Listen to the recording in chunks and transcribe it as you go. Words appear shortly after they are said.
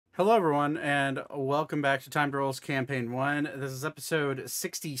Hello, everyone, and welcome back to TimeToRole's Campaign 1. This is episode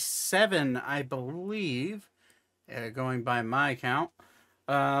 67, I believe, going by my count.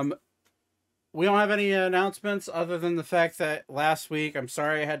 Um, we don't have any announcements other than the fact that last week, I'm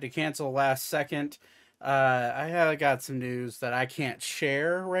sorry I had to cancel last second. I have got some news that I can't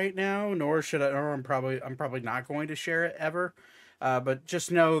share right now, nor should I, or I'm probably not going to share it ever. But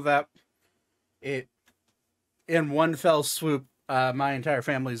just know that it, in one fell swoop, my entire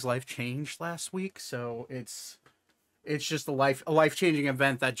family's life changed last week, so it's just a life changing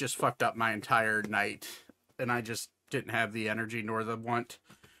event that just fucked up my entire night, and I just didn't have the energy nor the want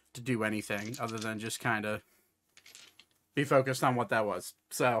to do anything other than just kind of be focused on what that was.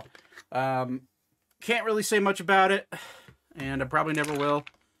 So, can't really say much about it, and I probably never will.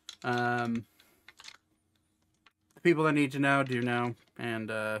 The people that need to know do know, and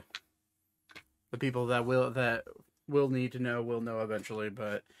the people that will need to know will know eventually,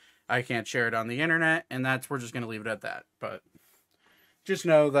 but I can't share it on the internet, and we're just going to leave it at that. But just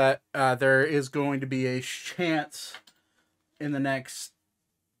know that there is going to be a chance in the next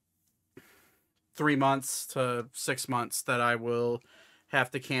 3 months to 6 months that I will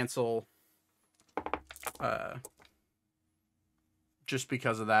have to cancel just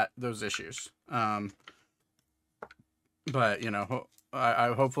because of those issues. But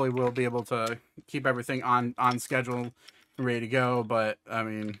I hopefully will be able to keep everything on schedule, ready to go. But I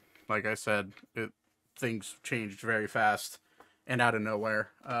mean, like I said, things changed very fast and out of nowhere,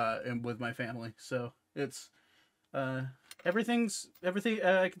 and with my family. So it's everything.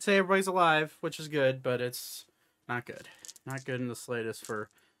 I can say everybody's alive, which is good, but it's not good. Not good in the slightest for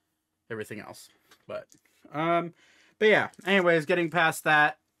everything else. But but yeah. Anyways, getting past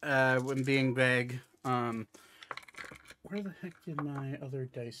that, when being vague. Where the heck did my other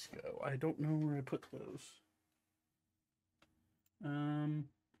dice go? I don't know where I put those.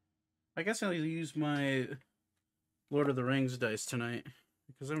 I guess I'll use my Lord of the Rings dice tonight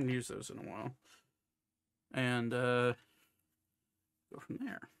because I haven't used those in a while, and go from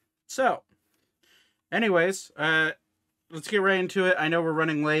there. So, anyways, let's get right into it. I know we're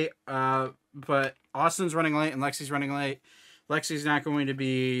running late, but Austin's running late and Lexi's running late. Lexi's not going to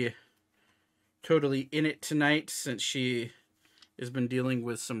be totally in it tonight since she has been dealing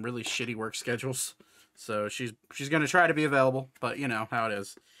with some really shitty work schedules. So she's going to try to be available, but you know how it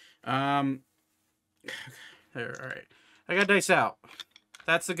is. There, all right. I got dice out.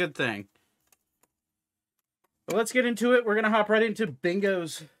 That's a good thing. But let's get into it. We're going to hop right into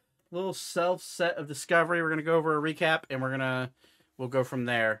Bingo's little self set of discovery. We're going to go over a recap, and we'll go from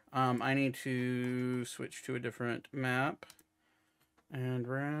there. I need to switch to a different map. And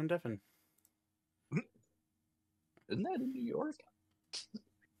we're on Devon. Isn't that in New York?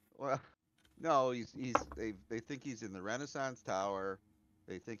 Well, no, they think he's in the Renaissance Tower.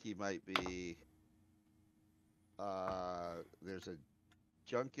 They think he might be. There's a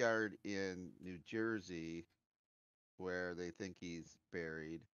junkyard in New Jersey where they think he's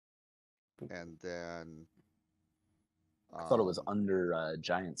buried, and then I thought it was under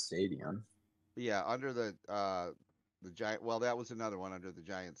Giant Stadium. yeah, under the giant. Well, that was another one under the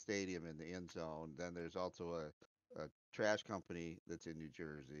Giant Stadium in the end zone. Then there's also a trash company that's in New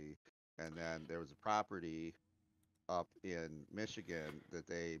Jersey, and then there was a property up in Michigan that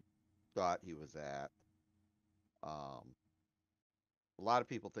they thought he was at. A lot of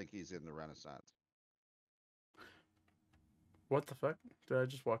people think he's in the Renaissance. What the fuck did I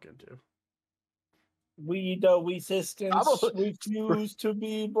just walk into? We, the resistance, refuse to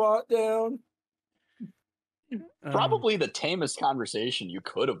be brought down. Probably the tamest conversation you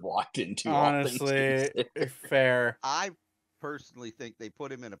could have walked into. Honestly, fair. I personally think they put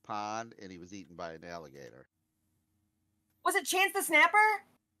him in a pond and he was eaten by an alligator. Was it Chance the Snapper?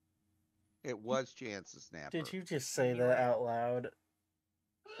 It was Chance the Snapper. Did you just say that out loud?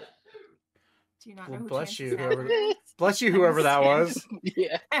 Do you not know who bless Chance you, the Snapper whoever. is? Bless you, whoever that was.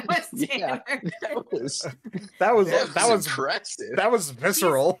 Yeah, That was yeah, Tanner. that was was impressive. That was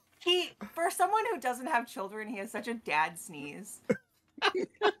visceral. He, for someone who doesn't have children, he has such a dad sneeze.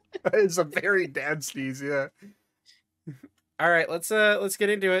 It's a very dad sneeze, yeah. All right, let's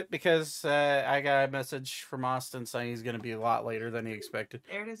get into it because I got a message from Austin saying he's going to be a lot later than he expected.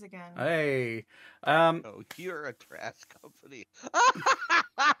 There it is again. Hey, Oh, you're a trash company.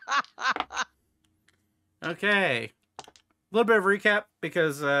 okay. A little bit of recap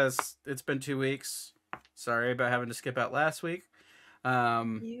because it's been 2 weeks. Sorry about having to skip out last week.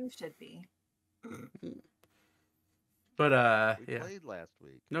 You should be. But We yeah. played last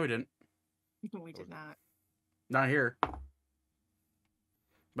week. No, we didn't. We did not. Not here.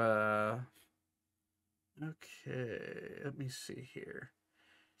 Okay, let me see here.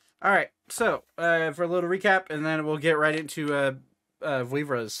 All right. So for a little recap, and then we'll get right into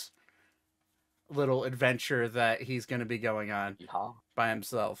Vivra's little adventure that he's going to be going on by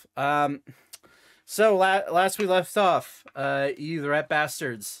himself. So last we left off, you the rat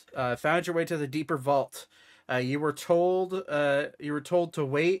bastards found your way to the deeper vault. You were told to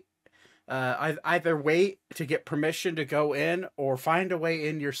wait. Either wait to get permission to go in or find a way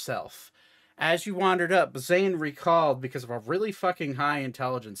in yourself. As you wandered up, Zane recalled, because of a really fucking high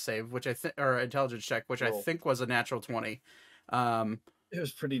intelligence save, which or intelligence check, which I think was a natural 20. It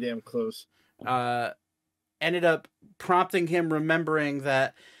was pretty damn close. Ended up prompting him remembering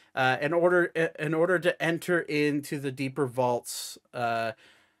that in order to enter into the deeper vaults,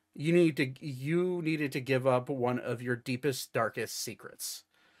 you needed to give up one of your deepest, darkest secrets.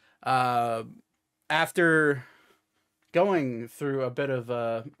 After going through a bit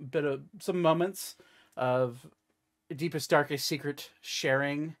of some moments of deepest, darkest secret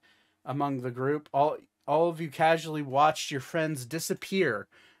sharing among the group, all of you casually watched your friends disappear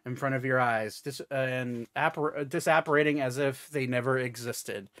in front of your eyes, disapparating as if they never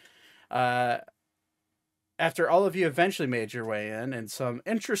existed. After all of you eventually made your way in, and some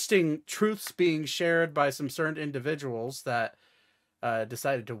interesting truths being shared by some certain individuals that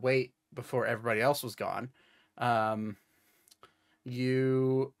decided to wait before everybody else was gone,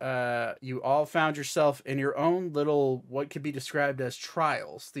 you all found yourself in your own little, what could be described as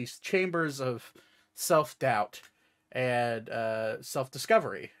trials, these chambers of self-doubt and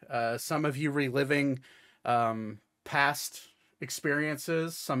self-discovery. Some of you reliving past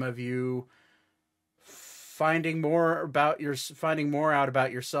experiences, some of you finding more out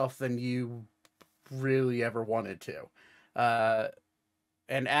about yourself than you really ever wanted to.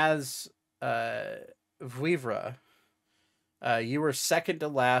 And as Vivra, you were second to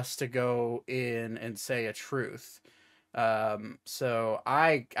last to go in and say a truth. So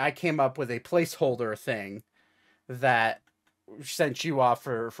I came up with a placeholder thing that sent you off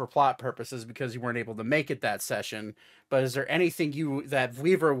for plot purposes because you weren't able to make it that session. But is there anything that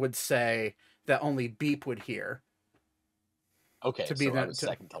Vivra would say that only Beep would hear? Okay, so I was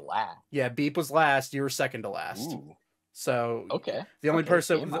second to last. Yeah, Beep was last. You were second to last. Ooh. So okay, the only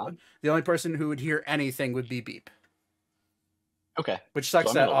person who would hear anything would be Beep. Okay, which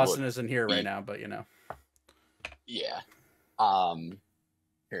sucks that Austin isn't here right now, but you know. Yeah.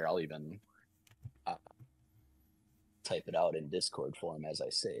 Here, I'll even type it out in Discord form as I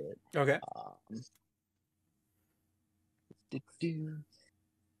say it. Okay.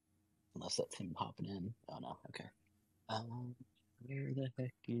 Unless that's him popping in. Oh no. Okay. Where the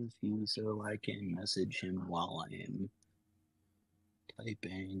heck is he so I can message him while I am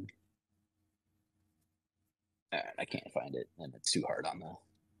typing? I can't find it, and it's too hard on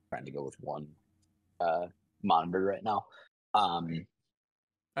trying to go with one monitor right now. I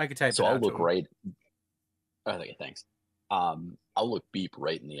could type. So I'll look right. Okay, thanks. I'll look Beep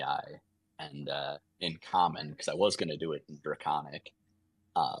right in the eye, and in common, because I was going to do it in Draconic,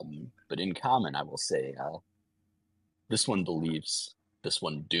 but in common I will say, this one believes this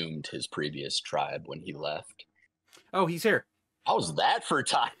one doomed his previous tribe when he left. Oh, he's here. How's that for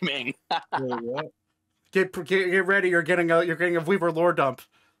timing? Get ready. You're getting a Weaver lore dump.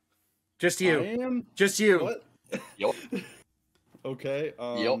 Just you. I am? Just you. What? Yep. Okay.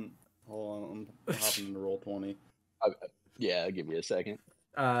 Yep. Hold on. I'm hopping into Roll20. Yeah, I'll give you a second.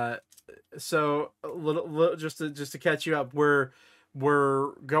 So a little just to catch you up, we're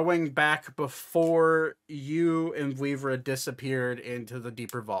going back before you and Vivra disappeared into the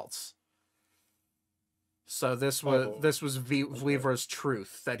deeper vaults. So this was Vivra's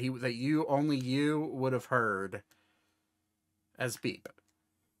truth that only you would have heard as Beep.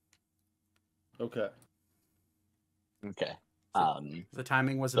 Okay. So the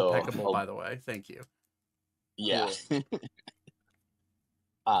timing was impeccable, by the way. Thank you. Yeah.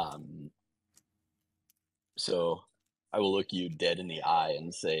 So I will look you dead in the eye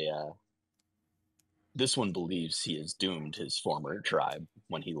and say, this one believes he has doomed his former tribe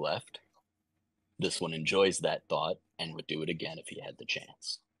when he left. This one enjoys that thought and would do it again if he had the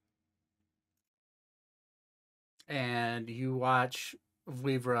chance. And you watch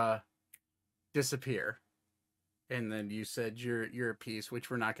Vivra disappear. And then you said your piece, which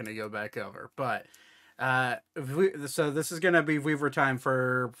we're not going to go back over. But so this is going to be Vivra time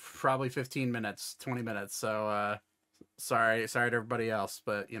for probably 15 minutes, 20 minutes. So sorry to everybody else,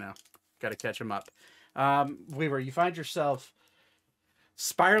 but you know, got to catch them up. Vivra, you find yourself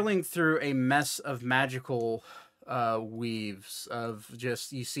spiraling through a mess of magical weaves of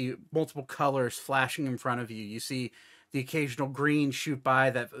just, you see multiple colors flashing in front of you. You see the occasional green shoots by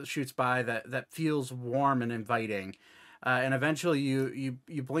that feels warm and inviting. and eventually you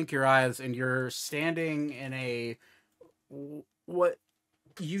blink your eyes and you're standing in a what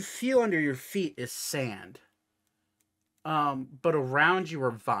you feel under your feet is sand, but around you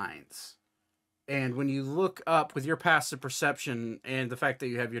are vines. And when you look up with your passive perception and the fact that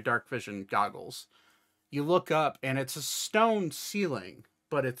you have your dark vision goggles, you look up and it's a stone ceiling,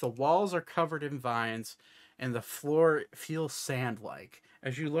 but the walls are covered in vines and the floor feels sand-like.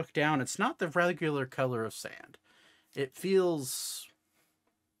 As you look down, it's not the regular color of sand. It feels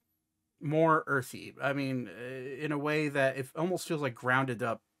more earthy. I mean, in a way that it almost feels like grounded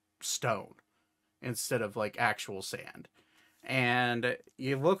up stone instead of like actual sand. And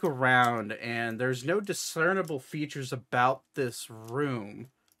you look around and there's no discernible features about this room,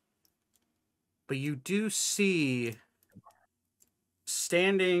 but you do see,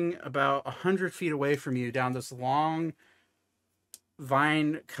 standing about 100 feet away from you down this long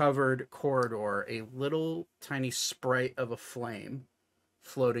vine-covered corridor, a little tiny sprite of a flame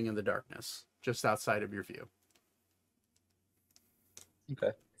floating in the darkness just outside of your view.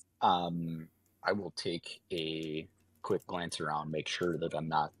 Okay. I will take a quick glance around, make sure that I'm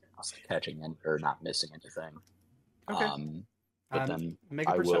not catching or not missing anything. Okay. But then make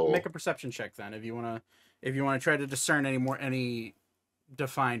a perception check then if you want to try to discern any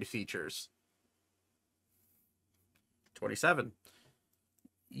defined features. 27.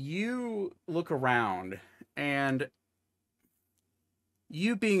 You look around, and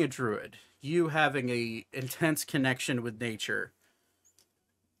you being a druid, you having a intense connection with nature,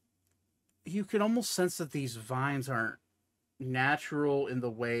 you can almost sense that these vines aren't natural in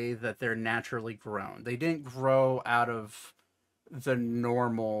the way that they're naturally grown. They didn't grow out of the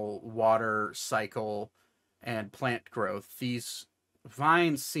normal water cycle and plant growth. These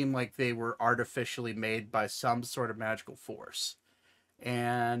vines seem like they were artificially made by some sort of magical force.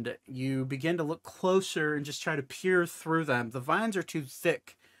 And you begin to look closer and just try to peer through them. The vines are too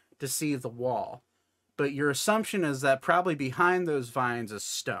thick to see the wall, but your assumption is that probably behind those vines is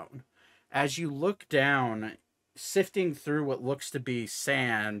stone. As you look down, sifting through what looks to be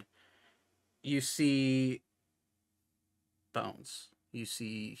sand, you see bones. You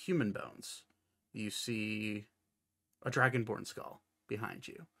see human bones. You see a dragonborn skull behind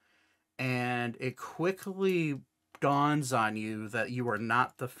you. And it quickly dawns on you that you are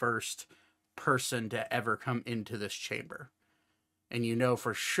not the first person to ever come into this chamber. And you know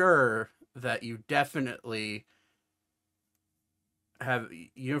for sure that you definitely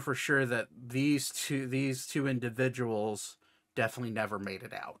for sure that these two individuals definitely never made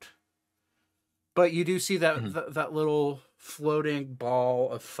it out. But you do see that that little floating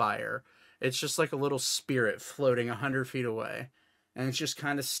ball of fire. It's just like a little spirit floating 100 feet away. And it's just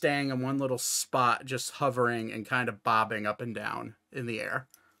kind of staying in one little spot, just hovering and kind of bobbing up and down in the air.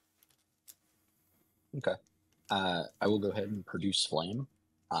 Okay. I will go ahead and produce flame.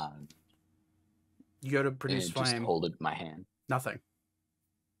 You go to produce and flame. Just hold it in my hand. Nothing.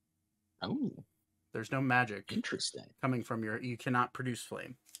 Oh. There's no magic. Interesting. Coming from you cannot produce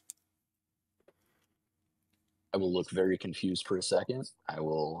flame. I will look very confused for a second. I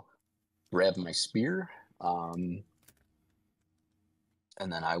will grab my spear, and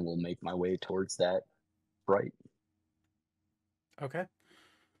then I will make my way towards that bright. Okay.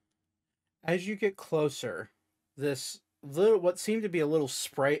 As you get closer, this little, what seemed to be a little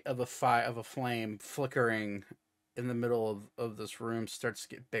sprite of a flame flickering in the middle of this room starts to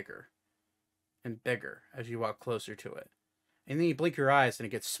get bigger and bigger as you walk closer to it. And then you blink your eyes and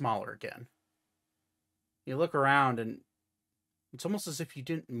it gets smaller again. You look around and it's almost as if you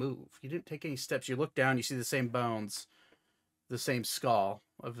didn't move. You didn't take any steps. You look down, you see the same bones, the same skull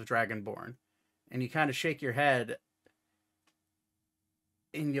of the Dragonborn. And you kind of shake your head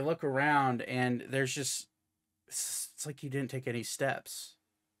and you look around and there's just, it's like you didn't take any steps.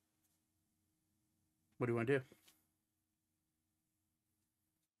 What do you want to do?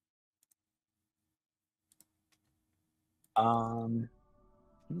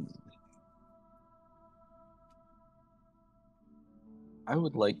 I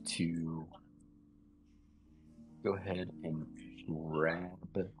would like to go ahead and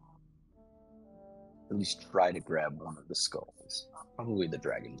at least try to grab one of the skulls. Probably the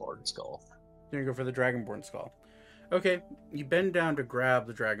Dragonborn skull. You're gonna go for the Dragonborn skull. Okay, you bend down to grab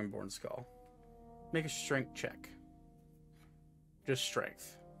the Dragonborn skull. Make a strength check. Just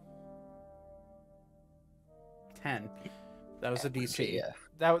strength. 10. That was a DC. Yeah.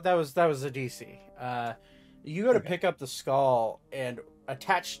 That was a DC. You go to pick up the skull, and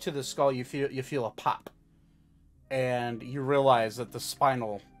attached to the skull, you feel a pop, and you realize that the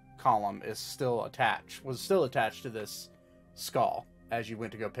spinal column was still attached to this skull as you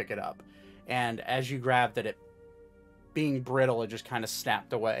went to go pick it up, and as you grabbed it, being brittle, it just kind of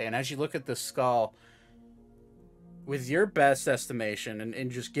snapped away. And as you look at the skull, with your best estimation,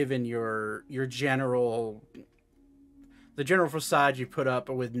 and just given your general, the general facade you put up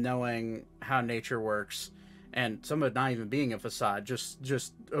with knowing how nature works, and some of it not even being a facade,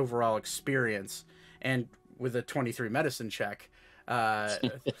 just overall experience, and with a 23 medicine check,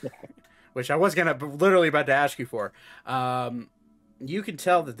 which I was literally about to ask you for, you can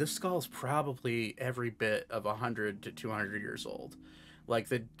tell that this skull is probably every bit of 100 to 200 years old. Like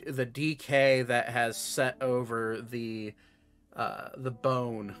the decay that has set over the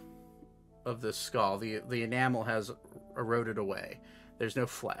bone of this skull, the enamel has eroded away. There's no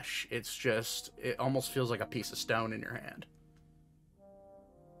flesh. It's just, it almost feels like a piece of stone in your hand.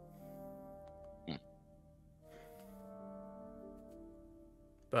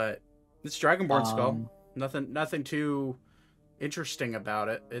 But it's Dragonborn skull. Nothing too interesting about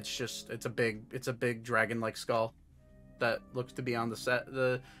it. It's just, it's a big dragon-like skull that looks to be on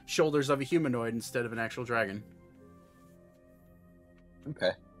the shoulders of a humanoid instead of an actual dragon.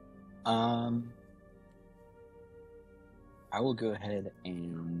 Okay. I will go ahead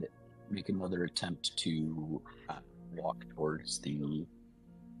and make another attempt to walk towards the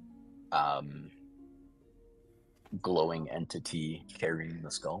glowing entity carrying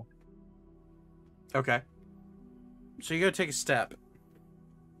the skull. Okay. So you go take a step,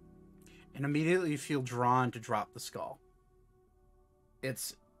 and immediately you feel drawn to drop the skull.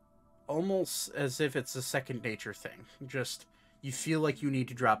 It's almost as if it's a second nature thing. Just, you feel like you need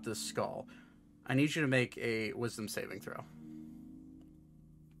to drop this skull. I need you to make a wisdom saving throw.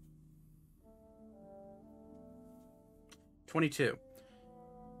 22.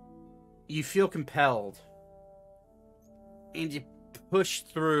 You feel compelled, and you push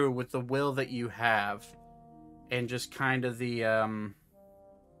through with the will that you have, and just kind of the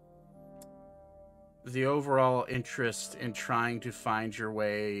overall interest in trying to find your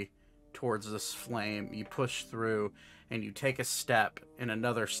way towards this flame. You push through, and you take a step and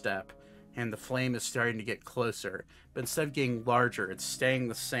another step, and the flame is starting to get closer. But instead of getting larger, it's staying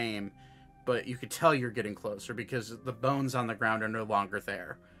the same, but you could tell you're getting closer because the bones on the ground are no longer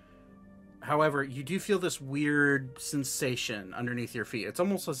there. However, you do feel this weird sensation underneath your feet. It's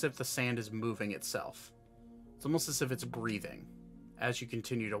almost as if the sand is moving itself. It's almost as if it's breathing as you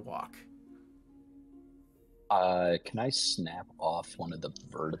continue to walk. Can I snap off one of the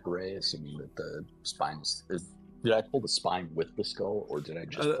vertebrae, assuming that the spine is... Did I pull the spine with the skull, or did I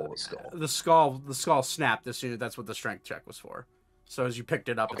just pull the skull? The skull snapped as soon as that's what the strength check was for. So as you picked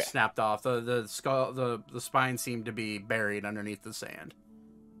it up, It snapped off. The skull, the spine seemed to be buried underneath the sand,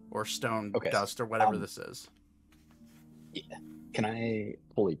 or stone dust, or whatever this is. Yeah. Can I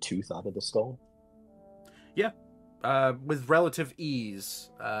pull a tooth out of the skull? Yeah, with relative ease,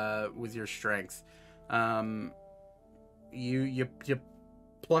 with your strength. You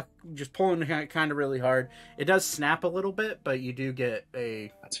pluck, just pulling kind of really hard. It does snap a little bit, but you do get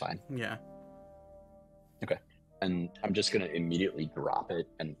a... That's fine. Yeah. Okay. And I'm just going to immediately drop it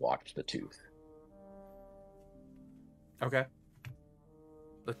and watch the tooth. Okay.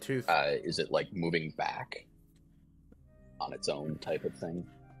 The tooth... is it, like, moving back on its own type of thing?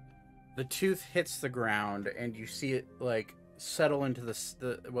 The tooth hits the ground, and you see it, like, settle into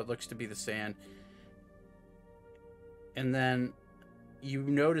the what looks to be the sand. And then you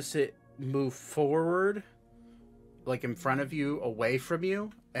notice it move forward, like in front of you, away from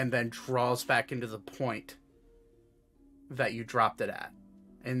you, and then draws back into the point that you dropped it at.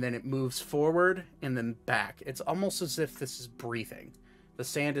 And then it moves forward and then back. It's almost as if this is breathing. The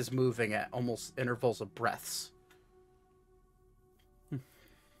sand is moving at almost intervals of breaths.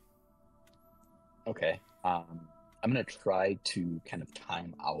 Okay. I'm going to try to kind of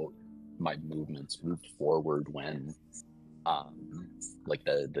time out my movements, move forward when like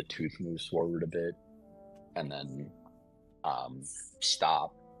the tooth moves forward a bit, and then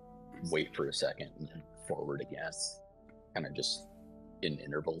stop, wait for a second, and then forward again. Kind of just in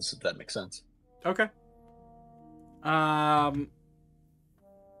intervals, if that makes sense. Okay.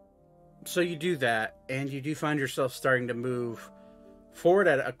 So you do that, and you do find yourself starting to move forward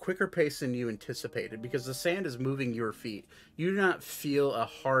at a quicker pace than you anticipated, because the sand is moving your feet. You do not feel a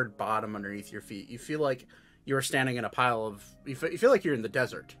hard bottom underneath your feet. You feel like you're standing in a pile of... You feel like you're in the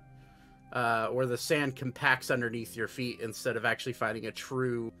desert, where the sand compacts underneath your feet instead of actually finding a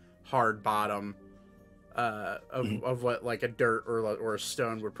true hard bottom of what like a dirt or a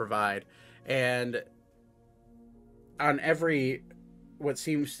stone would provide. And on every what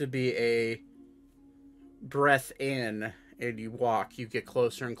seems to be a breath in, and you walk, you get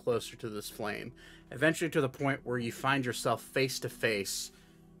closer and closer to this flame, eventually to the point where you find yourself face to face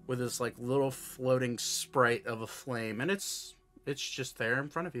with this like little floating sprite of a flame, and it's just there in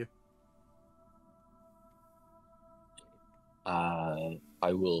front of you.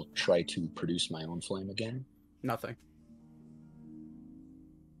 I will try to produce my own flame again. Nothing.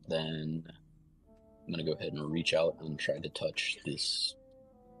 Then I'm gonna go ahead and reach out and try to touch this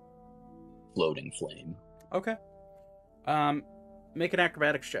floating flame. Okay. Make an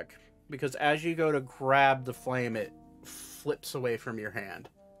acrobatics check, because as you go to grab the flame, it flips away from your hand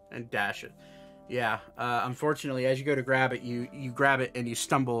and dash it. Yeah. Unfortunately, as you go to grab it, you grab it and you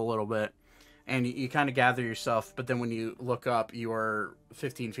stumble a little bit, and you kind of gather yourself. But then when you look up, you are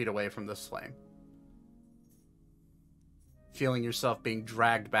 15 feet away from this flame, feeling yourself being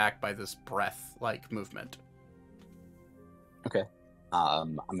dragged back by this breath-like movement. Okay.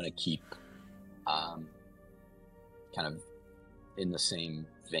 I'm gonna keep kind of in the same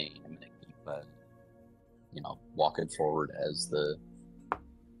vein. I'm gonna keep walking forward as the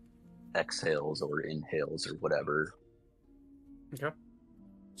exhales or inhales or whatever. Okay.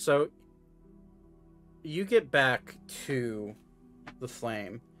 So you get back to the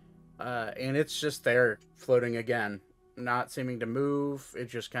flame, and it's just there floating again, not seeming to move. It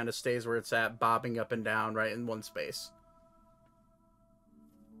just kind of stays where it's at, bobbing up and down right in one space.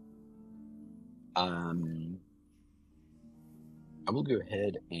 I will go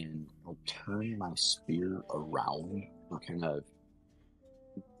ahead and I'll turn my spear around and kind of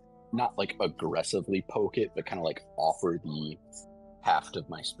not like aggressively poke it, but kind of like offer the haft of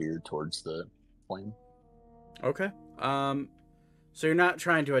my spear towards the flame. Okay. So you're not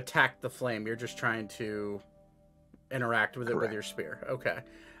trying to attack the flame, you're just trying to interact with it with your spear. Okay.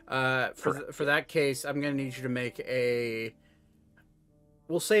 For that case, I'm going to need you to make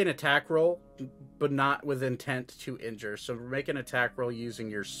we'll say an attack roll, but not with intent to injure. So make an attack roll using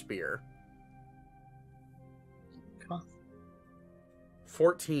your spear.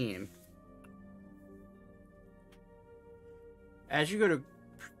 14. As you go to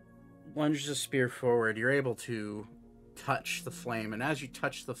lunge the spear forward, you're able to touch the flame, and as you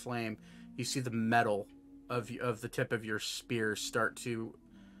touch the flame, you see the metal of the tip of your spear start to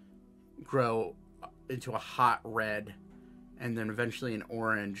grow into a hot red, and then eventually an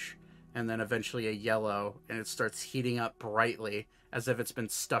orange, and then eventually a yellow, and it starts heating up brightly as if it's been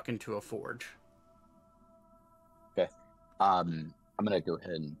stuck into a forge. Okay. I'm gonna go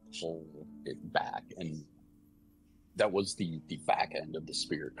ahead and pull it back, and that was the back end of the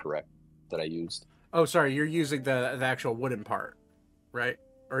spear, correct? That I used. Oh, sorry, you're using the actual wooden part, right?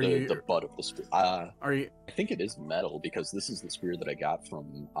 Or the butt of the spear. Are you? I think it is metal because this is the spear that I got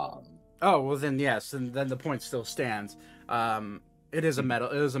from. Oh well, then yes, and then the point still stands. It is a metal.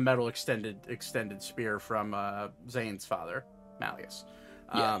 It is a metal extended spear from Zane's father, Malleus.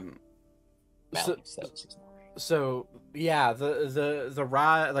 Malleus, that was his name. So yeah, the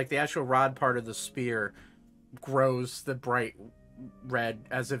rod, like the actual rod part of the spear, grows the bright red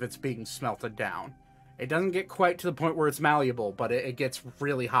as if it's being smelted down. It doesn't get quite to the point where it's malleable, but it gets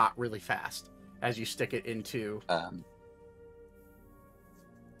really hot really fast as you stick it into.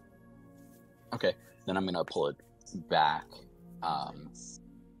 Okay, then I'm gonna pull it back, and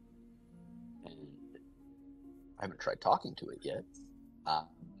I haven't tried talking to it yet.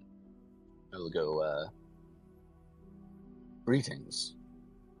 I'll go. Greetings.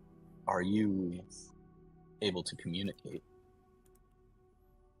 Are you able to communicate?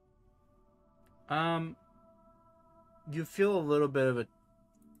 You feel a little bit of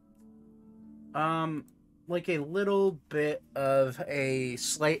like a little bit of a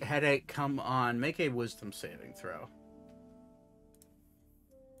slight headache come on. Make a wisdom saving throw.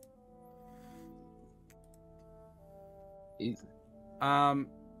 Easy.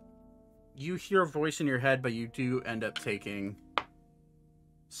 You hear a voice in your head, but you do end up taking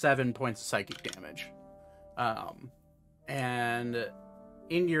 7 points of psychic damage. And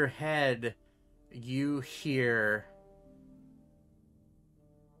in your head, you hear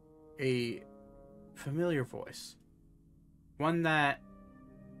a familiar voice. One that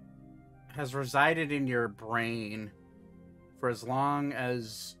has resided in your brain for as long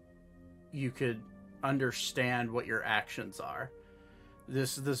as you could understand what your actions are.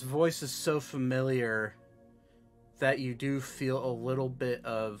 This voice is so familiar that you do feel a little bit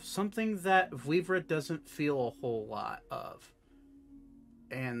of something that Vlivra doesn't feel a whole lot of.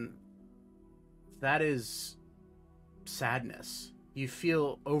 And that is sadness. You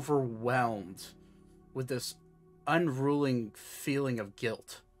feel overwhelmed with this unruling feeling of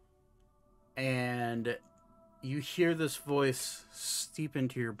guilt. And you hear this voice steep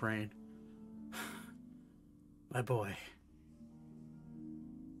into your brain. My boy.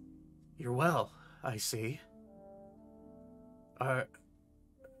 You're well, I see.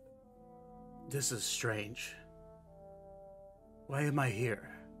 This is strange. Why am I here?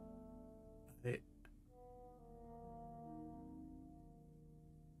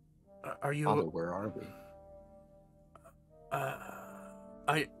 Are you... Father, where are we?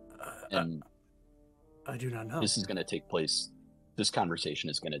 And I do not know. this is going to take place. This conversation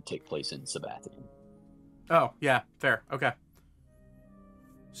is going to take place in Sabathian. Oh, yeah, fair. Okay.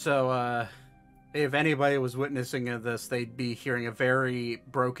 So, if anybody was witnessing this, they'd be hearing a very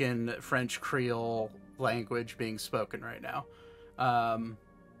broken French Creole language being spoken right now.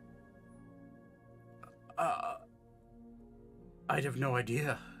 I'd have no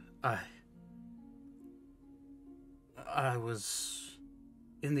idea. I was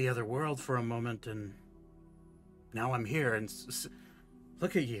in the other world for a moment, and now I'm here, and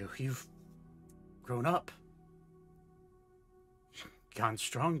look at you. You've grown up. Gone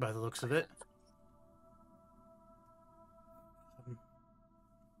strong by the looks of it.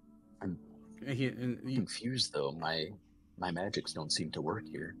 I'm confused, though. My magics don't seem to work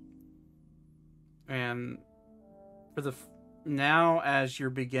here. And for the now, as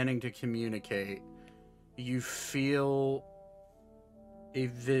you're beginning to communicate, you feel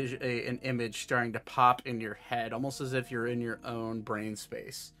an image starting to pop in your head, almost as if you're in your own brain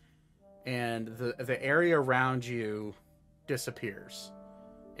space, and the area around you disappears,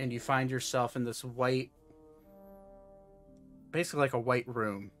 and you find yourself in this white, basically like a white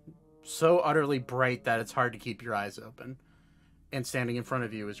room, so utterly bright that it's hard to keep your eyes open. And standing in front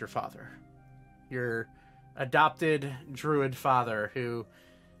of you is your father, your adopted druid father, whom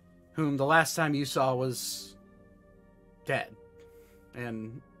the last time you saw was dead.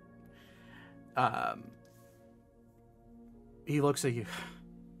 And he looks at you.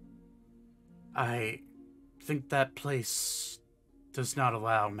 I think that place does not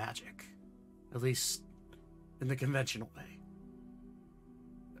allow magic, at least in the conventional way.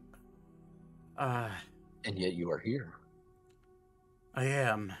 And yet you are here. I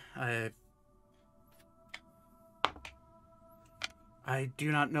am. I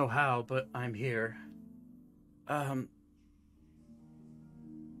do not know how, but I'm here. And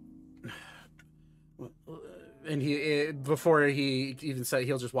before he even said,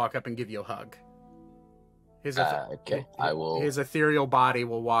 he'll just walk up and give you a hug. Okay, I will. His ethereal body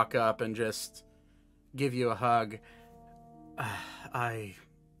will walk up and just give you a hug.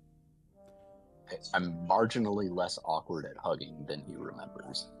 I'm marginally less awkward at hugging than he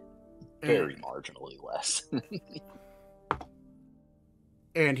remembers. Very marginally less.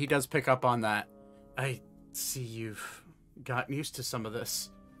 And he does pick up on that. I see you've gotten used to some of this.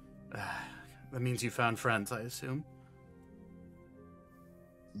 That means you found friends, I assume.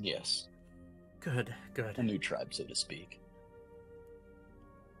 Yes. Good. A new tribe, so to speak.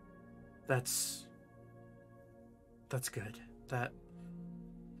 That's good. That's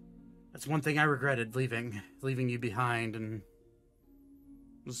one thing I regretted, leaving you behind, and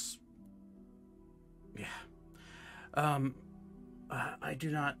was... Yeah. I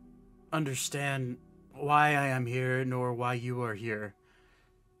do not understand why I am here, nor why you are here.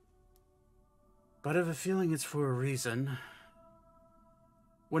 But I have a feeling it's for a reason.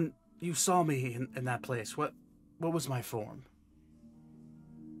 When you saw me in that place, what was my form?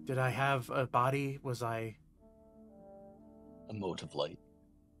 Did I have a body? Was I... A mote of light.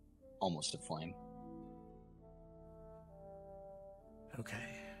 Almost a flame. Okay.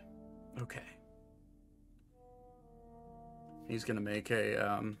 He's gonna make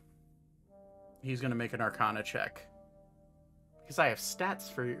an Arcana check. Because I have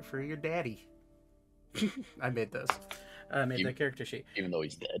stats for your daddy. I made those. I made that character sheet. Even though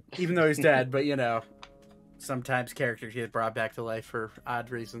he's dead. Even though he's dead, but you know, sometimes characters get brought back to life for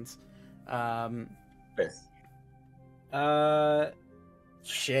odd reasons. Fair.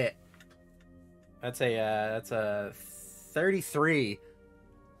 Shit. That's a 33.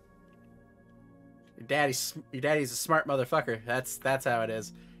 Your daddy's a smart motherfucker. That's how it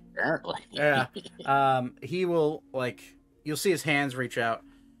is. Apparently. Yeah. He will, like, you'll see his hands reach out.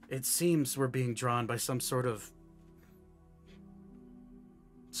 It seems we're being drawn by some sort of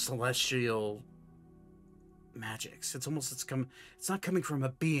celestial magics. It's not coming from a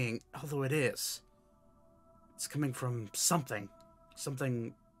being, although it is. It's coming from something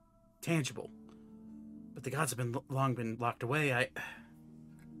tangible. But the gods have long been locked away.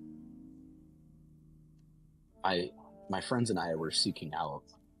 My friends and I were seeking out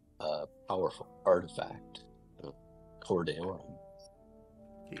a powerful artifact, the Cordeorum.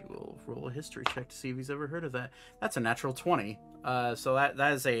 He will roll a history check to see if he's ever heard of that. That's a natural 20. So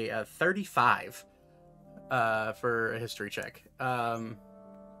that is a 35 for a history check.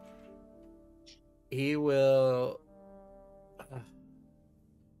 He will...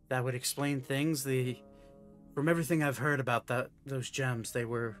 that would explain things. From everything I've heard about those gems, they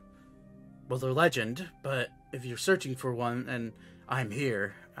were, well, they're legend, but if you're searching for one and I'm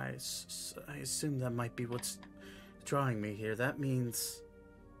here, I assume that might be what's drawing me here. That means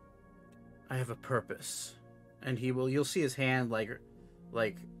I have a purpose. And you'll see his hand like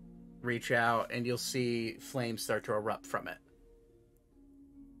reach out, and you'll see flames start to erupt from it.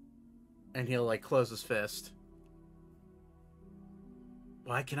 And he'll like close his fist.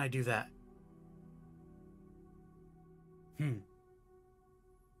 Why can I do that? I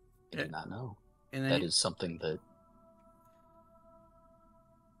do not know. And then That is something that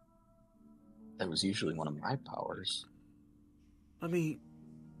was usually one of my powers. let me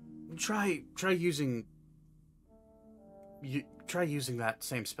try using that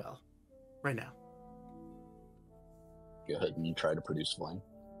same spell right now. Go ahead and try to produce flame.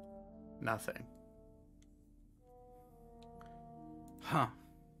 Nothing. Huh.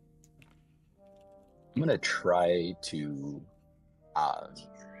 I'm gonna try to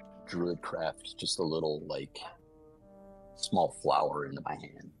druid craft just a little like small flower into my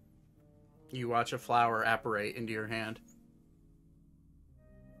hand. You watch a flower apparate into your hand.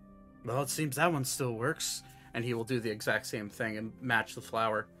 Well, it seems that one still works. And he will do the exact same thing and match the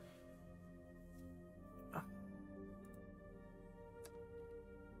flower.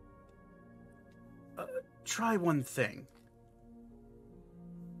 Try one thing.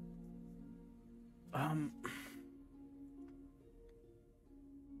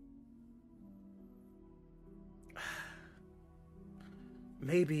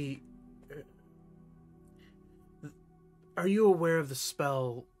 Maybe... Are you aware of the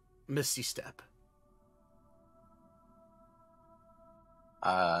spell Misty Step?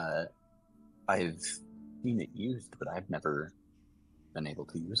 I've seen it used, but I've never been able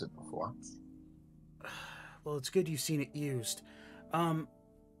to use it before. Well, it's good you've seen it used.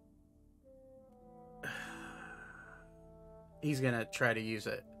 He's gonna try to use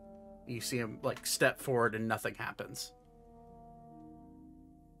it. You see him, like, step forward and nothing happens.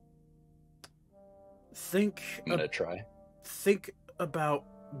 I'm gonna try. Think about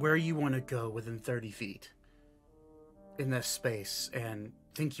where you want to go within 30 feet in this space, and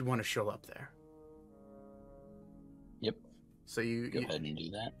think you want to show up there. Yep. So Go ahead and do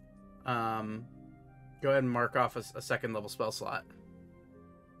that. Go ahead and mark off a second level spell slot.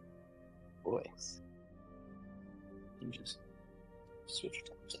 Boy. You just switch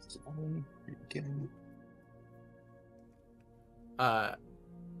to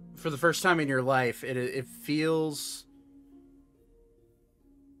For the first time in your life, it feels...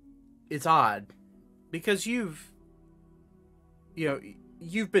 It's odd. Because you've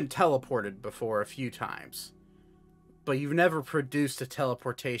been teleported before a few times. But you've never produced a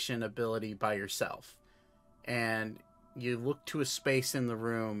teleportation ability by yourself. And you look to a space in the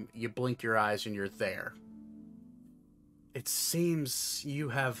room, you blink your eyes, and you're there. It seems you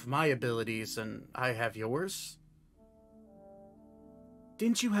have my abilities and I have yours.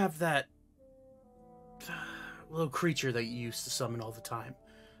 Didn't you have that little creature that you used to summon all the time?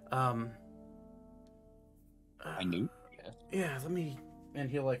 I knew. Yeah, let me... And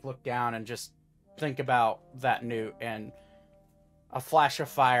he'll, like, look down and just think about that newt, and a flash of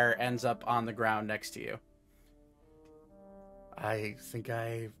fire ends up on the ground next to you. I think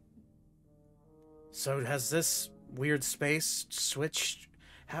So has this weird space switched...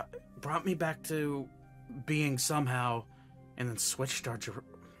 brought me back to being somehow, and then switched our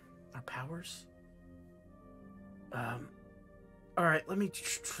powers? Alright, let me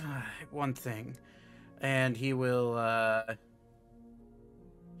try one thing. And he will,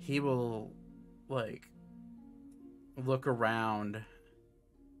 like, look around,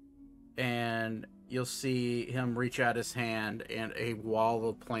 and you'll see him reach out his hand, and a wall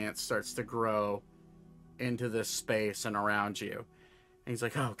of plants starts to grow into this space and around you. And he's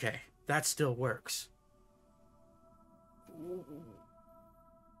like, oh, okay, that still works.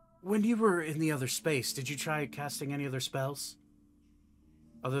 When you were in the other space, did you try casting any other spells?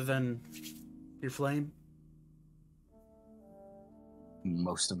 Other than your flame?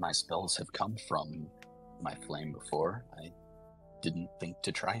 Most of my spells have come from my flame before. I didn't think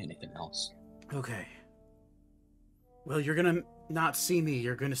to try anything else. Okay. Well, you're gonna not see me.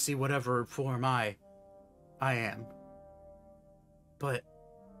 You're gonna see whatever form I am. But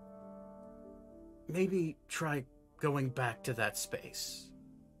maybe try going back to that space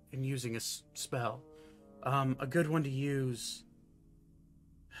and using a spell. A good one to use...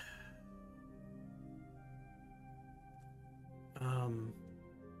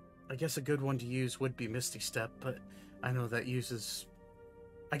 I guess a good one to use would be Misty Step, but I know that uses...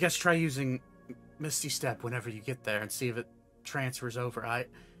 I guess try using Misty Step whenever you get there and see if it transfers over.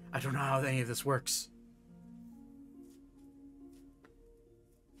 I don't know how any of this works.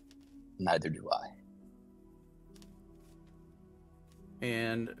 Neither do I.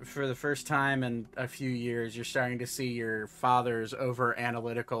 And for the first time in a few years, you're starting to see your father's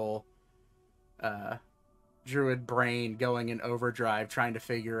over-analytical druid brain going in overdrive, trying to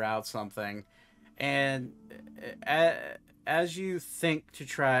figure out something. And as you think to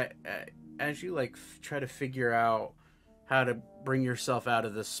try, as you try to figure out how to bring yourself out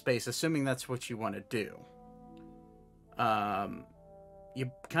of this space, assuming that's what you want to do,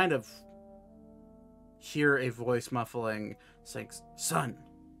 you kind of hear a voice muffling saying, "Son,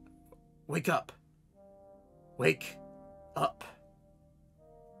 wake up. Wake up."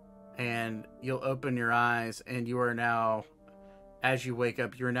 And you'll open your eyes, and you are now, as you wake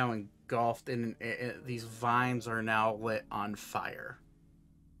up, you're now engulfed in these vines are now lit on fire.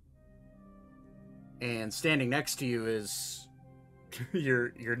 And standing next to you is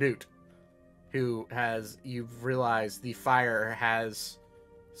your Newt, who you've realized the fire has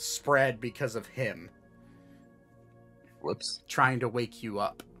spread because of him. Whoops. Trying to wake you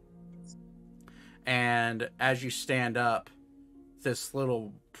up. And as you stand up, this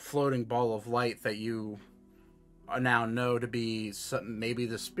little floating ball of light that you now know to be maybe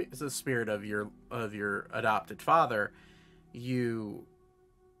the spirit of your adopted father, you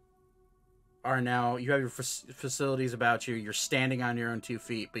have your facilities about you. You're standing on your own 2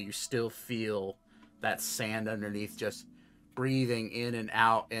 feet, but you still feel that sand underneath just breathing in and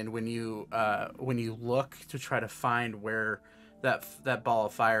out. And when you look to try to find where that ball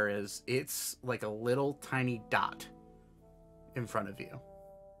of fire is, it's like a little tiny dot in front of you.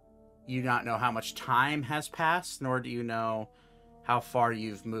 You do not know how much time has passed, nor do you know how far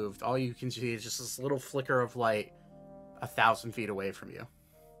you've moved. All you can see is just this little flicker of light 1,000 feet away from you.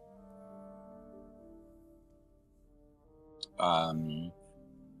 I'm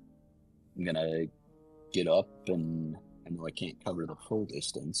gonna get up, and I know I can't cover the full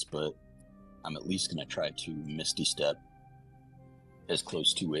distance, but I'm at least gonna try to Misty Step as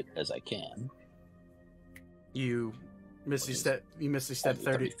close to it as I can. You Misty Step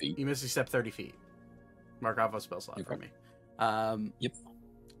 30 feet. You Misty Step 30 feet. Mark off a spell slot for me. Yep.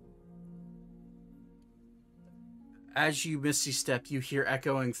 As you Misty Step, you hear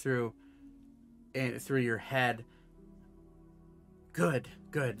echoing through your head. Good.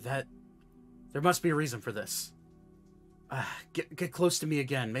 That there must be a reason for this. Get close to me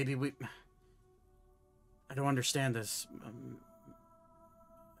again. Maybe I don't understand this.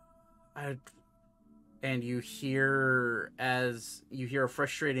 And you hear a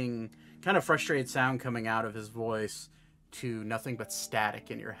frustrated sound coming out of his voice to nothing but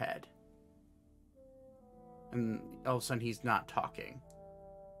static in your head. And all of a sudden he's not talking.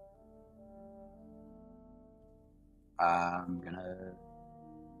 I'm gonna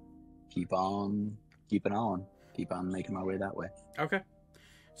keep on making my way that way. Okay.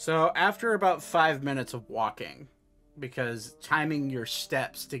 So after about 5 minutes of walking, because timing your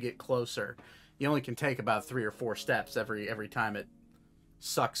steps to get closer, you only can take about 3 or 4 steps every time it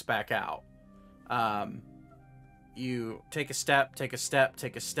sucks back out. You take a step,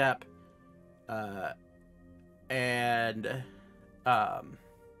 and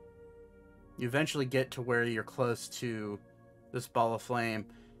you eventually get to where you're close to this ball of flame,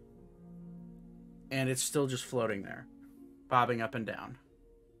 and it's still just floating there, bobbing up and down.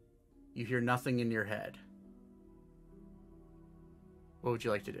 You hear nothing in your head. What would you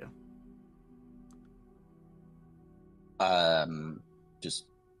like to do? Just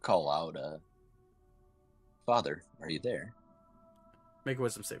call out, Father, are you there? Make a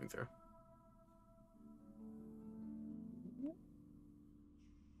wisdom saving throw.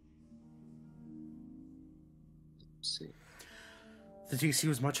 Let's see. The DC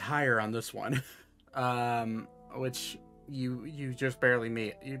was much higher on this one, which you just barely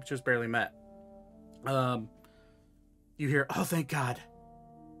met. You hear, "Oh, thank God.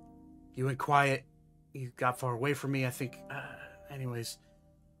 You went quiet. You got far away from me, I think. Anyways,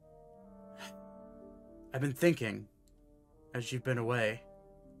 I've been thinking as you've been away.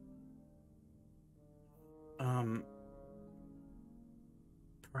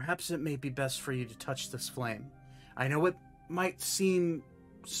 Perhaps it may be best for you to touch this flame. I know it might seem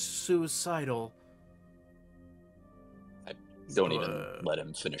suicidal." I don't even let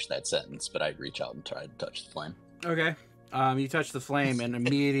him finish that sentence, but I reach out and try to touch the flame. Okay. You touch the flame, and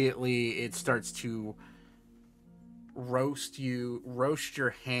immediately it starts to roast your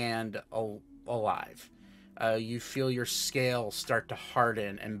hand alive. You feel your scales start to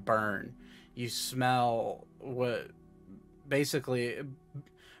harden and burn. You smell what basically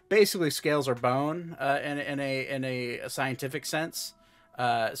scales are bone in a scientific sense.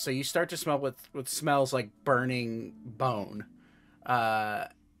 So you start to smell what smells like burning bone,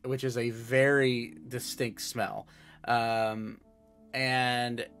 which is a very distinct smell.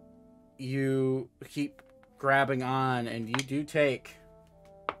 And you keep grabbing on, and you do take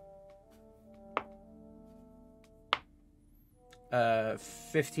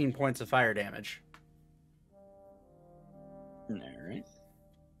 15 points of fire damage. All right.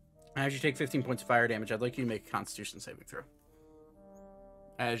 As you take 15 points of fire damage, I'd like you to make a Constitution saving throw.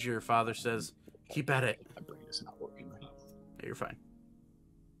 As your father says, keep at it. My brain is not working right now. Yeah, you're fine.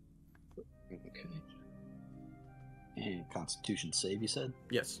 Okay. And Constitution save, you said?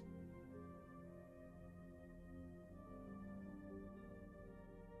 Yes.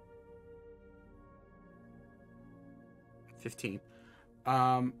 $15.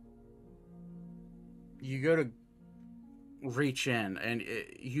 You go to reach in, and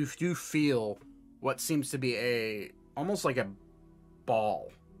you do feel what seems to be almost like a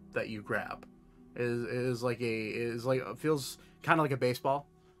ball that you grab. It feels kind of like a baseball,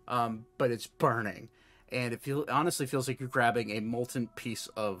 but it's burning, and honestly feels like you're grabbing a molten piece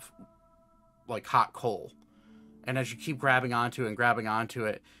of like hot coal. And as you keep grabbing onto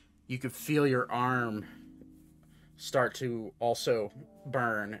it, you can feel your arm start to also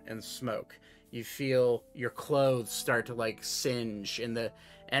burn and smoke. You feel your clothes start to like singe, and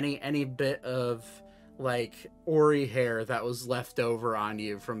any bit of like Ori hair that was left over on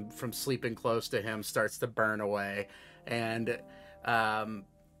you from sleeping close to him starts to burn away. And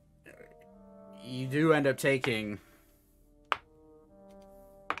you do end up taking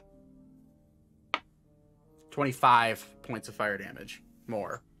 25 points of fire damage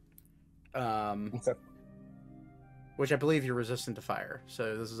more. Okay. Which I believe you're resistant to fire,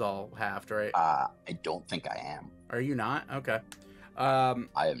 so this is all halved, right? I don't think I am. Are you not? Okay. I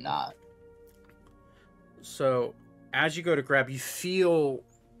am not. So as you go to grab, you feel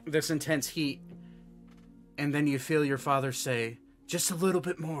this intense heat, and then you feel your father say, just a little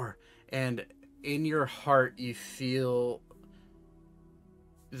bit more. And in your heart, you feel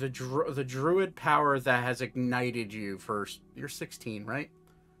the druid power that has ignited you for... You're 16, right?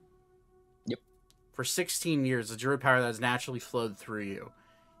 Yep. For 16 years, the druid power that has naturally flowed through you.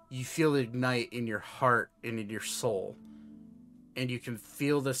 You feel it ignite in your heart and in your soul. And you can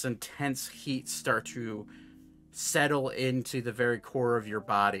feel this intense heat start to settle into the very core of your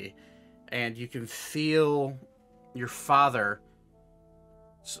body. And you can feel your father's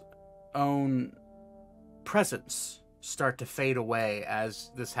own presence start to fade away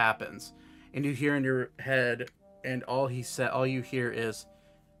as this happens. And you hear in your head, and all you hear is,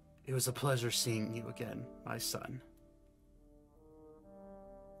 "It was a pleasure seeing you again, my son."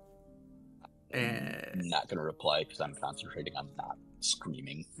 And I'm not going to reply because I'm concentrating on not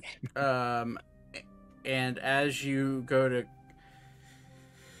screaming. And as you go to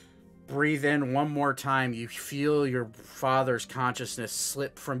breathe in one more time, you feel your father's consciousness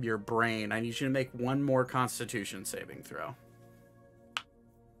slip from your brain. I need you to make one more Constitution saving throw.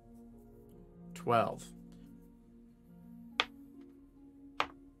 12.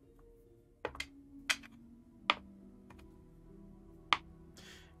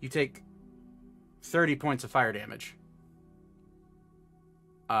 You take 30 points of fire damage.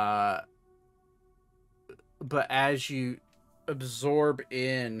 But as you absorb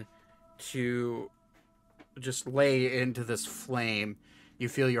in to just lay into this flame, you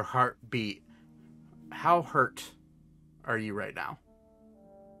feel your heart beat. How hurt are you right now?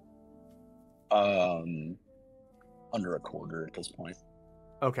 Under a quarter at this point,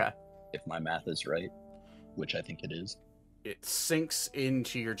 Okay. if my math is right, which I think it is. It sinks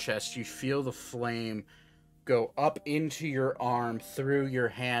into your chest. You feel the flame go up into your arm, through your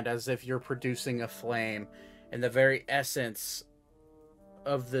hand, as if you're producing a flame. And the very essence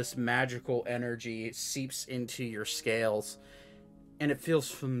of this magical energy seeps into your scales. And it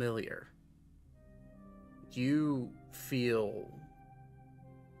feels familiar. You feel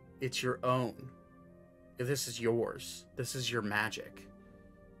it's your own. This is yours. This is your magic.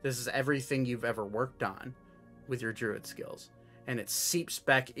 This is everything you've ever worked on with your druid skills, and it seeps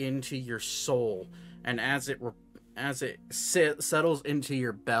back into your soul. And as it settles into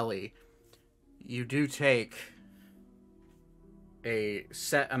your belly, you do take a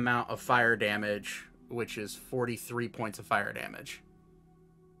set amount of fire damage, which is 43 points of fire damage.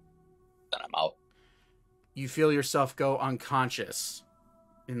 Then I'm out. You feel yourself go unconscious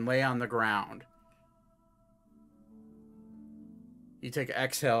and lay on the ground. You take an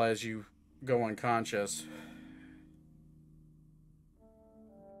exhale as you go unconscious.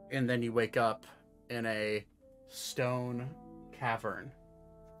 And then you wake up in a stone cavern.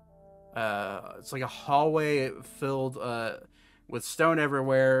 It's like a hallway filled with stone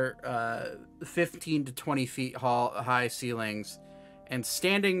everywhere, 15 to 20 feet high ceilings, and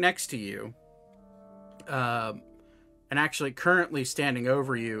standing next to you, and actually currently standing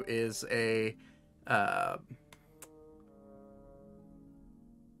over you is a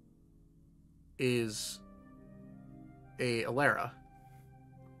Alara.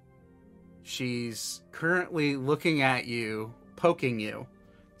 She's currently looking at you, poking you,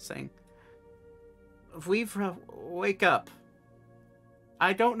 saying, wake up.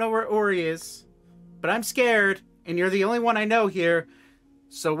 I don't know where Ori is, but I'm scared, and you're the only one I know here,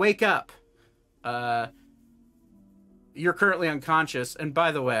 so wake up. You're currently unconscious, and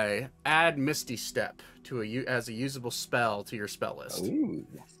by the way, add Misty Step as a usable spell to your spell list. Ooh.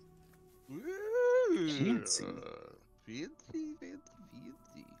 Ooh, Fancy. fancy.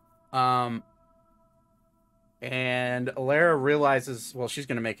 And Alara realizes, well, she's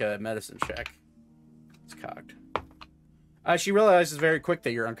going to make a medicine check. It's cocked. She realizes very quick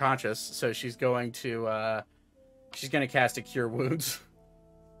that you're unconscious, so she's going to cast a Cure Wounds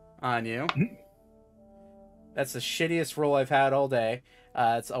on you. That's the shittiest roll I've had all day.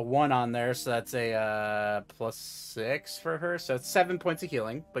 It's a 1 on there, so that's a +6 for her. So it's 7 points of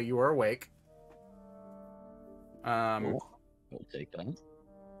healing, but you are awake. Cool. We'll take that.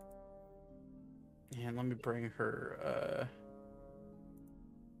 And let me bring her.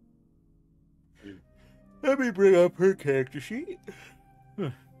 Let me bring up her character sheet.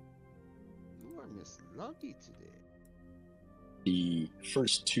 You are Miss Lucky today. The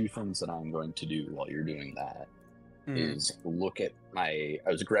first 2 things that I'm going to do while you're doing that is look at I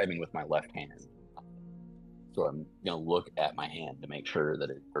was grabbing with my left hand. So I'm going to look at my hand to make sure that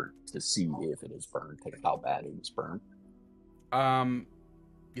to see if it is burned, how bad it is burned.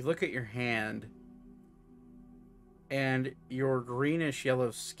 You look at your hand, and your greenish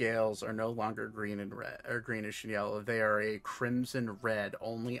yellow scales are no longer green and red, or greenish and yellow. They are a crimson red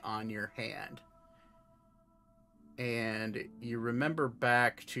only on your hand. And you remember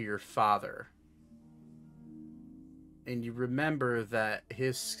back to your father. And you remember that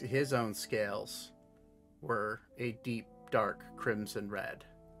his own scales were a deep, dark crimson red.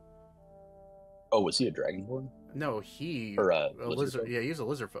 Oh, was he a dragonborn? No, he Or a lizard lizard. folk? Yeah, he's a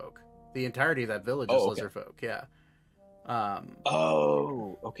lizard folk. The entirety of that village is Oh, okay. lizard folk. Yeah.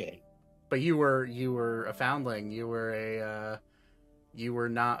 Oh, okay. But you were a foundling. You were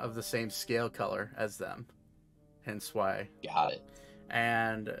not of the same scale color as them. Hence why. Got it.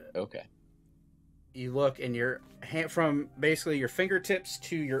 And Okay. you look, and your hand, from basically your fingertips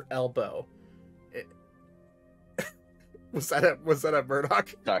to your elbow. Was that a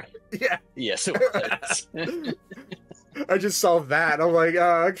Murdoch? Sorry. Yeah. Yes, it was. I just saw that. I'm like,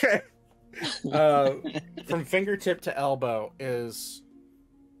 oh, okay. From fingertip to elbow is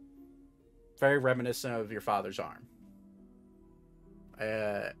very reminiscent of your father's arm.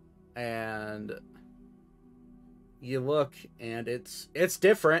 And you look, and it's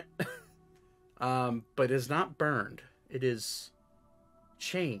different, but it's not burned. It is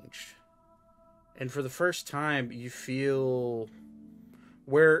changed. And for the first time, you feel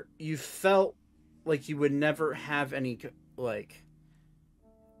where you felt like you would never have any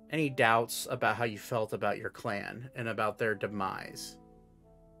doubts about how you felt about your clan and about their demise.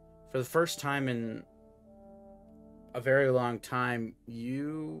 For the first time in a very long time,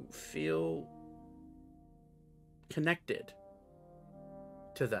 you feel connected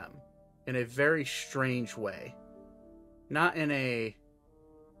to them in a very strange way. Not in a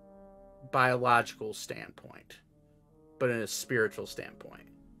biological standpoint, but in a spiritual standpoint.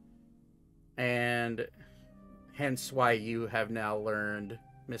 And hence why you have now learned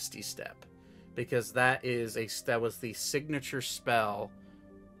Misty Step, because that was the signature spell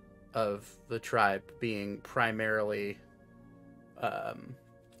of the tribe, being primarily of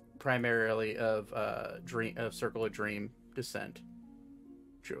Circle of Dream descent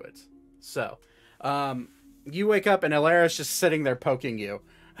druids. So you wake up, and Alara's just sitting there poking you.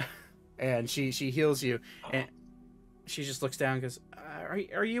 And she heals you, and she just looks down and goes,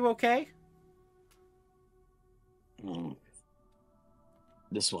 are you okay?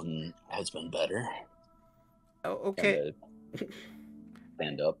 This one has been better. Oh, okay.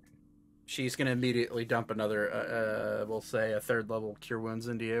 Stand up. She's going to immediately dump another, we'll say, a 3rd level Cure Wounds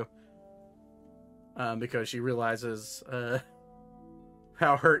into you. Because she realizes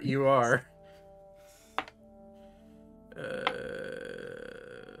how hurt you are.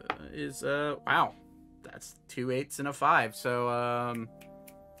 Wow, that's 2 8s and a 5, so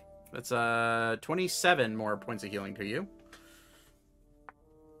that's 27 more points of healing to you.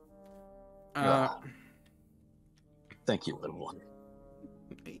 Thank you, little one.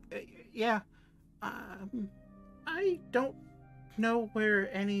 Yeah, I don't know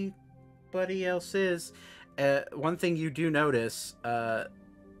where anybody else is. One thing you do notice,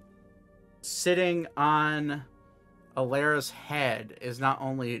 sitting on Alara's head is not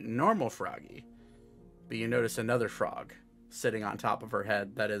only normal Froggy, but you notice another frog sitting on top of her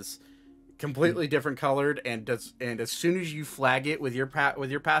head that is completely different colored, and as soon as you flag it with your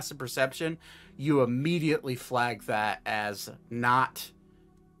passive perception, you immediately flag that as not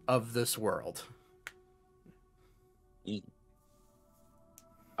of this world.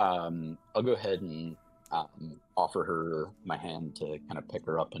 I'll go ahead and offer her my hand to kind of pick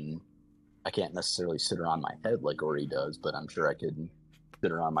her up, and I can't necessarily sit her on my head like Ori does, but I'm sure I could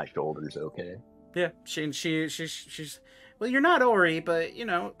sit her on my shoulders. Okay. Yeah, she's well, you're not Ori, but you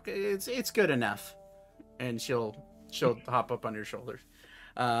know it's good enough, and she'll hop up on your shoulders.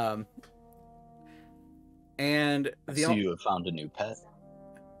 And I see you have found a new pet.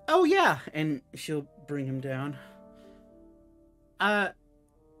 Oh yeah, and she'll bring him down.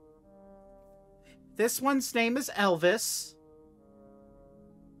 This one's name is Elvis.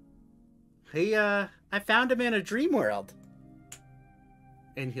 I found him in a dream world.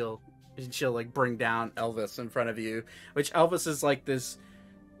 And she'll like bring down Elvis in front of you, which Elvis is like this,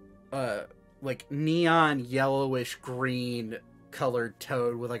 like neon yellowish green colored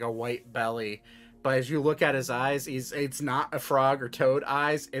toad with like a white belly. But as you look at his eyes, it's not a frog or toad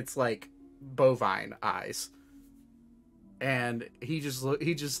eyes. It's like bovine eyes. And he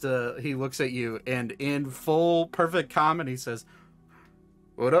looks at you, and in full perfect calm, he says,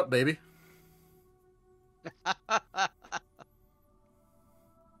 "What up, baby?" What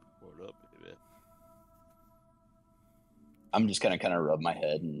up, baby? I'm just gonna kind of rub my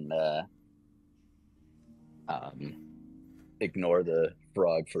head and ignore the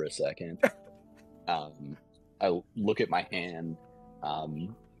frog for a second. I look at my hand.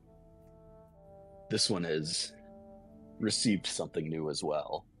 This one has received something new as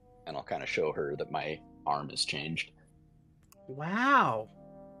well, and I'll kind of show her that my arm has changed. Wow.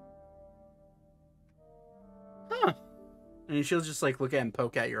 Huh. And she'll just like look at and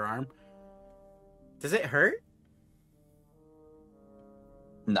poke at your arm. Does it hurt?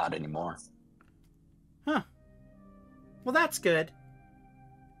 Not anymore. Huh. Well, that's good.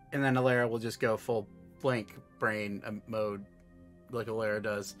 And then Alara will just go full blank brain mode like Alara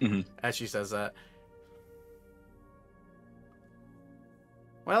does as she says that.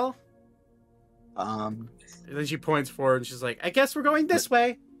 Well, and then she points forward and she's like, I guess we're going this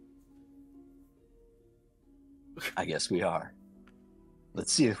way. I guess we are.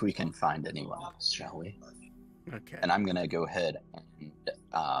 Let's see if we can find anyone else, shall we? Okay. And I'm gonna go ahead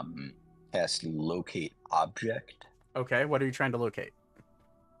and cast Locate Object. Okay, what are you trying to locate?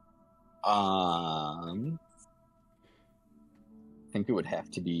 I think it would have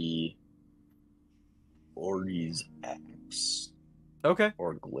to be Ori's axe. Okay.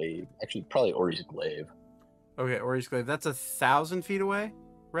 Or glaive. Actually, probably Ori's glaive. Okay, Ori's glaive. That's 1,000 feet away,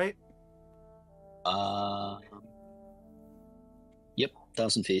 right? Yep,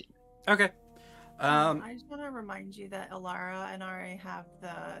 1,000 feet. Okay. I just want to remind you that Alara and I have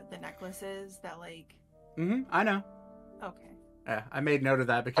the necklaces that like. I know. Okay. Yeah, I made note of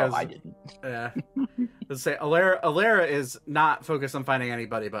that because I didn't. Let's say Alara is not focused on finding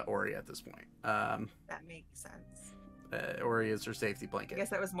anybody but Ori at this point. That makes sense. Ori is her safety blanket. I guess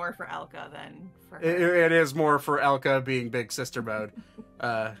that was more for Elka than for her. It is more for Elka being big sister mode,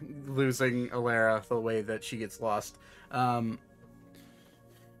 losing Alara the way that she gets lost.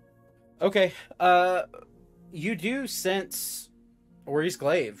 Okay, you do sense Ori's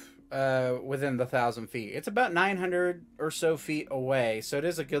glaive within the 1,000 feet. It's about 900 or so feet away, so it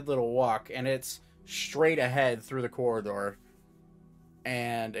is a good little walk, and it's straight ahead through the corridor,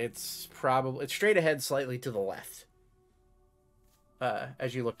 and it's straight ahead slightly to the left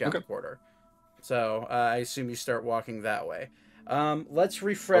as you look down the corridor. So I assume you start walking that way. Let's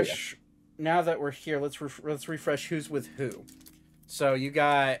refresh. Now that we're here, let's refresh who's with who. So you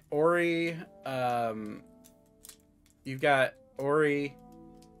got Ori. You've got Ori,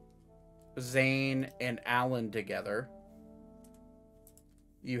 Zane, and Alan together.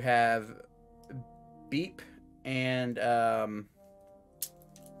 You have Beep and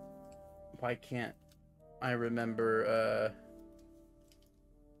why can't I remember?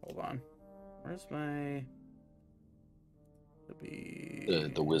 Hold on. Where's my?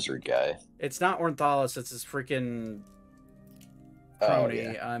 The wizard guy. It's not Ornthalis. It's his freaking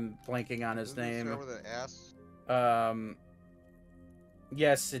crony. I'm blanking on his name. Doesn't it start with an S?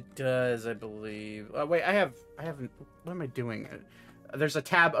 Yes, it does. I believe. Wait, I haven't. What am I doing? There's a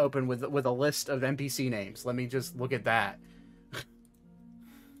tab open with a list of NPC names. Let me just look at that.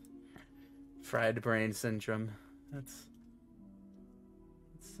 Fried brain syndrome. That's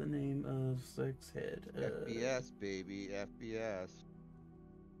What's the name of Six Head? FBS, baby, FBS.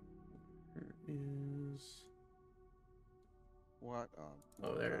 There is. What?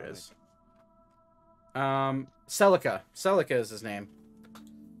 Oh, there it is. Celica. Celica is his name.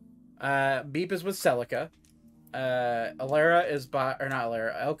 Beep is with Celica. Alara is by, or not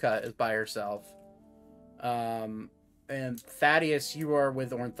Alara, Elka is by herself. And Thaddeus, you are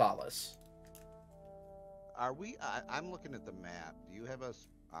with Ornthalis. Are we? I'm looking at the map. Do you have us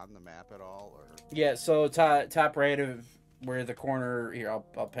on the map at all, or? Yeah. So top right of where the corner here,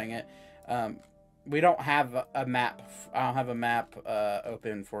 I'll ping it. We don't have a map. I don't have a map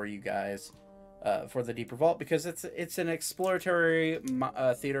open for you guys for the Deeper Vault because it's an exploratory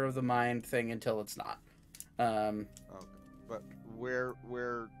theater of the mind thing until it's not. Okay. But where?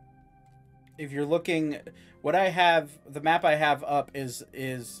 If you're looking, what I have, the map I have up is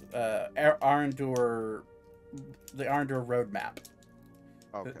Arendur, the Arendur road map.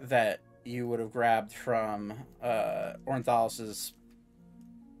 Okay. That you would have grabbed from Ornthalis's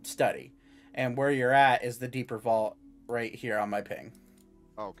study. And where you're at is the Deeper Vault right here on my ping.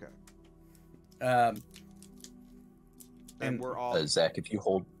 Okay. And And we're all. Zach, if you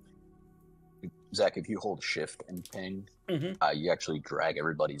hold shift and ping, you actually drag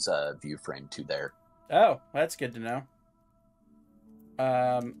everybody's view frame to there. Oh, that's good to know.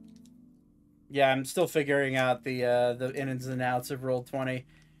 Yeah, I'm still figuring out the ins and outs of Roll20.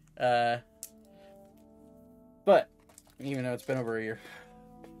 But even though it's been over a year.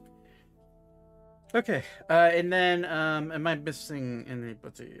 Okay, and then am I missing any?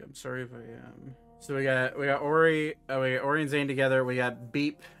 Let's see. I'm sorry if I am. So we got Ori, we got Ori and Zane together. We got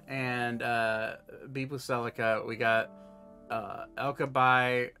Beep and Beep with Celica. We got Elka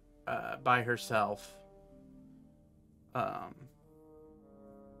by herself.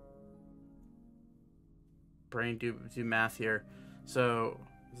 Brain do math here. So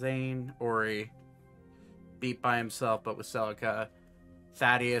Zane, Ori, Beep by himself but with Celica,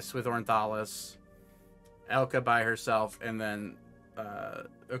 Thaddeus with Ornthalis, Elka by herself, and then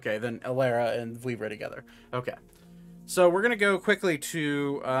then Alara and Vlibra together. Okay. So we're gonna go quickly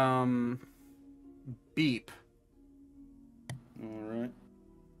to Beep. All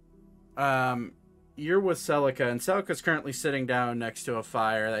right. You're with Celica, and Celica's currently sitting down next to a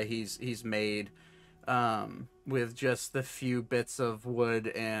fire that he's made with just the few bits of wood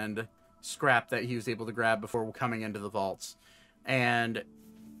and scrap that he was able to grab before coming into the vaults. And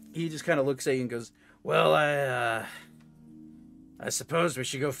he just kind of looks at you and goes, "Well, I suppose we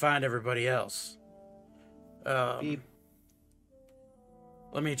should go find everybody else. Let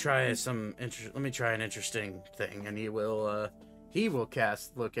me try an interesting thing." And he will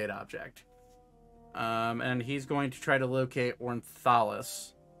cast Locate Object. And he's going to try to locate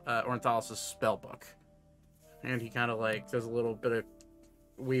Ornthalis, Ornthalis's spellbook. And he kind of like does a little bit of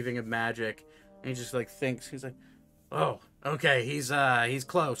weaving of magic, and he just like thinks, he's like, "Oh, okay, he's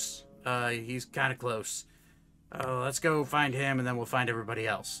close. He's kind of close. Let's go find him, and then we'll find everybody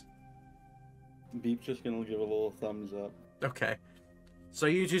else." Beep's just gonna give a little thumbs up. Okay. So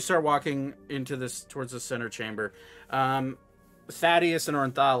you two start walking towards the center chamber. Thaddeus and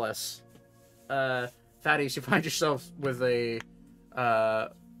Ornthalis. Thaddeus, you find yourself with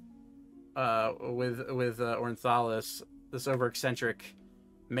Ornthalis, this over-eccentric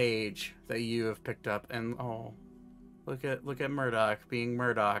mage that you have picked up, and look at Murdoch being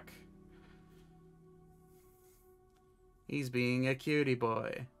Murdoch. He's being a cutie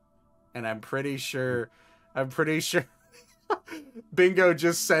boy, and I'm pretty sure Bingo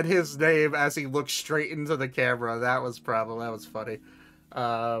just said his name as he looked straight into the camera. That was funny.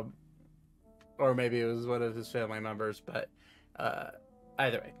 Or maybe it was one of his family members, but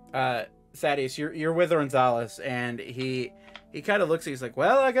either way. Thaddeus, you're with Ornthalis, and he kind of looks, he's like,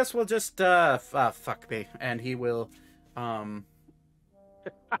 "Well, I guess we'll just fuck me." And he will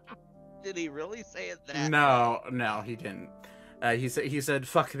Did he really say it that? No, he didn't. He said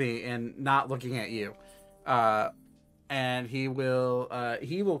 "fuck me" and not looking at you. And he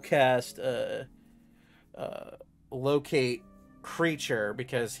will cast Locate Creature,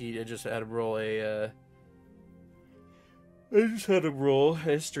 because he just had to roll a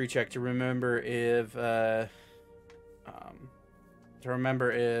history check to remember if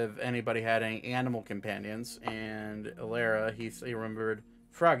anybody had any animal companions. And Alara, he remembered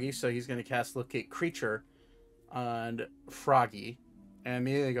Froggy, so he's going to cast Locate Creature on Froggy, and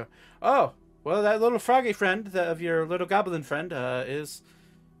immediately go, "Oh, well, that little froggy friend of your little goblin friend is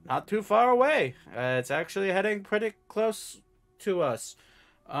not too far away. It's actually heading pretty close to us.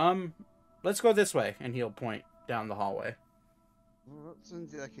 Let's go this way." And he'll point down the hallway. Well, that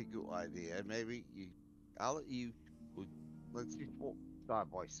sounds like a good idea. Maybe I'll let you. Let's side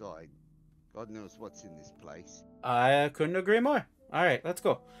by side. God knows what's in this place. I couldn't agree more. All right, let's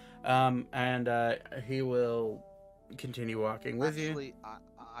go. And he will continue walking with you. Actually,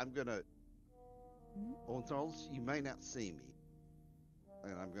 I'm gonna. Ornthals, you may not see me,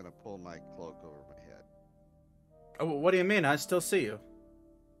 and I'm gonna pull my cloak over my head. Oh, what do you mean? I still see you.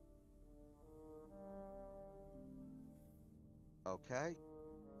 Okay,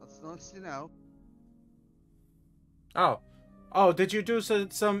 that's nice to know. Oh, did you do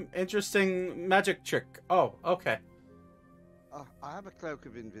some interesting magic trick? Oh, okay. I have a cloak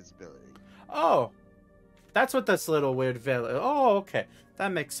of invisibility. Oh, that's what this little weird veil is. Oh, okay.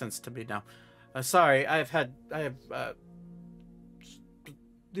 That makes sense to me now. Sorry, I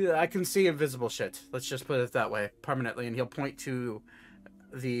can see invisible shit. Let's just put it that way, permanently. And he'll point to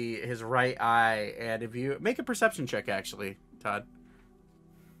his right eye, and if you make a perception check, actually, Todd.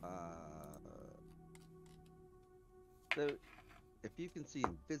 So, if you can see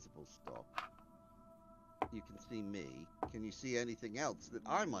invisible stuff, you can see me. Can you see anything else that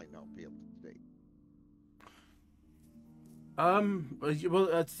I might not be able to see?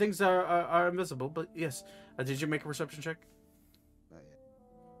 Well, things are invisible, but yes. Did you make a perception check? Not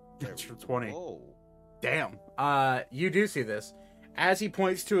yet. Natural 20. Oh. Damn. You do see this. As he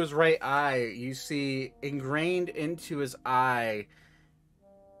points to his right eye, you see ingrained into his eye,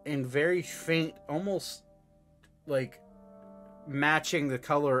 in very faint, almost like matching the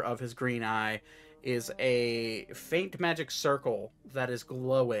color of his green eye, is a faint magic circle that is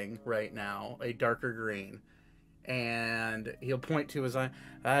glowing right now, a darker green. And he'll point to his eye.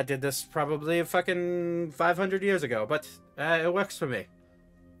 I did this probably fucking 500 years ago, but it works for me.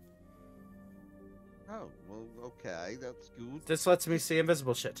 Oh, well, okay, that's good. This lets me see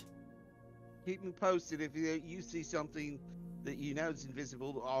invisible shit. Keep me posted if you see something that you know is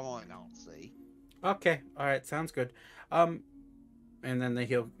invisible that I might not see. Okay, all right, sounds good. And then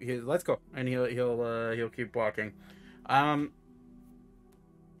he'll let's go, and he'll keep walking.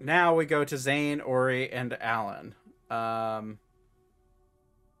 Now we go to Zane, Ori, and Alan.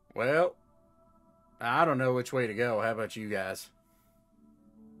 Well, I don't know which way to go. How about you guys?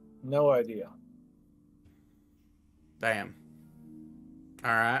 No idea. Damn.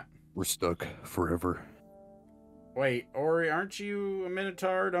 All right. We're stuck forever. Wait, Ori, aren't you a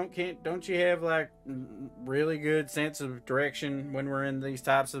Minotaur? Don't you have like really good sense of direction when we're in these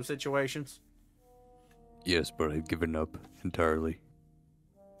types of situations? Yes, but I've given up entirely.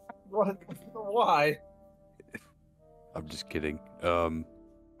 What? Why? I'm just kidding.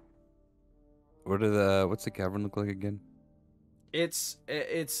 What's the cavern look like again? It's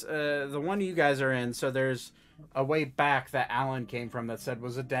the one you guys are in. So there's a way back that Alan came from that said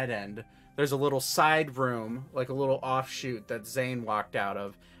was a dead end. There's a little side room, like a little offshoot that Zane walked out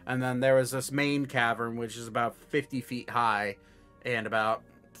of. And then there was this main cavern, which is about 50 feet high and about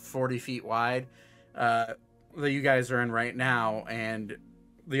 40 feet wide, that you guys are in right now. And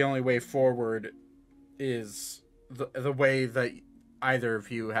the only way forward is the way that either of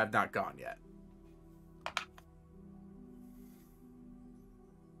you have not gone yet.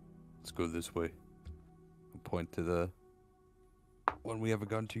 Let's go this way. I'll point to the one we haven't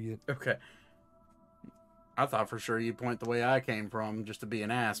gone to yet. Okay. I thought for sure you'd point the way I came from just to be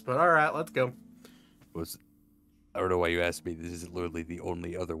an ass, but alright, let's go. I don't know why you asked me. This is literally the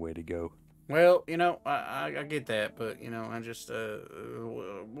only other way to go. Well, you know, I get that, but, you know, I just,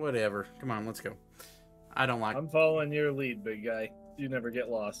 whatever. Come on, let's go. I don't like... I'm following your lead, big guy. You never get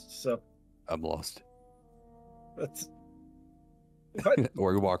lost, so... I'm lost. That's... What?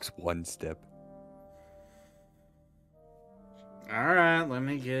 Or he walks one step. Alright, let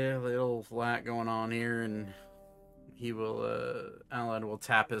me get a little flat going on here, and he will, Alan will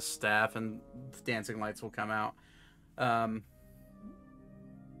tap his staff, and dancing lights will come out.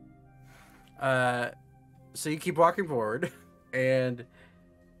 So you keep walking forward, and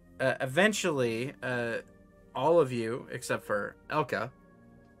eventually, all of you, except for Elka,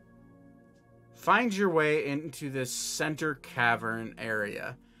 find your way into this center cavern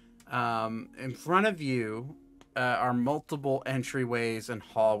area. In front of you are multiple entryways and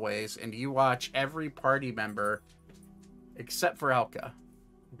hallways, and you watch every party member, except for Elka,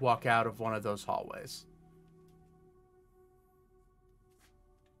 walk out of one of those hallways.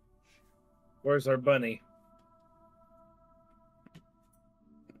 Where's our bunny?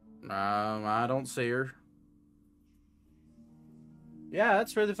 I don't see her. Yeah,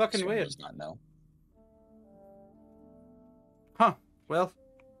 that's really fucking weird. Does not know. Huh. Well,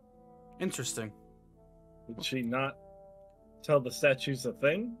 interesting. Did she not tell the statues a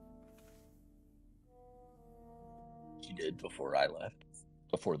thing? She did before I left.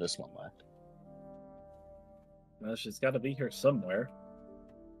 Before this one left. Well, she's got to be here somewhere.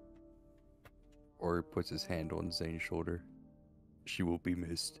 Or puts his hand on Zane's shoulder. She will be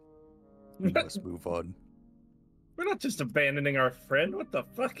missed. We must move on. We're not just abandoning our friend. What the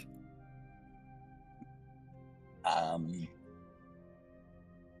fuck? I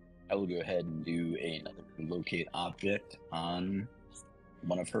will go ahead and do another locate object on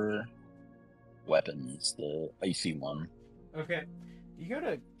one of her weapons, the icy one. Okay. You go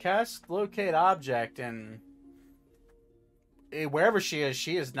to cast locate object, and wherever she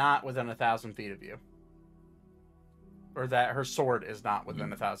is not within 1,000 feet of you. Or that her sword is not within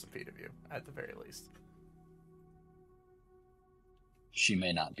 1,000 feet of you, at the very least. She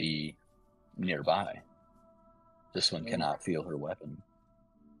may not be nearby. This one cannot feel her weapon.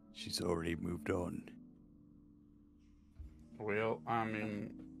 She's already moved on. Well, I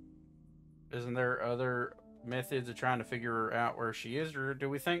mean, isn't there other methods of trying to figure out where she is, or do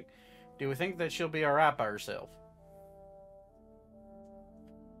we think that she'll be alright by herself?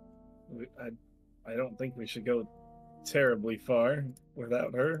 I don't think we should go terribly far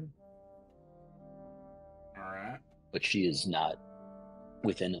without her. Alright. But she is not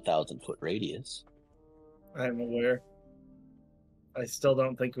within 1,000-foot radius. I'm aware. I still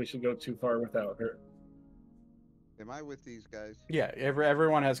don't think we should go too far without her. Am I with these guys? Yeah,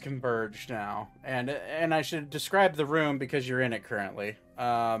 everyone has converged now, and I should describe the room because you're in it currently.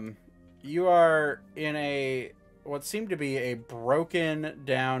 You are in what seemed to be a broken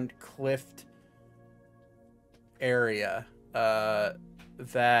down cliffed area.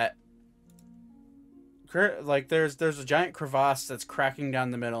 That like there's a giant crevasse that's cracking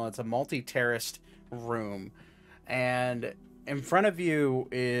down the middle. It's a multi-terraced room, and in front of you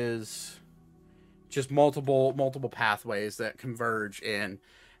is just multiple pathways that converge in,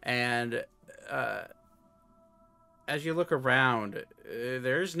 and as you look around,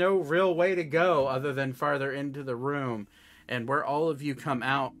 there's no real way to go other than farther into the room. And where all of you come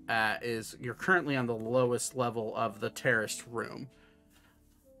out at is you're currently on the lowest level of the terraced room.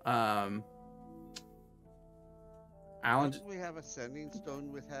 Alan, Don't we have a sending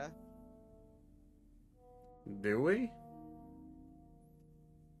stone with her? do we?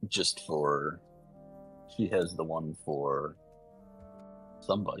 Just for... She has the one for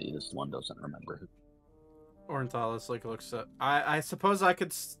somebody. This one doesn't remember who. Ornithalis looks up. I suppose I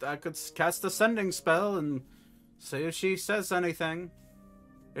could cast a sending spell and see if she says anything.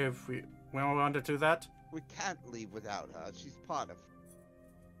 If we want to do that. We can't leave without her. She's part of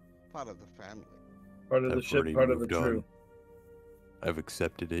the family. Part of the I've ship, already part of the moved on. crew. I've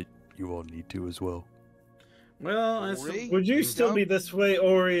accepted it. You all need to as well. Well, Ori? Would you You still be don't? this way,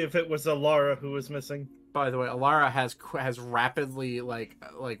 Ori, if it was Alara who was missing? by the way, Alara has rapidly like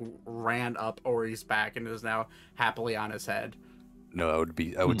ran up Ori's back and is now happily on his head. No,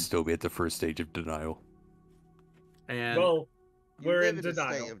 I would still be at the first stage of denial. And Well, You we're live in in a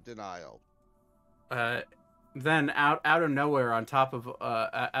denial. state of denial. then out of nowhere, on top of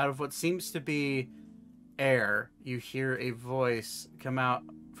out of what seems to be air, you hear a voice come out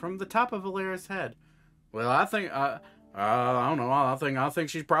from the top of Alara's head. Well, I think I don't know. I think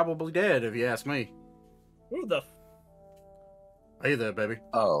she's probably dead, if you ask me. Who the? Hey there, baby.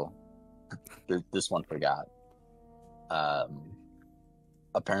 Oh, this one forgot.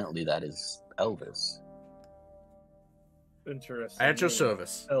 Apparently that is Elvis. Interesting. At your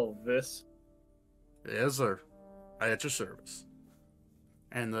service. Elvis. Yes, sir. At your service.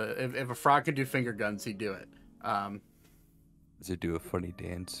 And if a frog could do finger guns, he'd do it. Does it do a funny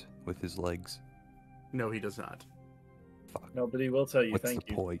dance with his legs? No, he does not. Fuck. No, but he will tell you. What's Thank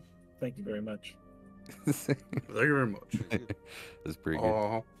the you. point? Thank you very much. Thank you very much. That's pretty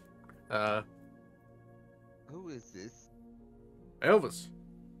good. Who is this? Elvis.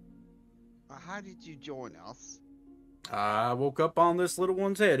 How did you join us? I woke up on this little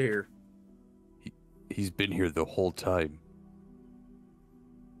one's head here. He's been here the whole time.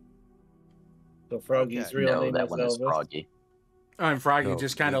 So Froggy's Okay. real No, name that is one Elvis. is Froggy. And Froggy No,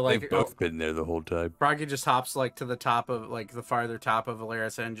 just kind of they've like both been there the whole time. Froggy just hops like to the top of like the farther top of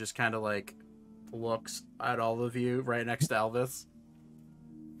Valeris and just kind of like looks at all of you right next to Elvis.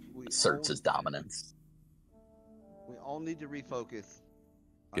 We Asserts all- his dominance. We all need to refocus.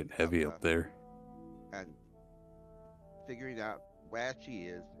 on Getting heavy Sufra up there. And figuring out where she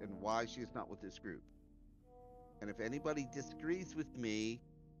is and why she's not with this group. And if anybody disagrees with me,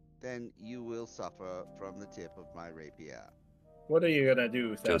 then you will suffer from the tip of my rapier. What are you gonna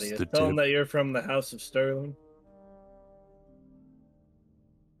do, Just Thaddeus? the Tell him tip. that you're from the House of Sterling.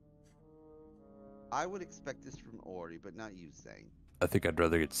 I would expect this from Ori, but not you, Zane. I think I'd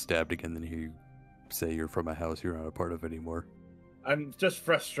rather get stabbed again than hear you say you're from a house you're not a part of anymore. I'm just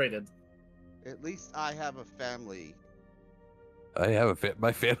frustrated. At least I have a family I have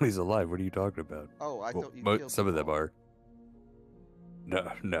my family's alive. What are you talking about? Oh, I Well, thought you killed some of them all. are.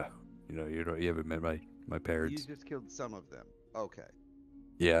 No. You haven't met my You parents. just killed some of them. Okay.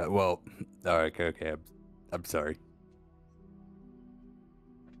 Yeah, well, all right, okay. I'm sorry.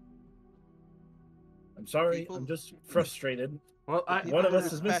 I'm sorry. People- I'm just frustrated. Well, The people One of that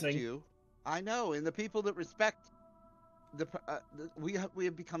us is respect missing. You, I know, and the people that respect we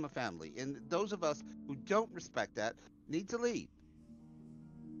have become a family, and those of us who don't respect that need to leave.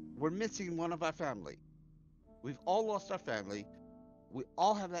 We're missing one of our family. We've all lost our family. We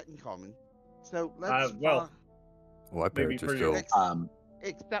all have that in common. So let's Well, Well, my maybe parents are for still.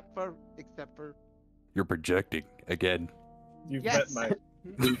 your- except for You're projecting again. You've Yes. met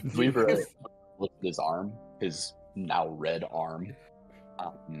my. Weaver looked at his arm, his now red arm,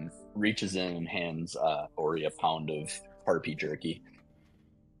 reaches in and hands Ori a pound of harpy jerky.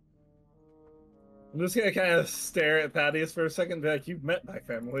 I'm just gonna kind of stare at Thaddeus for a second and be like, "You've met my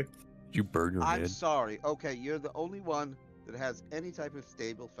family." You burn your I'm head. sorry. Okay, you're the only one that has any type of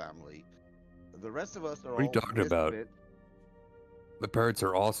stable family. The rest of us are What are you all talking about? misfits. My parents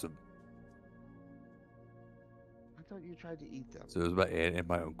are awesome. I thought you tried to eat them. So is my aunt and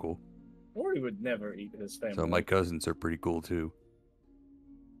my uncle. Or he would never eat his family. So my cousins are pretty cool too.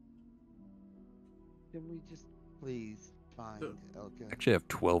 Can we just please find Elka? Actually, I have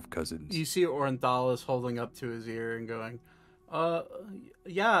 12 cousins. You see Orenthalis holding up to his ear and going,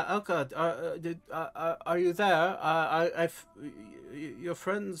 yeah, Elka, are you there? Your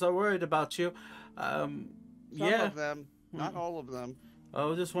friends are worried about you. Some Yeah. of them, not all of them. I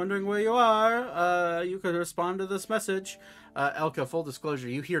was just wondering where you are. You could respond to this message. Elka, full disclosure,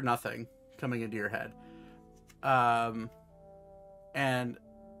 you hear nothing coming into your head. And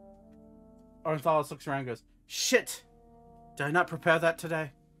Orenthalis looks around and goes, shit! Did I not prepare that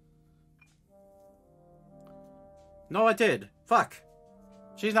today? No, I did. Fuck.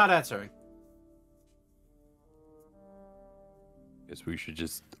 She's not answering. Guess we should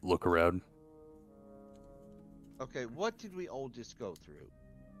just look around. Okay, what did we all just go through?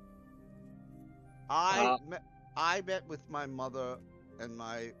 Uh, I met with my mother, and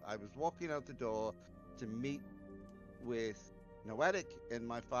I was walking out the door to meet with Noetic, and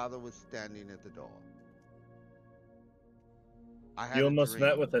my father was standing at the door. I had You a almost met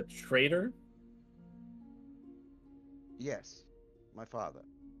dream. with a traitor? Yes, my father.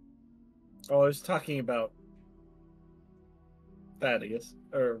 Oh, I was talking about Thaddeus.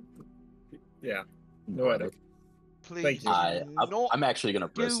 Yeah, Noetic. Please, you. I'm actually going to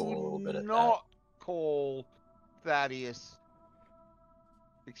do bristle a little bit at that. not call Thaddeus.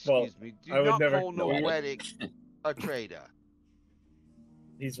 Excuse me. Do I would not never call No, I Noetic a traitor.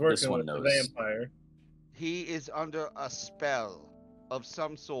 He's This working one with the knows. vampire. He is under a spell of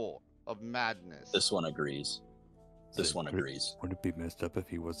some sort of madness. This one agrees. This one agrees. Wouldn't it be messed up if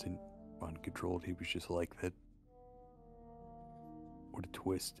he wasn't uncontrolled? He was just like that. What a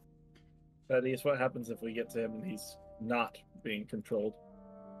twist. Thaddeus, what happens if we get to him and he's not being controlled?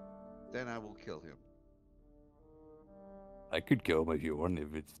 Then I will kill him. I could kill him if you want,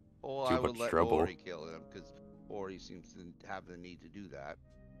 if it's Or too I will much let trouble. Ori kill him, because Ori seems to have the need to do that.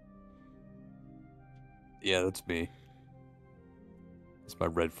 Yeah, that's me. It's my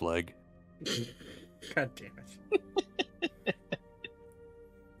red flag. God damn it.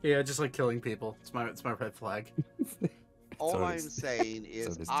 Yeah, just like killing people. It's my red flag. All on I'm his- saying it's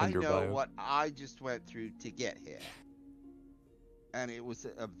on is his I Tinder know bio. what I just went through to get here. And it was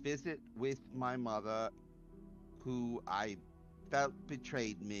a visit with my mother, who I felt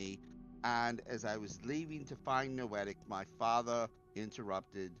betrayed me. And as I was leaving to find Noetic, my father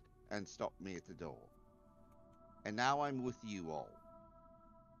interrupted and stopped me at the door. And now I'm with you all.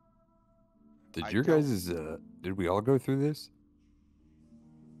 Did I your don't- guys' did we all go through this?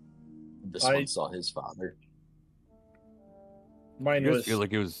 This I- one saw his father. Mine You guys was. feel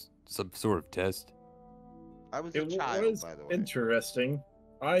like it was some sort of test? I was a It child, was by the way. interesting.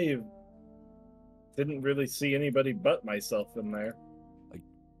 I didn't really see anybody but myself in there.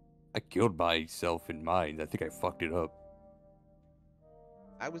 I killed myself in mine. I think I fucked it up.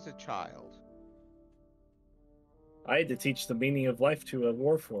 I was a child. I had to teach the meaning of life to a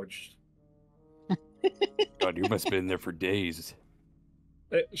warforged. God, you must have been there for days.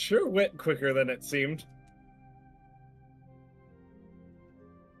 It sure went quicker than it seemed.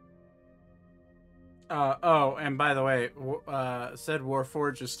 Oh, and by the way, said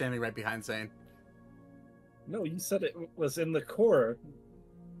Warforged is standing right behind Zane. No, you said it was in the core.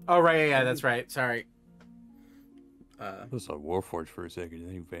 Oh, right, yeah, that's right. Sorry. I was on Warforged for a second and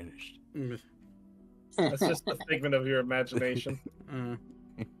then he vanished. That's just a figment of your imagination.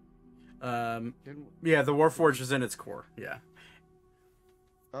 Yeah, the Warforged is in its core. Yeah,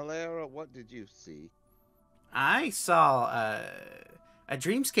 Alara, what did you see? I saw a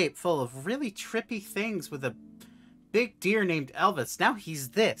dreamscape full of really trippy things with a big deer named Elvis. Now he's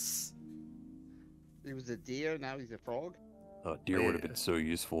this. He was a deer, now he's a frog? Deer would have been so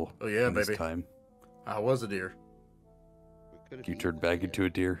useful yeah, in this baby. time. I was a deer. Could've You eaten turned that back deer. into a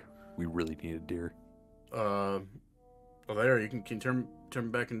deer. We really need a deer. Well, there, you can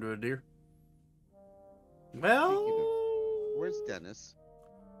turn back into a deer. Well, Where's Dennis?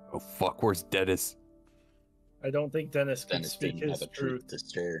 Oh fuck, where's Dennis? I don't think Dennis can Dennis speak didn't his have a truth. truth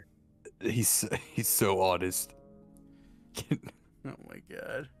to share. He's so honest. oh my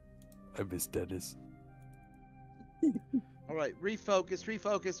god. I miss Dennis. All right, refocus.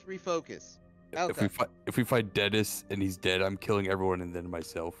 Elka. If we find Dennis and he's dead, I'm killing everyone and then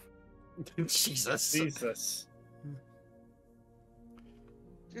myself. Jesus. Jesus.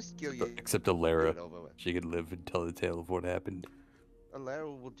 Just kill you. Except Get Alara. it over with. She can live and tell the tale of what happened.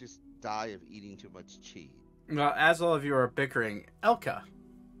 Alara will just die of eating too much cheese. Well, as all of you are bickering, Elka.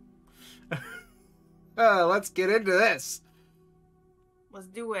 Let's get into this. Let's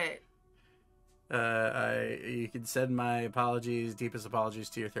do it. You can send my deepest apologies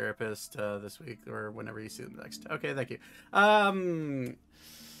to your therapist this week or whenever you see them next. Okay, thank you.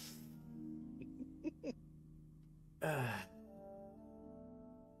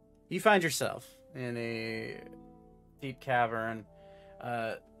 You find yourself in a deep cavern,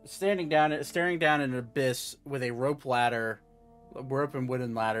 staring down an abyss with a rope and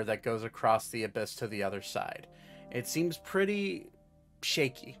wooden ladder that goes across the abyss to the other side. It seems pretty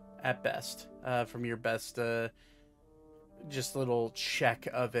shaky at best, from your best just little check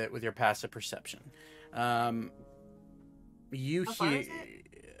of it with your passive perception. You How far hear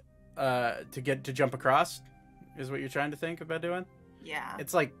to jump across is what you're trying to think about doing? Yeah.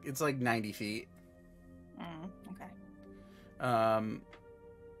 It's like 90 feet. Okay.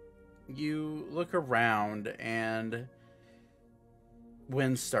 You look around and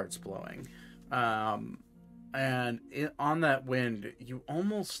wind starts blowing. And on that wind, you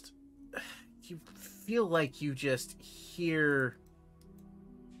feel like you just hear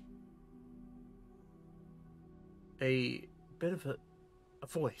a bit of a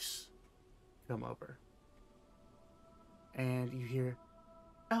voice come over. And you hear,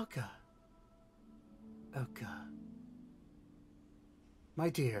 Elka. My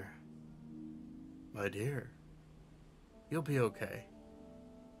dear, you'll be okay.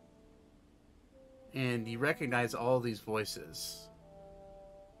 And you recognize all these voices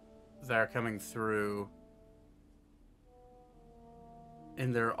that are coming through,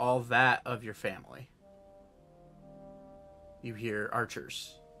 and they're all that of your family. You hear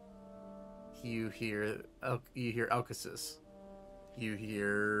archers. You hear Elkises. You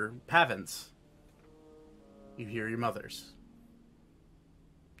hear Pavins. You hear your mothers.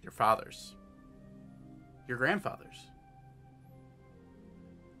 Your fathers. Your grandfathers.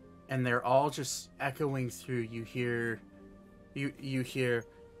 And they're all just echoing through. You hear, it's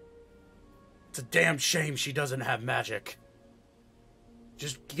a damn shame she doesn't have magic.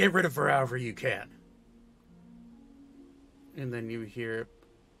 Just get rid of her however you can. And then you hear,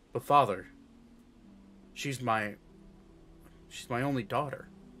 but father, she's my only daughter.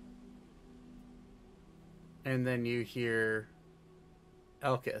 And then you hear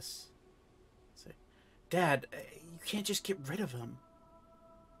Elkis say, Dad, you can't just get rid of him.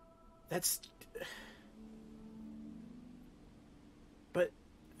 But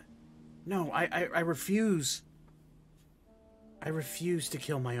no, I refuse. I refuse to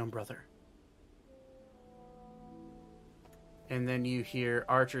kill my own brother. And then you hear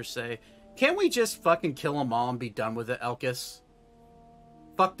Archer say, can't we just fucking kill them all and be done with it, Elkis?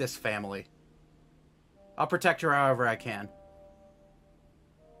 Fuck this family. I'll protect her however I can.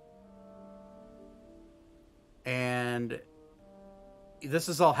 And this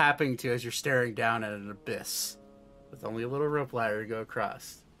is all happening to you as you're staring down at an abyss with only a little rope ladder to go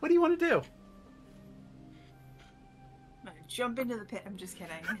across. What do you want to do? I'm gonna jump into the pit. I'm just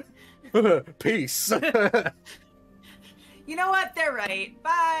kidding. Peace. You know what? They're right.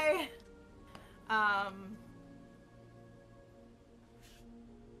 Bye. I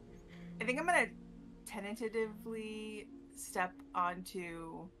think I'm gonna tentatively step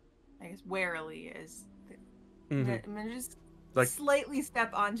onto, I guess, warily is. I'm gonna just Like- slightly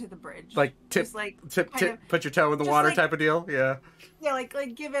step onto the bridge. Like tip, Just like tip, kind of- put your toe in the just water like- type of deal. Yeah. yeah, like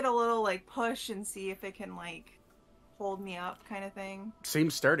give it a little like push and see if it can like hold me up, kind of thing.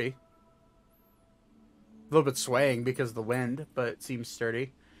 Seems sturdy. A little bit swaying because of the wind, but it seems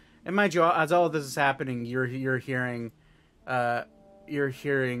sturdy. And mind you, as all of this is happening, you're hearing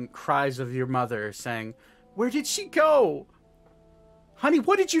cries of your mother saying, "Where did she go? Honey,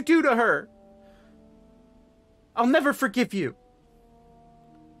 what did you do to her? I'll never forgive you.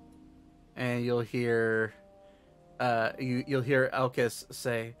 And you'll hear you'll hear Elkis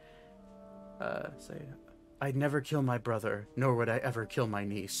say, I'd never kill my brother, nor would I ever kill my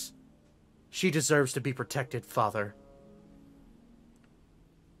niece. She deserves to be protected, father.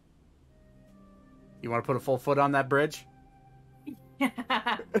 You want to put a full foot on that bridge?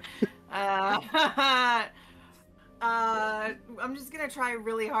 I'm just gonna try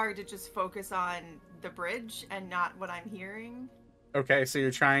really hard to just focus on the bridge and not what I'm hearing. Okay, so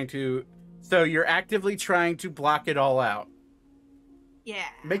you're actively trying to block it all out. Yeah.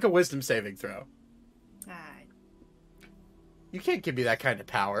 Make a wisdom saving throw. Alright. You can't give me that kind of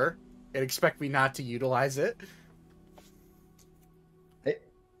power and expect me not to utilize it.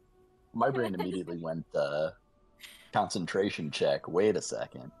 My brain immediately went, concentration check. Wait a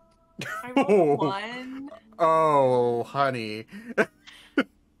second. I rolled 1. Oh, honey.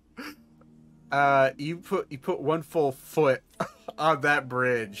 You put one full foot on that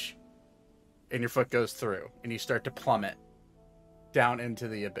bridge, and your foot goes through, and you start to plummet down into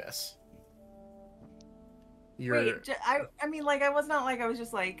the abyss. Wait, I mean, like, I was not like, I was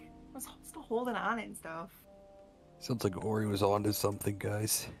just like, I was still holding on and stuff. Sounds like Ori was onto something,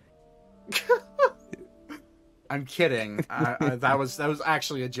 guys. I'm kidding. That was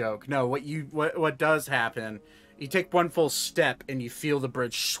actually a joke. No, what does happen? You take one full step and you feel the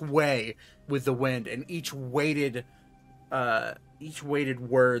bridge sway with the wind, and each weighted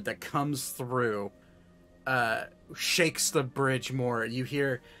word that comes through shakes the bridge more. You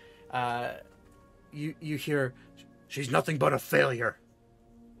hear, you hear, she's nothing but a failure.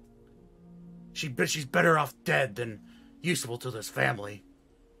 She's better off dead than useful to this family.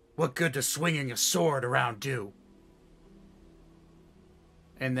 What good does swinging a sword around do?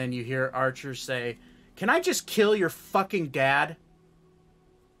 And then you hear Archer say, "Can I just kill your fucking dad?"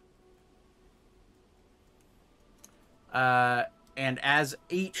 And as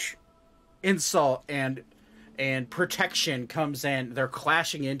each insult and protection comes in, they're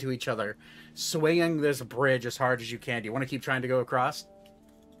clashing into each other, swinging this bridge as hard as you can. Do you want to keep trying to go across?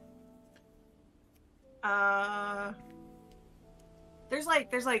 There's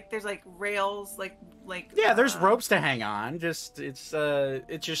like rails, like yeah, there's ropes to hang on. Just it's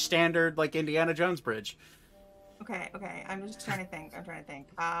your standard like Indiana Jones bridge. Okay. I'm just trying to think.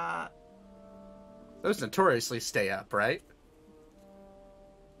 Those notoriously stay up, right?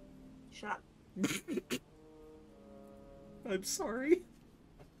 Shut up. I'm sorry.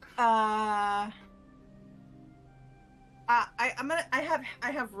 I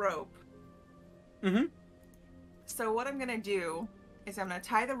have rope. Mm-hmm. So what I'm gonna do is I'm gonna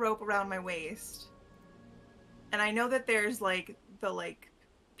tie the rope around my waist, and I know that there's like the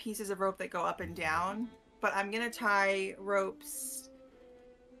pieces of rope that go up and down, but I'm gonna tie ropes.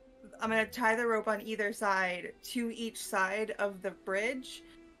 I'm gonna tie the rope on either side to each side of the bridge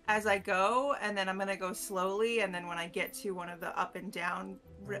as I go, and then I'm gonna go slowly, and then when I get to one of the up and down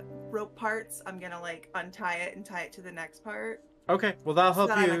rope parts, I'm gonna like untie it and tie it to the next part. Okay, well that'll help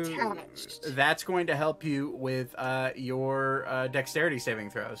I'm you. attached. That's going to help you with your dexterity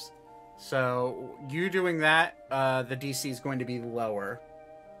saving throws. So you doing that, the DC is going to be lower.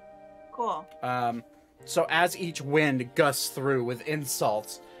 Cool. So as each wind gusts through with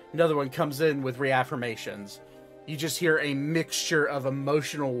insults, another one comes in with reaffirmations. You just hear a mixture of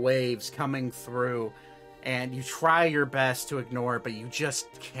emotional waves coming through, and you try your best to ignore it, but you just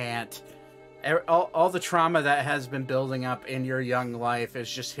can't. All the trauma that has been building up in your young life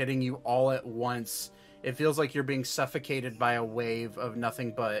is just hitting you all at once. It feels like you're being suffocated by a wave of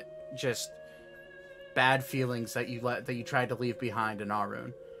nothing but just bad feelings that you tried to leave behind in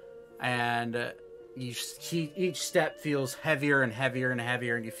Arun. And each step feels heavier and heavier and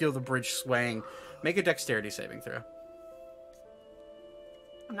heavier, and you feel the bridge swaying. Make a dexterity saving throw.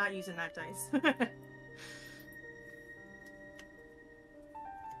 I'm not using that dice.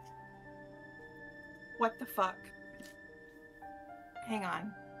 What the fuck? Hang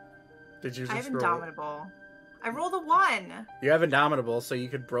on. Did you just I have roll? Indomitable. I rolled a 1. You have Indomitable, so you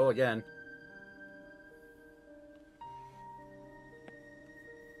could roll again.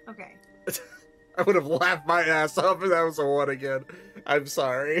 Okay. I would have laughed my ass off if that was a 1 again. I'm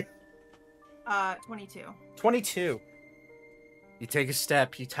sorry. 22. 22. You take a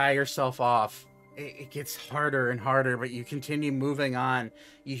step, you tie yourself off. It gets harder and harder, but you continue moving on.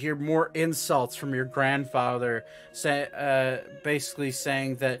 You hear more insults from your grandfather, basically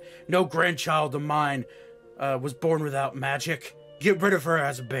saying that no grandchild of mine was born without magic. Get rid of her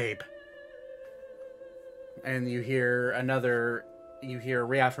as a babe. And you hear a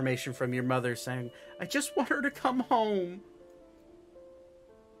reaffirmation from your mother saying, I just want her to come home.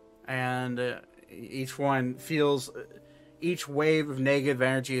 and each one feels. Each wave of negative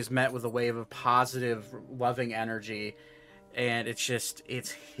energy is met with a wave of positive, loving energy, and it's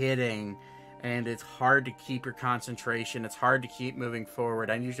hitting, and it's hard to keep your concentration. It's hard to keep moving forward.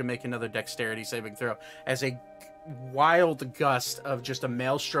 I need you to make another dexterity saving throw as a wild gust of just a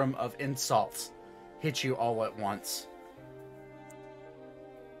maelstrom of insults hit you all at once.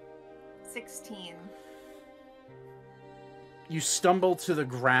 16. You stumble to the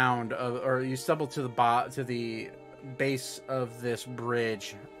ground, or you stumble to the base of this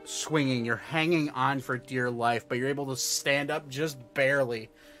bridge, swinging. You're hanging on for dear life, but you're able to stand up just barely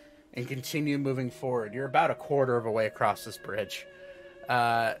and continue moving forward. You're about a quarter of a way across this bridge.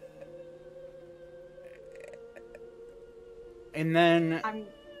 And then I'm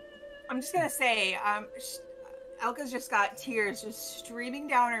just gonna say, Elka's just got tears just streaming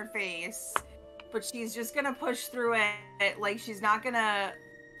down her face, but she's just gonna push through it. Like she's not gonna.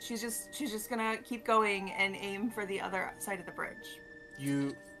 She's just gonna keep going and aim for the other side of the bridge.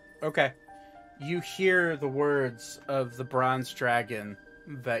 You hear the words of the bronze dragon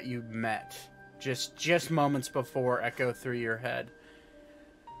that you met just moments before echo through your head.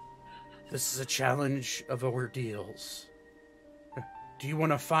 This is a challenge of ordeals. Do you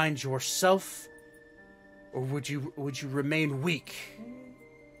want to find yourself, or would you remain weak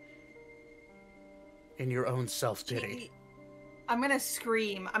in your own self-pity? I'm gonna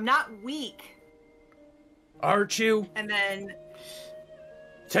scream. I'm not weak. Aren't you? And then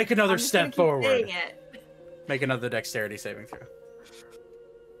take another step forward. It. Make another dexterity saving throw.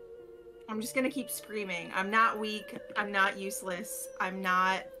 I'm just gonna keep screaming. I'm not weak. I'm not useless. I'm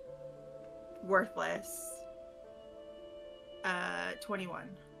not worthless. 21.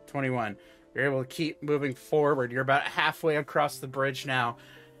 21. You're able to keep moving forward. You're about halfway across the bridge now,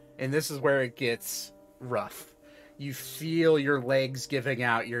 and this is where it gets rough. You feel your legs giving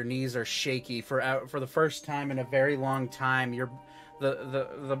out. Your knees are shaky. For the first time in a very long time, your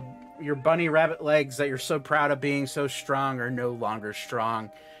bunny rabbit legs that you're so proud of being so strong are no longer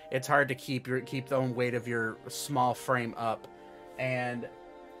strong. It's hard to keep the own weight of your small frame up, and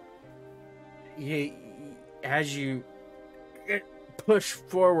as you push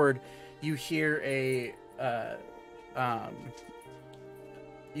forward, you hear a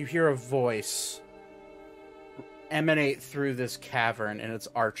voice emanate through this cavern, and it's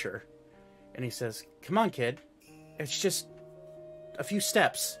Archer. And he says, "Come on, kid. It's just a few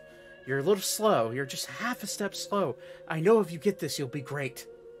steps. You're a little slow. You're just half a step slow. I know if you get this, you'll be great."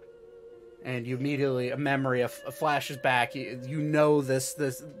 And you immediately, a memory flashes back. You know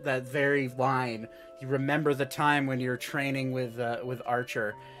that very line. You remember the time when you're training with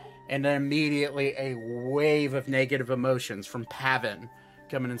Archer. And then immediately a wave of negative emotions from Pavin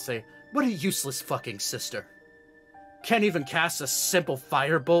come in and say, "What a useless fucking sister. Can't even cast a simple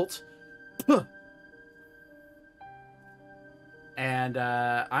firebolt." Puh. And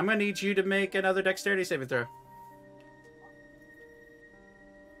I'm going to need you to make another dexterity saving throw.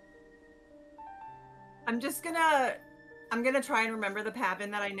 I'm gonna try and remember the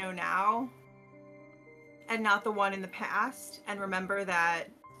Pavin that I know now, and not the one in the past, and remember that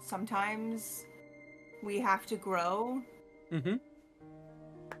sometimes we have to grow. Mm-hmm.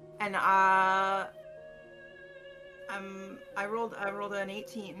 And I rolled an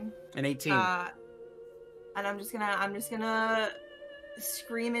 18. An 18. And I'm just gonna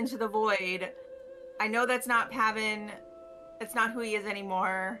scream into the void. I know that's not Pavin. It's not who he is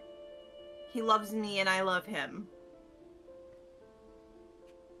anymore. He loves me and I love him.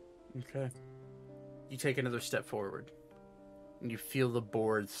 Okay. You take another step forward, and you feel the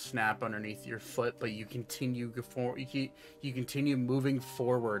board snap underneath your foot, but you continue you continue moving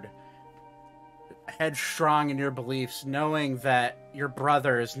forward, headstrong in your beliefs, knowing that your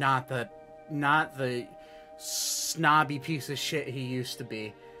brother is not the snobby piece of shit he used to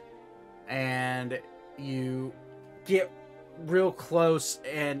be. And you get real close,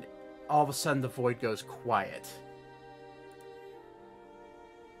 and all of a sudden the void goes quiet.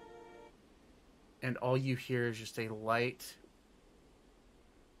 And all you hear is just a light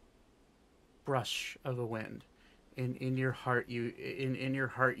brush of the wind. In your heart,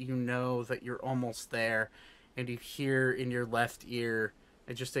 you know that you're almost there, and you hear in your left ear,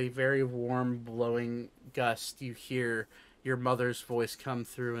 and just a very warm blowing gust, you hear your mother's voice come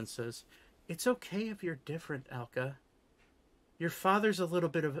through and says, "It's okay if you're different, Elka. Your father's a little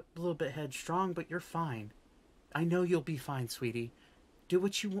bit headstrong, but you're fine. I know you'll be fine, sweetie. Do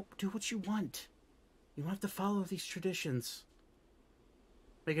what you want. You don't have to follow these traditions."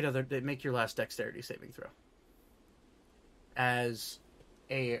 Make your last dexterity saving throw. As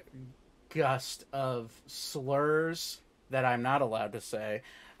a gust of slurs that I'm not allowed to say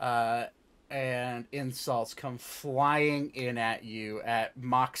and insults come flying in at you at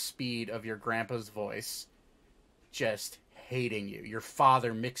mock speed of your grandpa's voice, just hating you. Your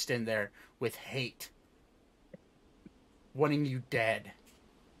father mixed in there with hate, wanting you dead.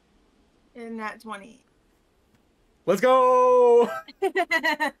 In that 20. Let's go!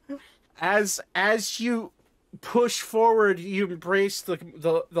 As you push forward, you embrace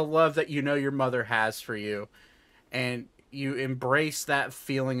the love that you know your mother has for you, and you embrace that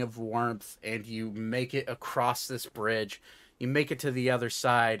feeling of warmth, and you make it across this bridge. You make it to the other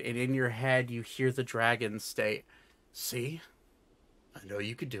side, and in your head you hear the dragon state, "See? I know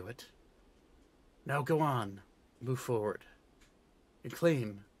you could do it. Now go on, move forward, and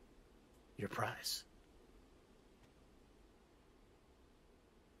claim your prize."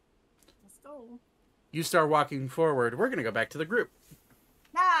 Let's go. You start walking forward. We're going to go back to the group.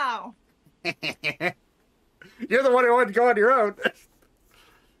 Now. You're the one who wanted to go on your own.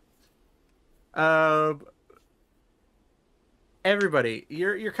 Everybody,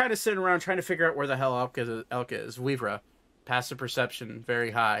 you're kind of sitting around trying to figure out where the hell Elka is. Weavra, passive perception,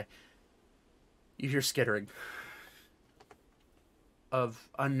 very high. You hear skittering of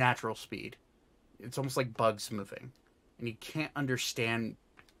unnatural speed. It's almost like bugs moving, and you can't understand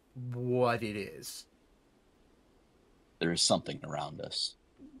what it is. There is something around us.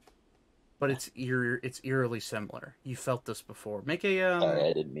 But it's eerily similar. You felt this before. Make a Sorry,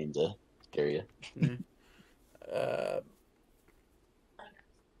 I didn't mean to scare you.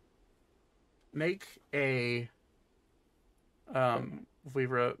 Make a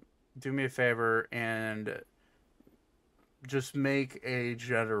Vibra, do me a favor and just make a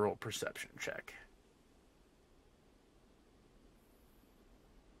general perception check.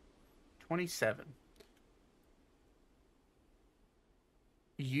 27.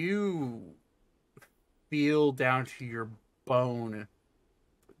 You feel down to your bones,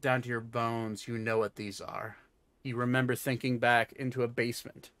 you know what these are. You remember thinking back into a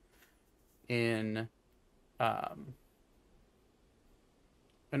basement in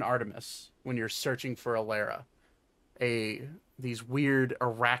Artemis when you're searching for Alera. These weird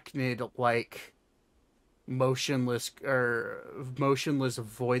arachnid-like motionless,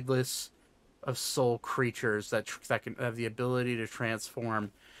 voidless of soul creatures that can have the ability to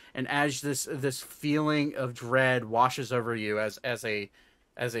transform. And as this feeling of dread washes over you as a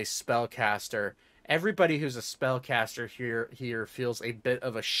spellcaster, everybody who's a spellcaster here feels a bit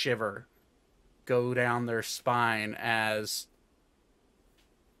of a shiver go down their spine as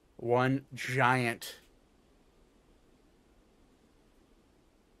one giant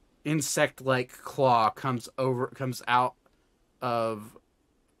insect-like claw comes out of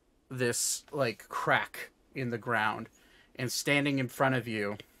this like crack in the ground, and standing in front of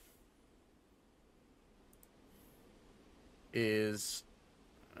you is,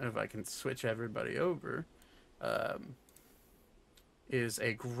 if I can switch everybody over, is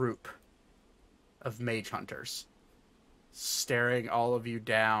a group of mage hunters staring all of you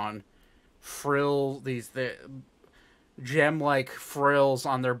down. The gem-like frills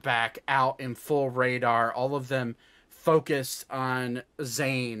on their back out in full radar, all of them focused on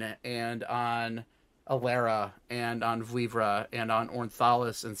Zane and on Alera and on Vivra and on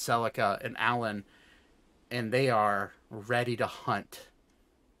Ornthalis and Celica and Alan, and they are ready to hunt.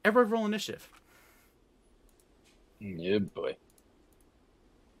 Everybody roll initiative. Yeah, boy.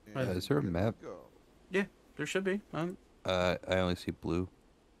 Is there a map? Yeah, there should be. I only see blue.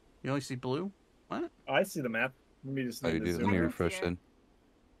 You only see blue? What? I see the map. Let me just Oh, you need to do? zoom Let me in. refresh Yeah. then.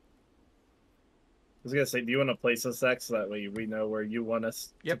 I was gonna say, do you want to place us X so that way we know where you want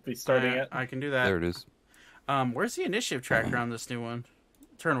us to be starting at? I can do that. There it is. Where's the initiative tracker on this new one?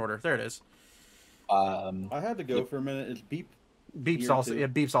 Turn order. There it is. I had to go for a minute. It's beep. Beep's Here also too? yeah.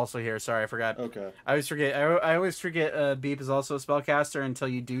 Beep's also here. Sorry, I forgot. Okay. I always forget. I always forget. Beep is also a spellcaster until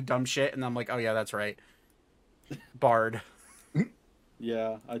you do dumb shit, and I'm like, oh yeah, that's right. Bard.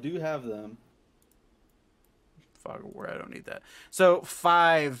 Yeah, I do have them. Fog of War. I don't need that. So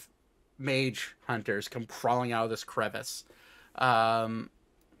 5 mage hunters come crawling out of this crevice. I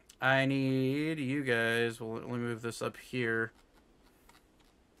need you guys. Well, let me move this up here.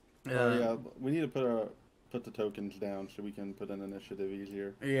 Yeah, we need to put the tokens down so we can put an initiative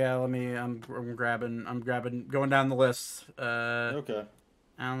easier. Yeah, let me. I'm grabbing. Going down the list. Okay.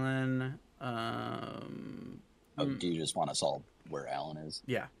 Alan. Oh, do you just want us all where Alan is?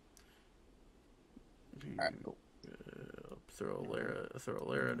 Yeah. All right, cool. Throw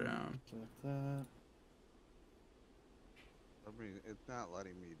Alera down. Like that. I mean, it's not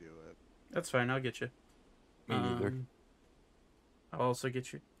letting me do it. That's fine. I'll get you. Me neither. I'll also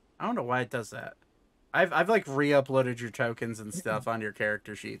get you. I don't know why it does that. I've like re-uploaded your tokens and stuff on your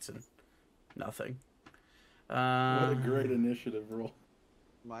character sheets and nothing. What a great initiative roll.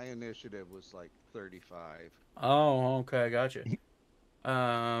 My initiative was like 35. Oh, okay, gotcha.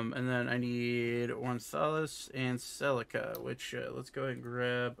 And then I need Ornithalis and Celica, which let's go ahead and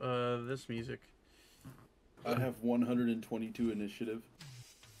grab this music. I have 122 initiative.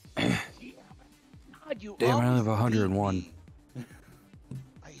 God, you Damn, I only always have 101. beat me.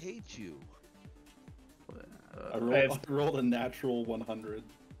 I hate you. I have- rolled a natural 100.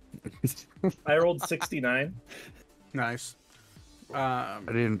 I rolled 69. Nice. I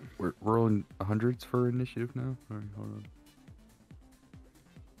didn't. We're rolling hundreds for initiative now. All right, hold on.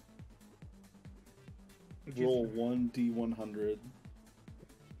 Roll 1d100.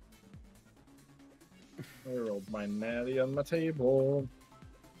 I rolled my natty on my table.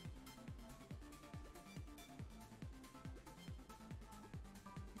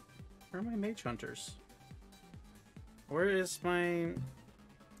 Where are my mage hunters? Where is my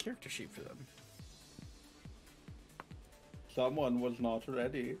character sheet for them? Someone was not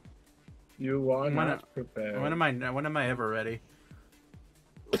ready. You are When not prepared. When am I ever ready?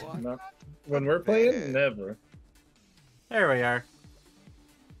 Not- when we're playing, Prepared. never. There we are.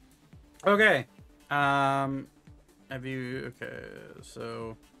 Okay. Have you? Okay.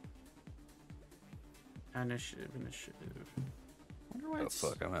 So. Initiative. Wonder why Oh it's...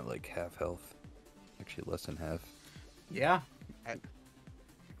 fuck! I'm at like half health. Actually, less than half. Yeah.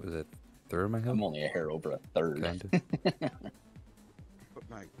 Was it third of my health? I'm only a hair over a third. Kinda. Put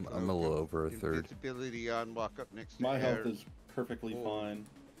my I'm a little over a third. Invincibility on. Walk up next to My air. health is perfectly Oh. fine.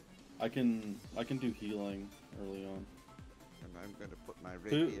 I can do healing early on. And I'm gonna put my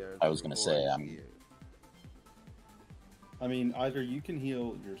rapier. I was gonna through say, Orange I'm- here. I mean, either you can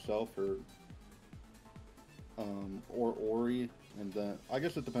heal yourself or Ori, and then I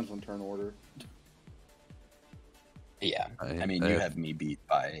guess it depends on turn order. Yeah, I- I mean, I you have- have me beat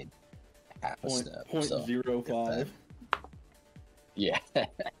by half a step. So, 0.05. yeah,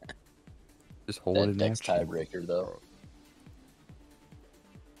 Just hold it that in dex action. tiebreaker though.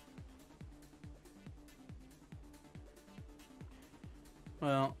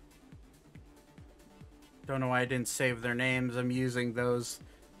 Well. Don't know why I didn't save their names. I'm using those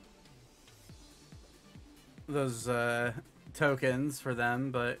tokens for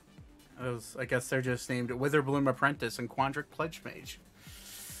them, but I guess they're just named Witherbloom Apprentice and Quandric Pledge Mage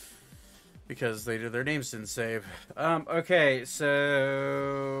because their names didn't save. Okay,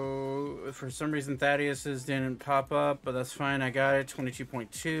 so for some reason Thaddeus's didn't pop up, but that's fine. I got it.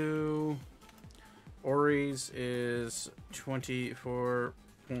 22.2. Ori's is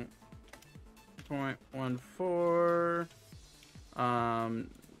 24.14.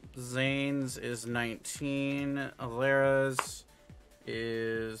 Zane's is 19. Alera's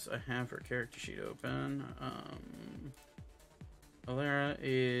is, I have her character sheet open. Alera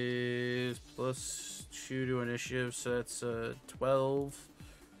is +2 to initiative, so that's 12.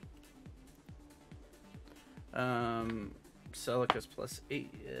 Celica's +8,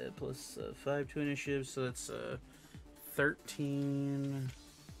 +5 to initiative, so that's 13.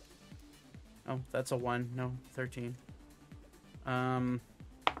 Oh, that's a 1. No, 13. That's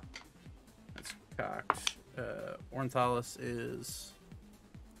cocked. Ornithalis is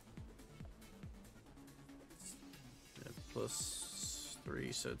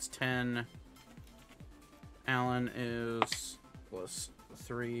 +3, so it's 10. Alan is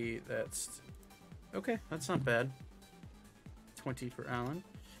 +3. That's okay. That's not bad. 20 for Alan.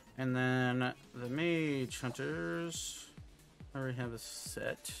 And then the mage hunters. I already have a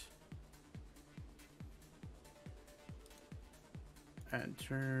set. And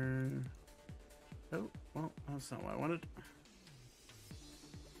turn. Oh, well, that's not what I wanted.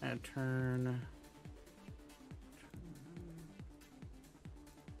 And turn.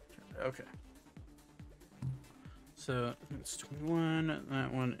 Okay. So it's 21.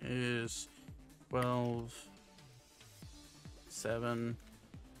 That one is 12. 7.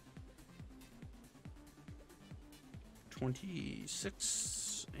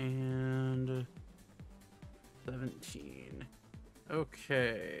 26 and 17.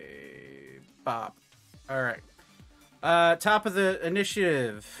 Okay, Bob. All right. Top of the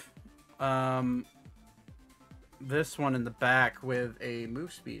initiative. This one in the back with a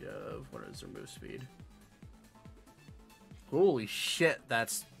move speed of, what is their move speed? Holy shit,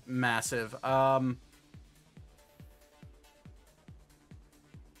 that's massive.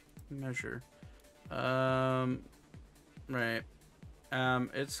 Measure. Right.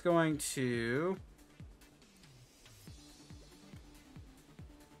 It's going to.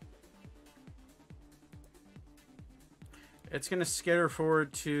 It's going to skitter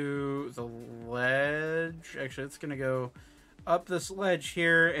forward to the ledge. Actually, it's going to go up this ledge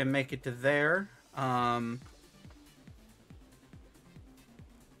here and make it to there.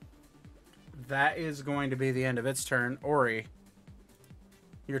 That is going to be the end of its turn. Ori,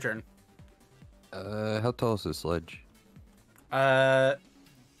 your turn. How tall is this ledge? Right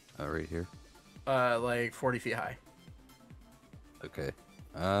here. Like 40 feet high. Okay.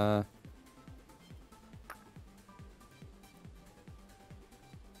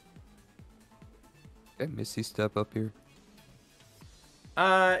 Okay, Misty step up here.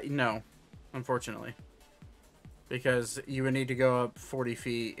 No, unfortunately. Because you would need to go up 40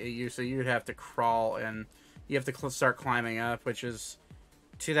 feet. So you would have to crawl and you have to start climbing up, which is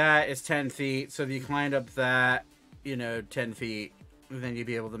to that is 10 feet. So if you climbed up that, 10 feet, then you'd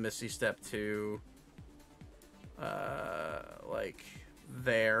be able to Misty step to, like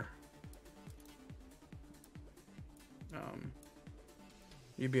there.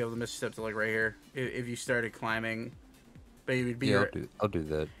 You'd be able to Misty step to like right here if you started climbing. But it would be I'll do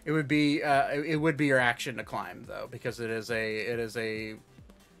that. It would be your action to climb though, because it is a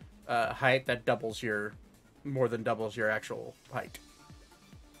height that more than doubles your actual height.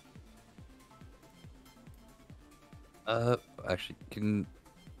 Actually, can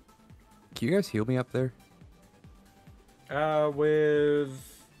you guys heal me up there?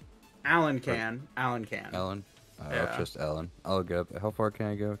 With Alan can. Alan? Yeah. I'll trust Alan. I'll go up. How far can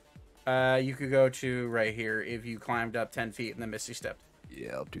I go? You could go to right here if you climbed up 10 feet and then Misty stepped.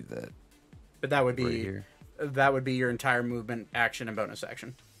 Yeah, I'll do that. But that would Right be here. your entire movement, action, and bonus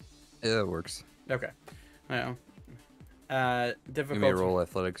action. Yeah, that works. Okay. Well, difficult. Give me a roll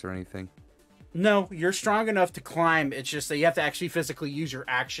athletics or anything. No, you're strong enough to climb. It's just that you have to actually physically use your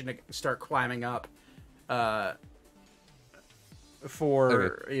action to start climbing up. That's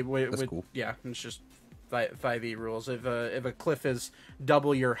cool. Yeah, it's just 5e rules. If a cliff is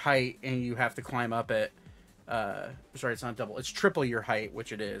double your height and you have to climb up it, sorry, it's not double. It's triple your height,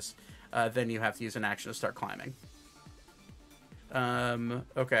 which it is. Then you have to use an action to start climbing.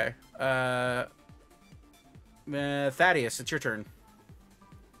 Okay. Thaddeus, it's your turn.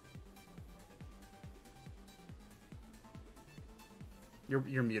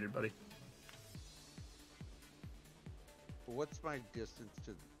 You're muted, buddy. What's my distance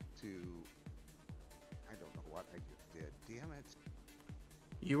to? I don't know what I just did. Damn it!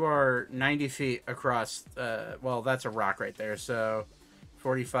 You are 90 feet across. Well, that's a rock right there. So,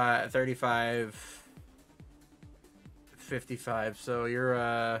 45, 35, 55. So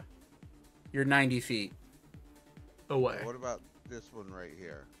you're 90 feet away. What about this one right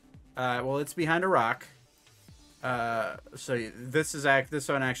here? Well, it's behind a rock. So this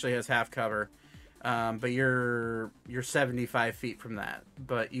one actually has half cover. But you're 75 feet from that.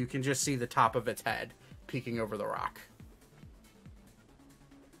 But you can just see the top of its head peeking over the rock.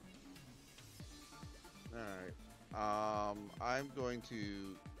 All right. I'm going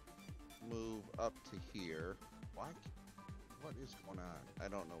to move up to here. Why? What is going on? I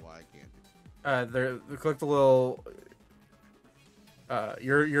don't know why I can't do. Click the little.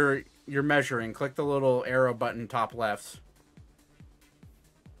 You're measuring. Click the little arrow button top left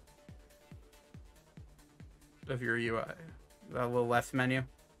of your UI. That little left menu.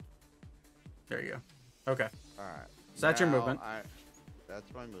 There you go. Okay. All right. So that's your Now movement.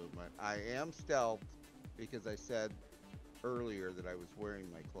 That's my movement. I am stealth because I said earlier that I was wearing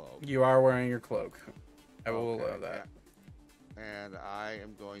my cloak. You are wearing your cloak. I will Okay, allow that. And I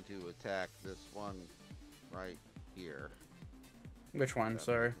am going to attack this one right here. Which one?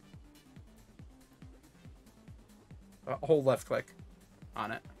 Sorry. Hold left click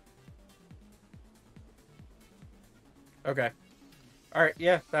on it. Okay. All right.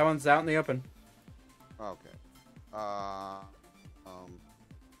 Yeah, that one's out in the open. Okay. It's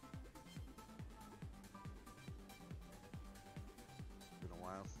been a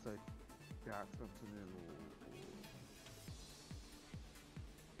while since I got something in.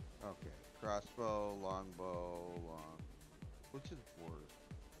 Okay. Crossbow, longbow, which is worse?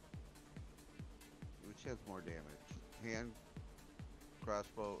 Which has more damage? Hand,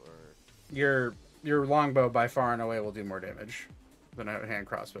 crossbow, or Your longbow by far and away will do more damage than a hand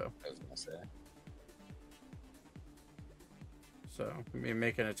crossbow. I was gonna say. So let me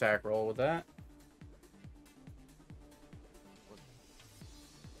make an attack roll with that.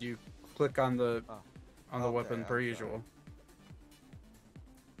 You click on the okay, weapon per I'm usual. sorry.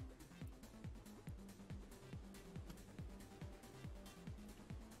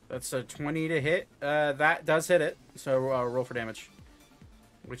 That's a 20 to hit. That does hit it. So roll for damage.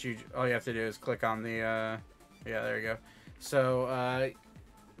 Which all you have to do is click on the yeah, there you go. So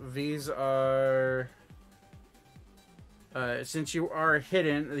these are Since you are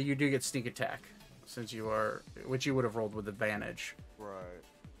hidden, you do get sneak attack. Since you are, which you would have rolled with advantage. Right.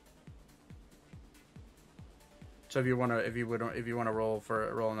 So if you want to roll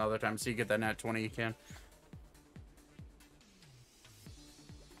another time, so you get that nat 20, you can.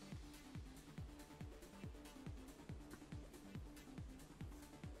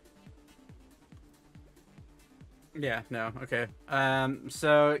 Yeah, no, okay.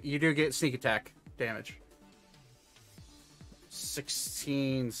 So you do get sneak attack damage.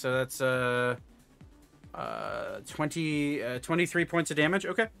 16, so that's 23 points of damage.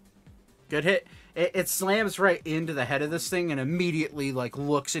 Okay. Good hit. It slams right into the head of this thing and immediately like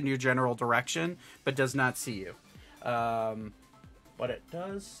looks in your general direction, but does not see you. But it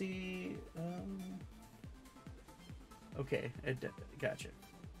does see. Okay, gotcha.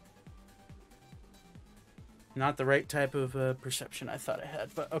 Not the right type of perception I thought I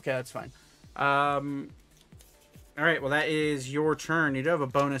had, but okay, that's fine. All right, well that is your turn. You do have a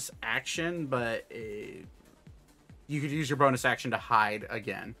bonus action, but you could use your bonus action to hide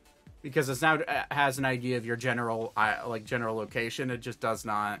again. Because it now has an idea of your general location. It just does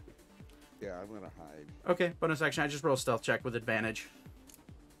not. Yeah, I'm gonna hide. Okay, bonus action. I just roll a stealth check with advantage.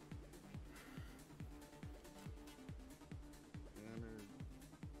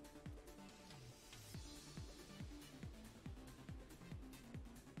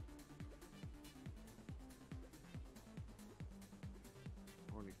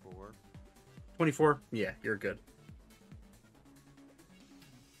 $24. 24. Yeah, you're good.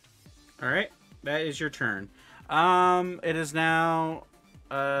 All right, that is your turn. It is now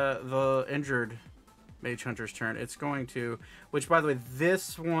the injured Mage Hunter's turn. It's going to, which by the way,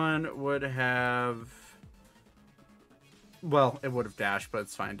 this one would have, well, it would have dashed, but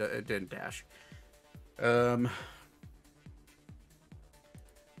it's fine. It didn't dash.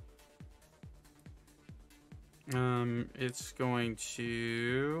 It's going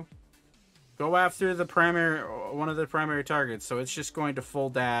to go after one of the primary targets. So it's just going to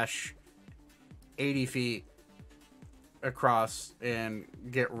full dash 80 feet across and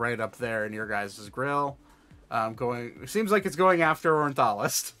get right up there in your guys' grill. Seems like it's going after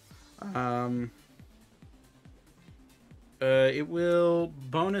Ornitholist. It will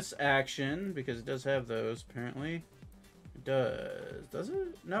bonus action because it does have those apparently. It does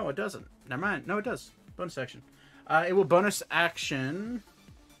it? No, it doesn't. Never mind. No, it does. Bonus action. It will bonus action.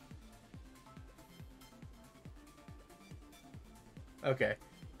 Okay.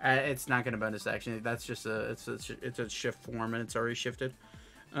 It's not going to bonus action. That's just it's a shift form and it's already shifted.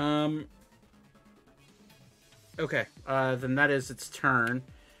 Okay. Then that is its turn.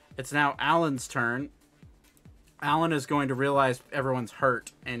 It's now Alan's turn. Alan is going to realize everyone's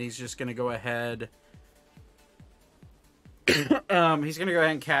hurt and he's just going to go ahead. He's going to go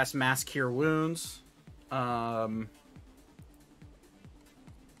ahead and cast Mass Cure Wounds. There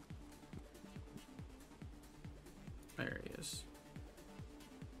he is.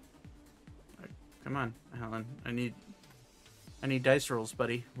 Come on, Alan. I need dice rolls,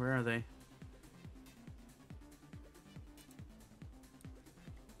 buddy. Where are they?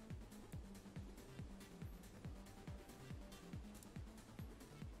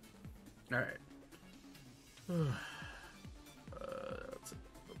 All right. That's a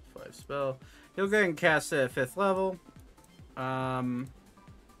 5 spell. He'll go ahead and cast it at 5th level.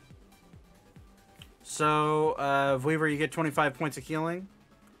 Weaver, you get 25 points of healing.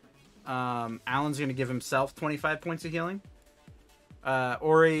 Alan's going to give himself 25 points of healing.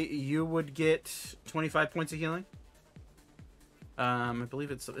 Ori, you would get 25 points of healing. I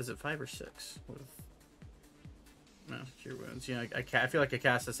believe is it 5 or 6? No, Cure Wounds. Yeah, I feel like I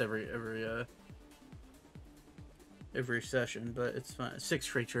cast this every session, but it's fine. 6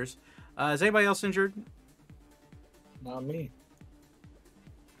 creatures. Is anybody else injured? Not me.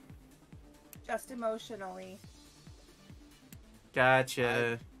 Just emotionally.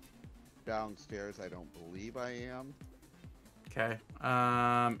 Gotcha. Downstairs, I don't believe I am. Okay.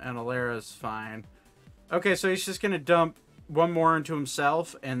 And Alera's fine. Okay, so he's just gonna dump one more into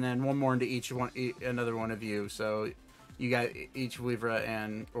himself, and then one more into another one of you. So you got each Weaver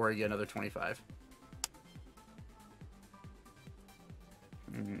and Ori get another 25.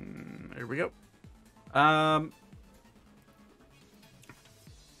 Here we go.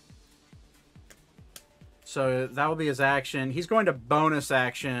 So that will be his action. He's going to bonus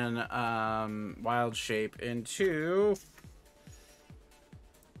action Wild Shape into...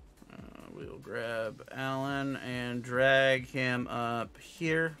 we'll grab Alan and drag him up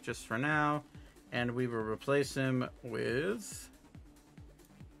here just for now. And we will replace him with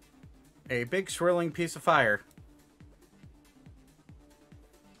a big swirling piece of fire.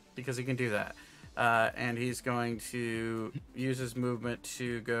 Because he can do that. And he's going to use his movement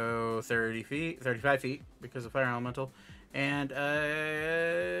to go 30 feet, 35 feet because of Fire Elemental. And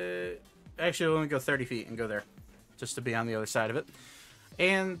actually, we'll only go 30 feet and go there just to be on the other side of it.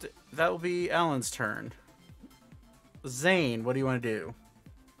 And that will be Alan's turn. Zane, what do you want to do?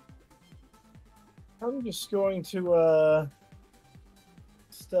 I'm just going to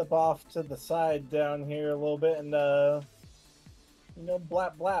step off to the side down here a little bit and blap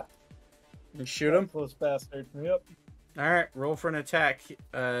blap. You shoot him? Close bastard. Yep. All right, roll for an attack.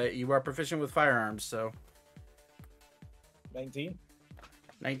 You are proficient with firearms, so 19.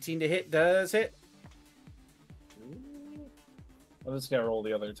 19 to hit does hit. I'm just gonna roll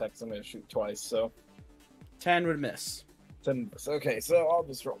the other attacks. I'm gonna shoot twice, so 10 would miss. 10. Okay, so I'll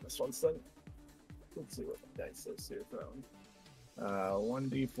just roll this one then. Let's see what the dice says here.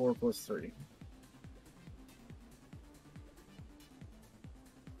 1d4 plus 3.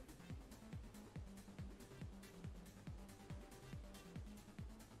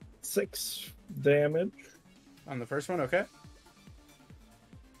 Six damage. On the first one, okay.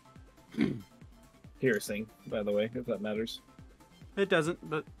 Piercing, by the way, if that matters. It doesn't,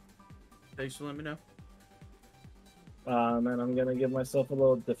 but thanks for letting me know. And I'm gonna give myself a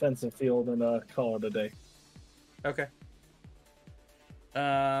little defensive field and call it a day. Okay.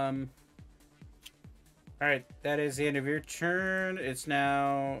 All right, that is the end of your turn. It's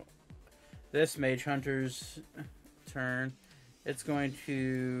now this Mage Hunter's turn. It's going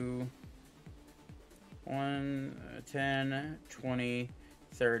to 1, 10, 20,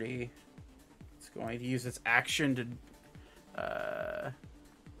 30. It's going to use its action to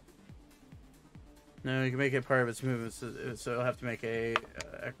no, you can make it part of its movement, so it'll have to make a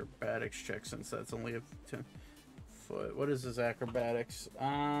acrobatics check since that's only a 10 foot. What is his acrobatics?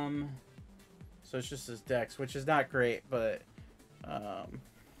 So it's just his dex, which is not great, but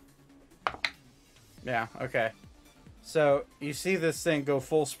yeah, okay. So you see this thing go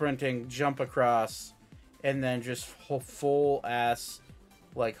full sprinting, jump across, and then just full ass,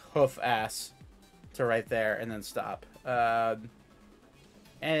 like hoof ass to right there, and then stop.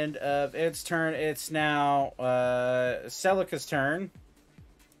 End of its turn. It's now Celica's turn,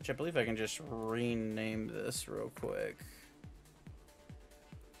 which I believe I can just rename this real quick.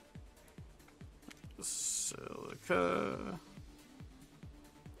 Celica.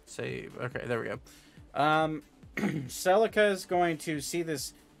 Save. Okay, there we go. Celica is going to see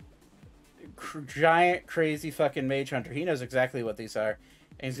this giant, crazy fucking mage hunter. He knows exactly what these are.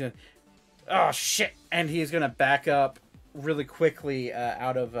 And he's going to... Oh, shit! And he's going to back up really quickly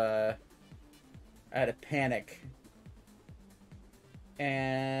out of panic.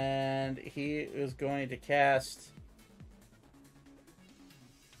 And he is going to cast...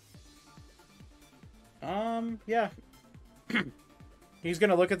 yeah. He's going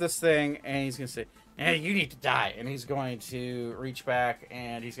to look at this thing, and he's going to say, "Hey, you need to die." And he's going to reach back,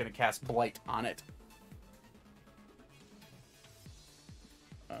 and he's going to cast Blight on it.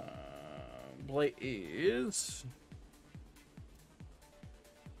 Blight is...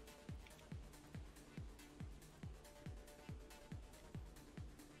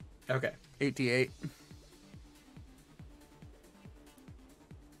 Okay, 88.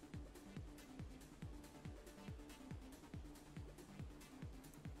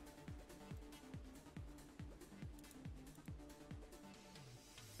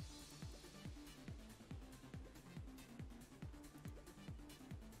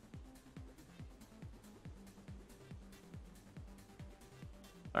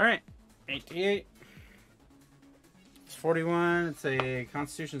 All right, 88. It's 41. It's a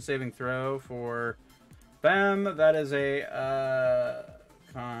Constitution saving throw for Bam. That is a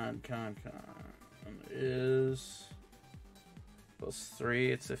con is +3.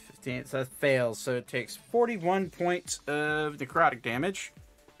 It's a 15. So that fails. So it takes 41 points of necrotic damage,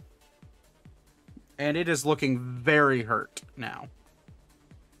 and it is looking very hurt now.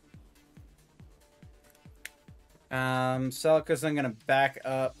 Celica's then going to back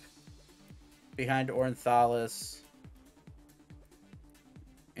up behind Ornthalis.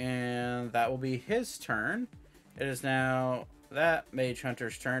 And that will be his turn. It is now that Mage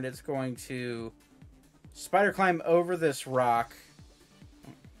Hunter's turn. It's going to spider climb over this rock,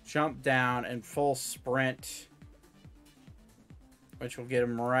 jump down, and full sprint, which will get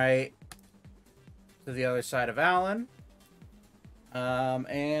him right to the other side of Alan.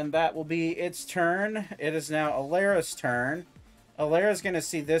 And that will be its turn. It is now Alara's turn. Alara's going to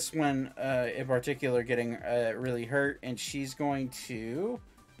see this one in particular getting really hurt, and she's going to...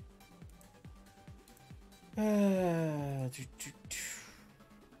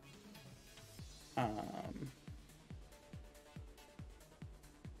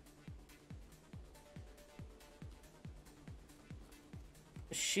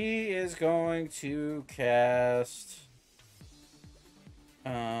 she is going to cast.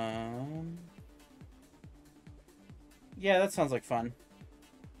 Yeah, that sounds like fun.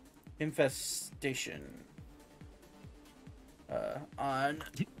 Infestation. On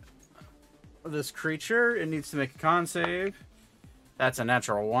this creature, it needs to make a con save. That's a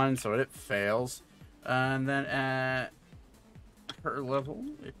natural 1, so it fails. And then at her level,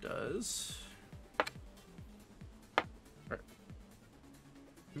 it does. Okay.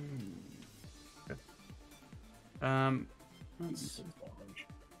 That's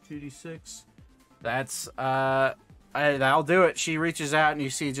 2d6. That's that'll do it. She reaches out and you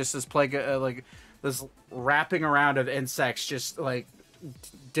see just this plague, like this wrapping around of insects, just like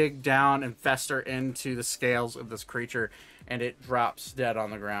dig down and fester into the scales of this creature, and it drops dead on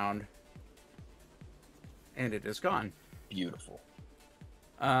the ground, and it is gone. Beautiful.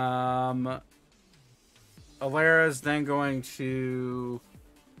 Alara's then going to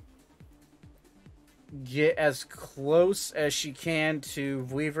get as close as she can to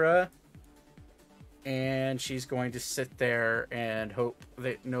Vuivra, and she's going to sit there and hope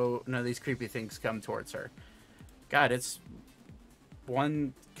that none of these creepy things come towards her. God, it's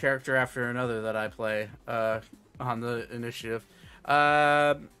one character after another that I play on the initiative.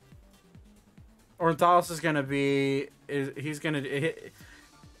 Ornithalis is going to be... He's going to...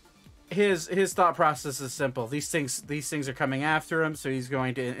 His thought process is simple. These things are coming after him, so he's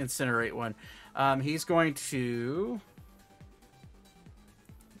going to incinerate one. He's going to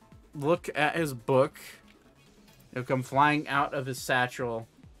look at his book. It'll come flying out of his satchel,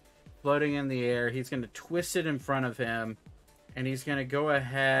 floating in the air. He's going to twist it in front of him, and he's going to go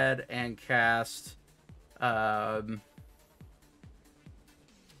ahead and cast...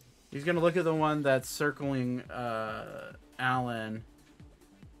 he's going to look at the one that's circling Alan,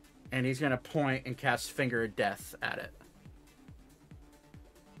 and he's going to point and cast Finger of Death at it.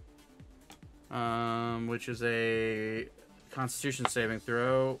 Which is a Constitution saving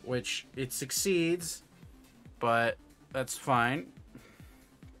throw, which it succeeds, but that's fine.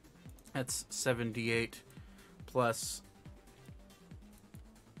 That's 78 plus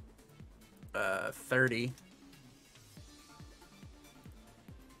 30.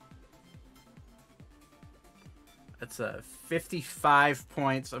 That's 55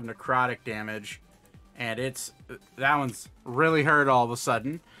 points of necrotic damage, and that one's really hurt all of a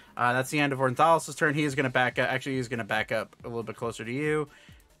sudden. That's the end of Ornithalis' turn. He is going to back up. Actually, he's going to back up a little bit closer to you.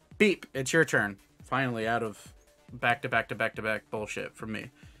 Beep, it's your turn. Finally, out of back-to-back bullshit from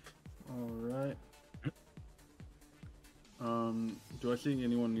me. All right. Do I see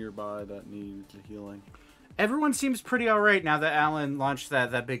anyone nearby that needs healing? Everyone seems pretty alright now that Alan launched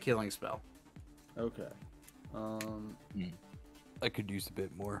that big healing spell. Okay. I could use a bit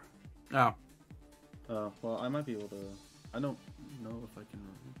more. Oh. Well, I might be able to... I don't know if I can...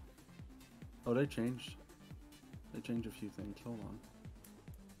 Oh, they changed. They changed a few things. Hold on.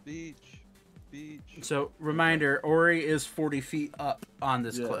 Beach. So, reminder, Ori is 40 feet up on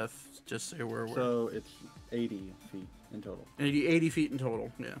this cliff. Just so we're aware. So, it's 80 feet in total. 80 feet in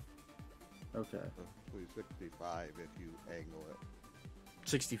total, yeah. Okay. Please 65 if you angle it.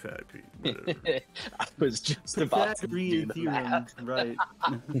 65 feet. Whatever. I was just about to do the math. Right.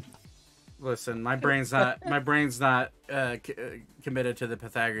 Listen, my brain's not committed to the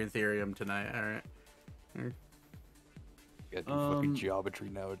Pythagorean theorem tonight. All right. You gotta do fucking geometry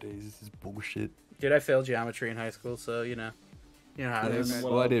nowadays. This is bullshit. Dude, I failed geometry in high school, so you know how it is.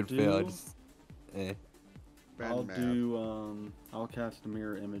 Well, I didn't fail. I just, I'll cast a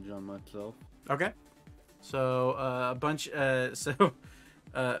mirror image on myself. Okay. So a bunch. Is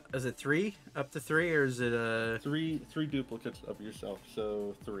it 3 up to 3, or is it three duplicates of yourself?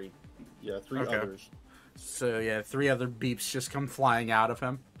 So 3. Yeah, 3 Okay. others. So yeah, 3 other beeps just come flying out of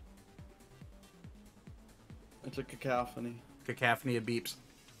him. It's a cacophony. Cacophony of beeps.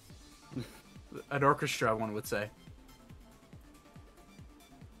 An orchestra, one would say.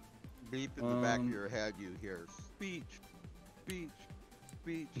 Beep in the back of your head, you hear speech.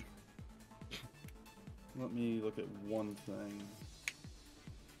 Let me look at one thing.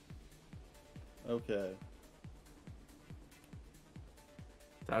 Okay.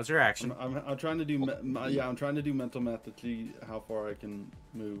 That was your action. I'm trying to do I'm trying to do mental math to see how far I can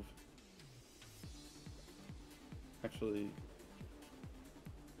move. Actually,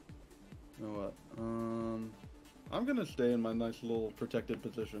 you know what? I'm gonna stay in my nice little protected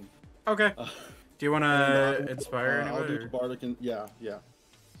position. Okay. Do you want to inspire anyone? I'll do bardic. Yeah.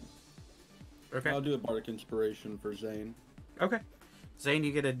 Okay. I'll do a bardic inspiration for Zane. Okay. Zane,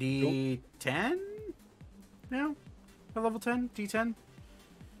 you get a D10 now? A level 10? D10?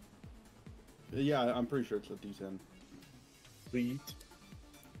 Yeah, I'm pretty sure it's a D10. Sweet.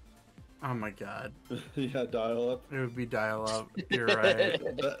 Oh my god. Yeah, dial up. It would be dial up. You're right.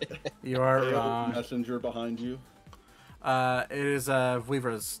 You are Hail, wrong. messenger behind you. It is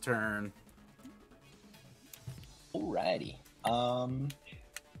Weaver's turn. Alrighty. I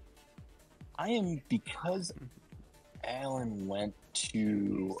am, because Alan went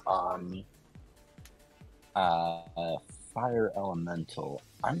to fire elemental,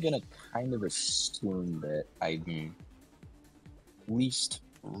 I'm gonna kind of assume that I'm at least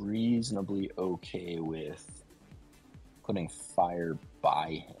reasonably okay with putting fire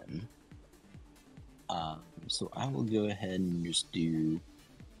by him. So I will go ahead and just do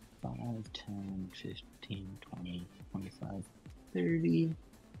 5, 10, 15, 20, 25, 30,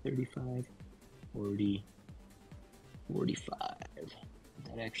 35, 40, 45. Is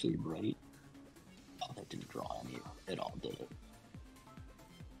that actually right? Oh, that didn't draw any at all, did it?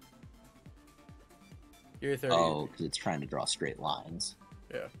 You're 30. Oh, because it's trying to draw straight lines.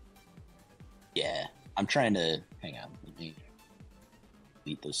 Yeah. Yeah, I'm trying to... Hang on, let me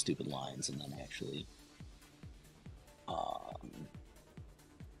delete those stupid lines and then actually...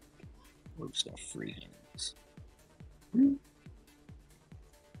 we're just going to freehand this.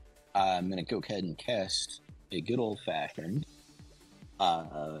 I'm going to go ahead and cast a good old-fashioned...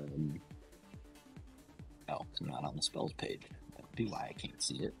 oh, it's not on the spells page. That would be why I can't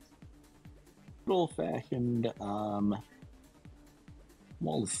see it. Good old-fashioned, wall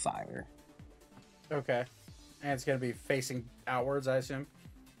of fire. Okay. And it's going to be facing outwards, I assume?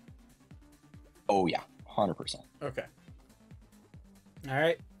 Oh, yeah. 100%. Okay.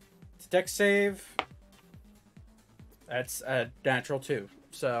 Alright. It's dex save. That's a natural 2.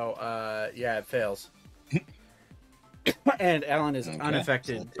 So, yeah, it fails. And Alan is Okay,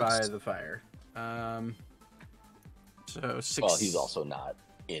 unaffected so by it's- the fire. So 6. Well, he's also not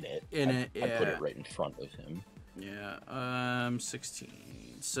in it. In I it, I put yeah. it right in front of him. Yeah,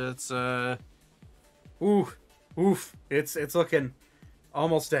 16. So it's oof. It's looking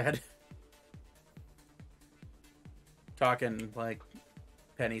almost dead. Talking like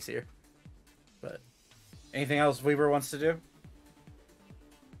pennies here. But anything else Weaver wants to do?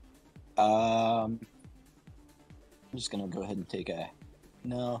 I'm just gonna go ahead and take a...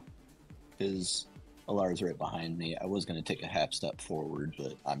 No, because Alar's right behind me. I was gonna take a half step forward,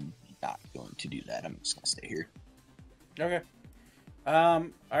 but I'm not going to do that. I'm just gonna stay here. Okay.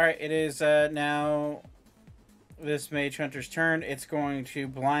 Alright, it is now this Mage Hunter's turn. It's going to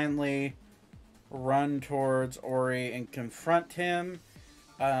blindly run towards Ori and confront him.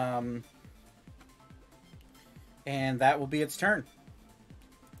 And that will be its turn.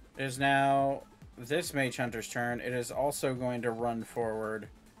 It is now this Mage Hunter's turn. It is also going to run forward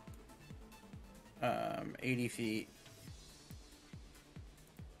 80 feet.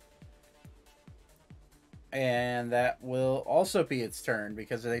 And that will also be its turn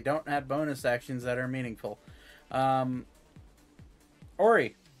because they don't have bonus actions that are meaningful.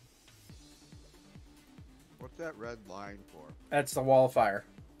 Ori, What's that red line for? that's the wall of fire.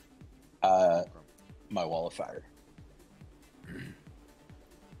 My wall of fire.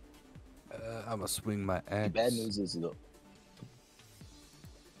 I'm gonna swing my The axe. bad news is the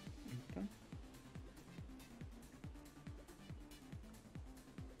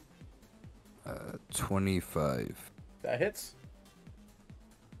 25. That hits.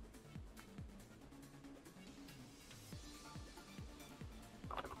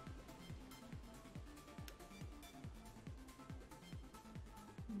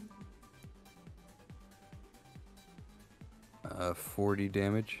 Uh, 40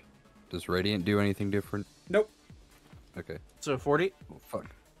 damage. Does Radiant do anything different? Nope. Okay. So 40. Oh, fuck.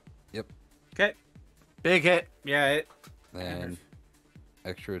 Yep. Okay. Big hit. Yeah, it. And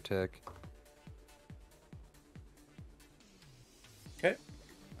extra attack. Okay.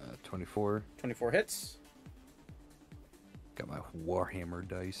 24. 24 hits. Got my Warhammer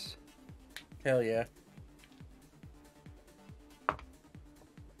dice. Hell yeah.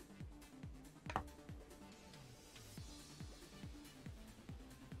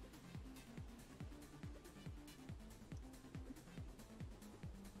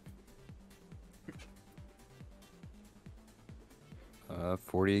 Uh,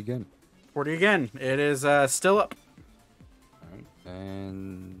 40 again. 40 again. It is still up. Alright.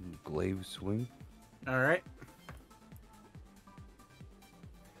 And glaive swing. All right.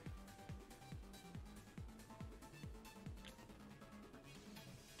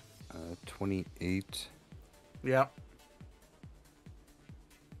 Uh, 28. Yeah.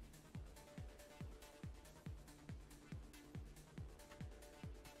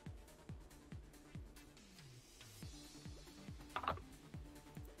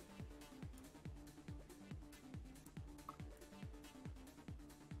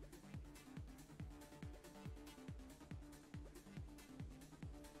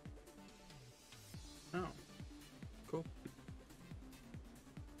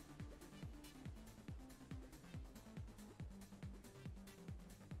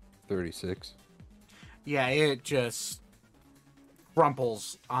 36. Yeah, it just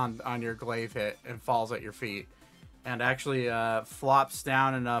crumples on your glaive hit and falls at your feet, and actually flops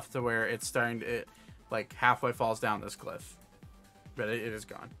down enough to where it's starting to, it, like, halfway falls down this cliff, but it is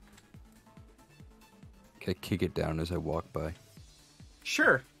gone. Can I kick it down as I walk by?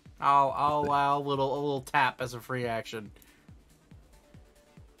 Sure, I'll allow a little tap as a free action.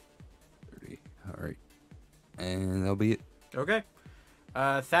 30. All right, and that'll be it. Okay.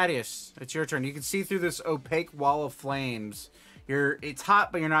 Thaddeus, it's your turn. You can see through this opaque wall of flames. It's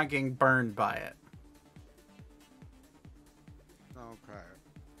hot, but you're not getting burned by it. Okay.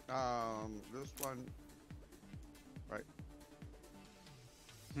 This one. Right.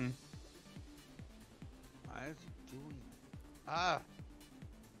 Why is it doing?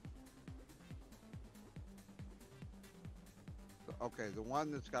 Okay, the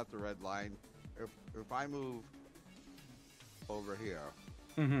one that's got the red line. If I move over here,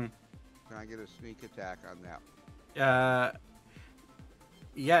 Mm-hmm. can I get a sneak attack on that?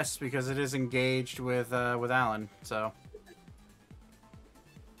 Yes, because it is engaged with Alan. So,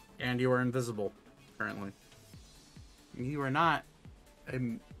 and you are invisible currently. You are not.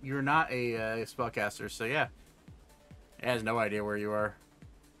 You're not a spellcaster. So yeah, it has no idea where you are.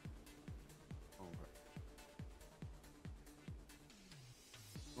 Okay.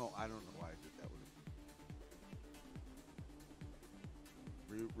 Well, I don't know why I did that with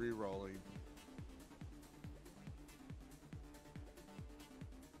it. Re-rolling.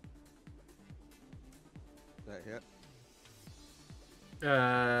 That hit?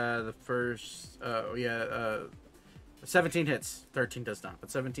 The first, 17 hits. 13 does not,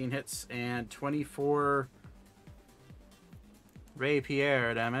 but 17 hits and 24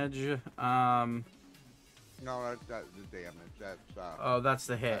 rapier damage. No, that's the damage. That's Oh, that's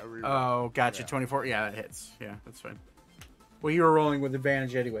the hit. reroll. Oh, gotcha. Yeah. 24. Yeah, that hits. Yeah, that's fine. Well, you were rolling with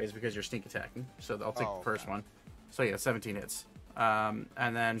advantage anyways because you're sneak attacking. So I'll take the first one. So yeah, 17 hits. And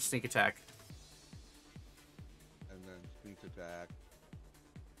then sneak attack. and then sneak attack.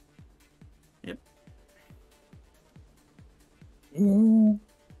 Yep.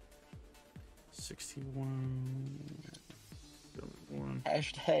 61. 71.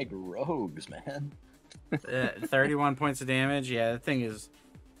 Hashtag rogues, man. 31 points of damage. Yeah, that thing is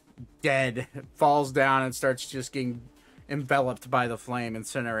dead. It falls down and starts just getting enveloped by the flame,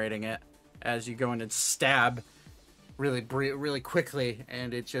 incinerating it as you go in and stab really quickly,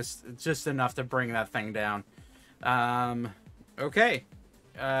 and it's just enough to bring that thing down. Okay.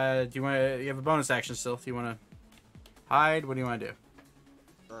 Do you have a bonus action still? Do you want to hide? What do you want to do?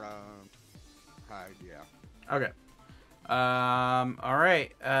 Hide, yeah. Okay. All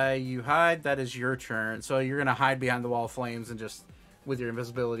right. You hide. That is your turn. So you're gonna hide behind the wall of flames and just with your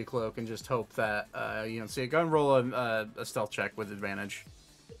invisibility cloak and just hope that you don't see it. Go and roll a stealth check with advantage.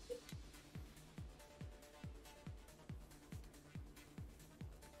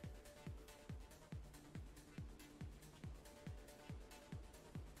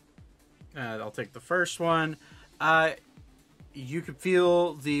 I'll take the first one. You can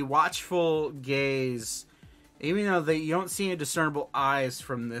feel the watchful gaze. Even though you don't see any discernible eyes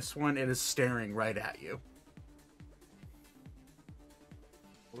from this one, it is staring right at you.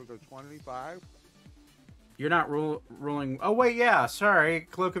 Was it 25? You're not rolling... Oh, wait, yeah, sorry.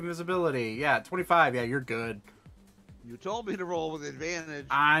 Cloak of Invisibility. Yeah, 25. Yeah, you're good. You told me to roll with advantage.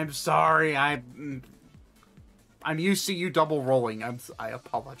 I'm sorry. I'm used to you double rolling. I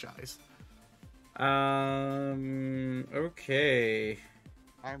apologize. Okay.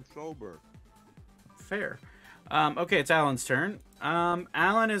 I'm sober. Fair. Okay, it's Alan's turn.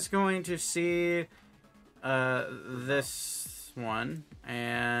 Alan is going to see this one,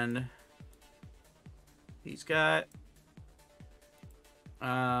 and he's got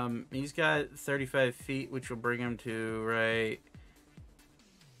 35 feet, which will bring him to right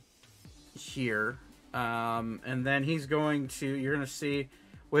here. And then he's going to, you're going to see,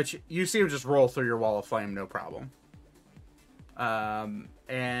 which you see him just roll through your wall of flame, no problem.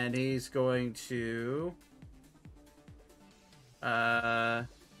 And he's going to,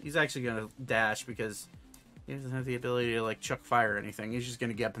 he's actually going to dash because he doesn't have the ability to, like, chuck fire or anything. He's just going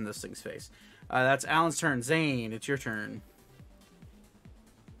to get up in this thing's face. That's Alan's turn. Zane, it's your turn.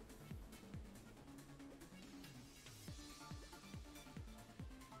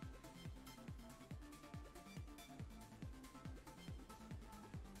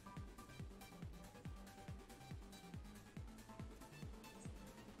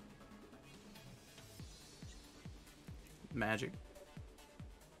 Magic.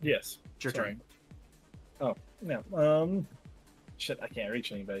 Yes. It's your Sorry. turn. Oh, no. Shit, I can't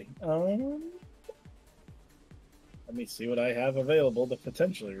reach anybody. Let me see what I have available to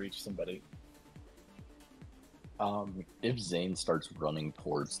potentially reach somebody. If Zane starts running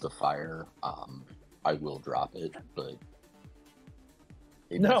towards the fire, I will drop it, but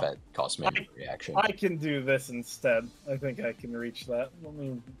even No, if that costs me a reaction. I can do this instead. I think I can reach that.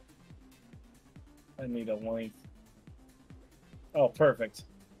 I need a length. Oh, perfect.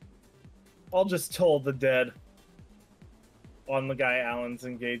 I'll just toll the dead on the guy Alan's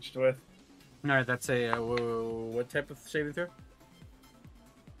engaged with. All right, that's a what type of saving throw?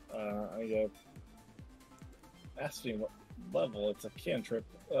 I got asking what level. It's a cantrip.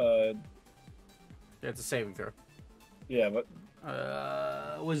 It's a saving throw. Yeah, but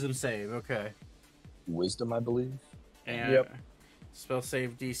Wisdom save. Okay. Wisdom, I believe. And Yep. Spell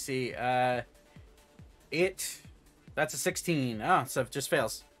save DC. That's a 16. Oh, so it just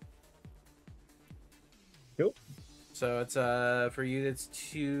fails. Cool. So it's for you it's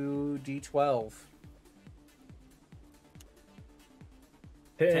 2d12.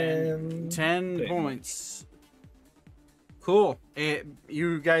 10 10 points. Cool.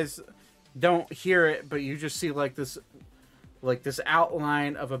 You guys don't hear it, but you just see like this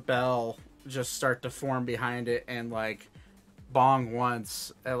outline of a bell just start to form behind it and like bong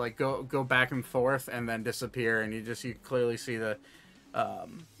once and like go back and forth and then disappear, and you clearly see the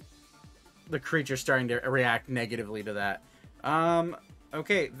creature starting to react negatively to that.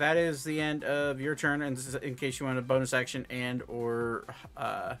 Okay, that is the end of your turn, and in case you want a bonus action and or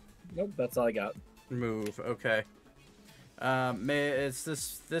Nope, that's all I got. move. Okay. It's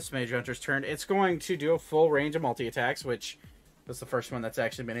this Mage Hunter's turn. It's going to do a full range of multi-attacks, which is the first one that's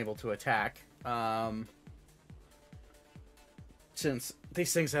actually been able to attack. Since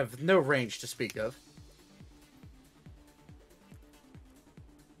these things have no range to speak of.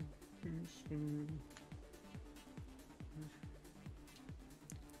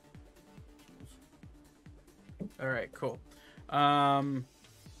 All right, cool.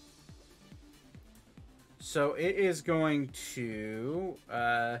 So it is going to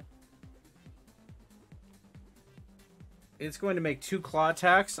make 2 claw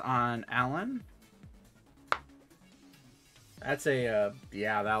attacks on Alan. That's a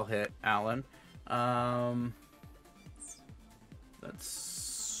yeah, that'll hit Alan.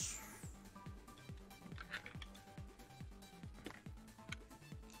 That's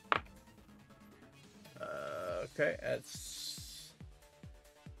okay. That's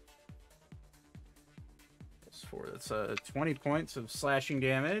 4. That's 20 points of slashing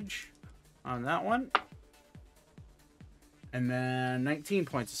damage on that one. And then 19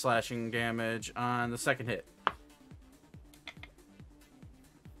 points of slashing damage on the second hit.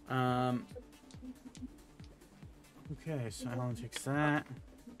 Okay, so Alan takes that.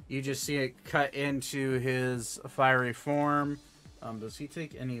 You just see it cut into his fiery form. Does he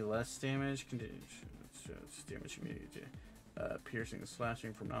take any less damage? Damage immediately. Piercing and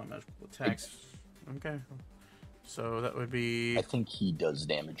slashing from non-magical attacks. Okay. So that would be... I think he does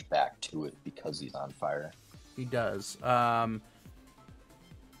damage back to it because he's on fire. He does.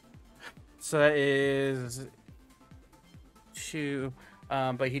 So that is 2.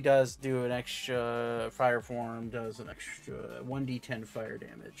 But he does do an extra fire form, does an extra 1d10 fire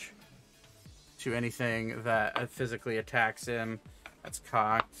damage to anything that physically attacks him. That's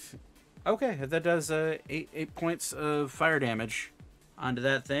cocked. Okay, that does 8 points of fire damage onto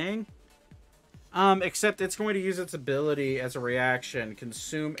that thing. Except it's going to use its ability as a reaction,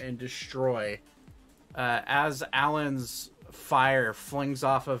 consume and destroy. As Alan's fire flings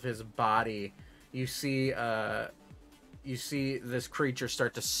off of his body, you see this creature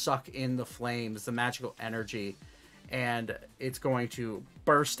start to suck in the flames, the magical energy, and it's going to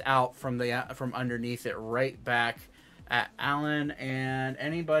burst out from underneath it right back at Alan, and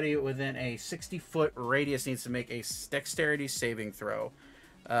anybody within a 60-foot radius needs to make a dexterity saving throw.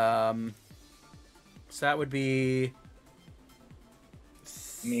 So that would be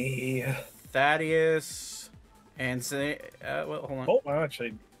Me. Thaddeus and well, hold on. Oh,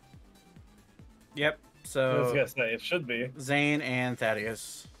 actually, Yep. I was So gonna say it should be. Zane and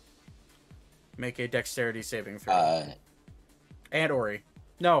Thaddeus make a dexterity saving throw. And Ori.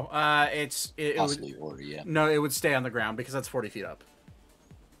 No, it would, Possibly Ori, yeah. no, it would stay on the ground because that's 40 feet up.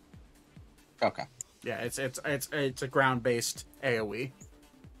 Okay. Yeah, it's a ground based AoE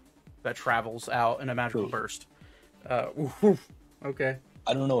that travels out in a magical Cool. burst. Okay.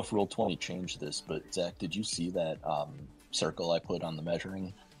 I don't know if Roll20 changed this, but Zach, did you see that circle I put on the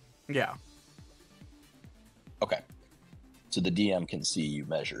measuring? Yeah. Okay. So the DM can see you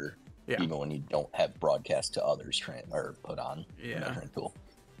measure, Yeah. even when you don't have broadcast to others or put on the Yeah. measuring tool.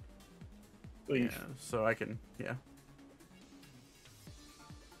 Yeah. So I can. Yeah.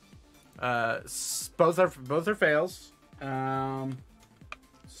 Both are fails.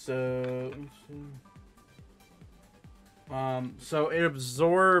 So it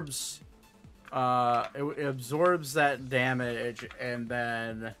absorbs it absorbs that damage, and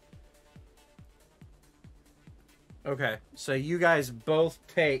then okay, so you guys both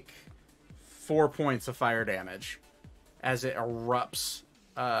take 4 points of fire damage as it erupts.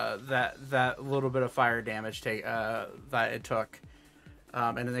 That little bit of fire damage that it took,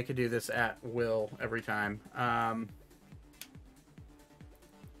 and then they could do this at will every time.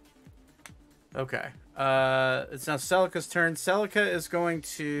 Okay. It's now Celica's turn. Celica is going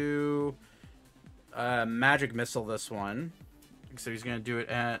to magic missile this one. So he's going to do it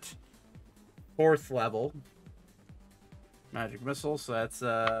at 4th level. Magic missile, so that's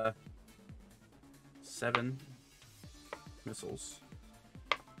 7 missiles.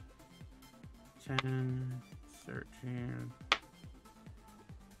 10, 13,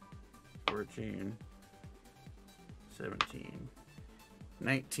 14, 17,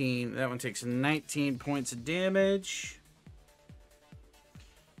 19. That one takes 19 points of damage.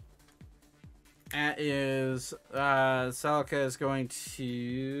 That is Celica is going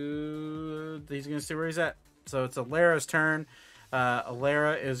to... He's going to see where he's at. So it's Alara's turn.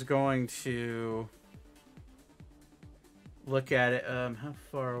 Alara is going to look at it. How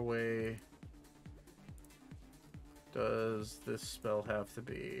far away does this spell have to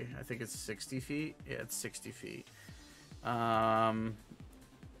be? I think it's 60 feet. Yeah, it's 60 feet. Oh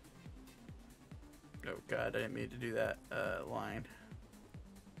god, I didn't mean to do that line.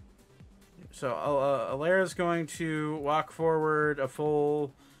 So Alara's going to walk forward a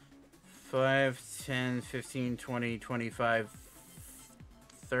full 5, 10, 15, 20, 25,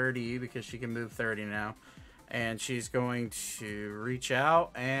 30, because she can move 30 now. And she's going to reach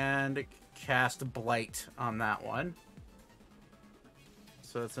out and cast Blight on that one.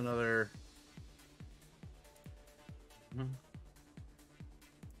 So that's another...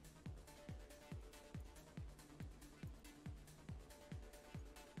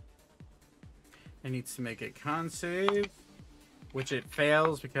 It needs to make a con save, which it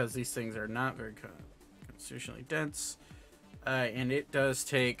fails because these things are not very constitutionally dense. And it does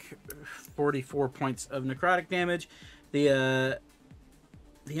take 44 points of necrotic damage. The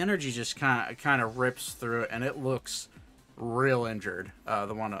energy just kind of rips through it, and it looks real injured.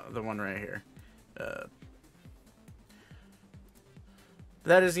 The one right here.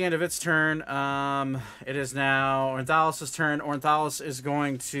 That is the end of its turn. It is now Ornthales' turn. Ornthales is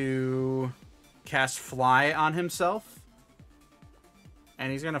going to cast Fly on himself.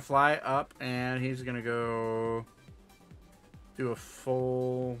 And he's going to fly up, and he's going to go do a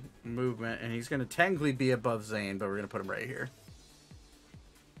full movement. And he's going to technically be above Zane, but we're going to put him right here.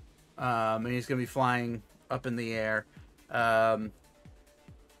 And he's going to be flying up in the air. And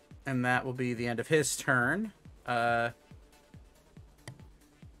that will be the end of his turn. It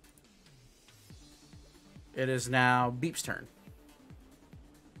is now Beep's turn.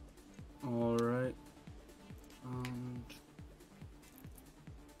 All right.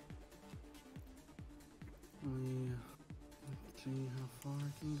 Let's see how far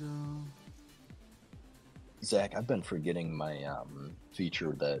I can go. Zach, I've been forgetting my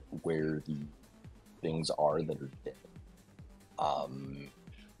feature that where the things are that are dead.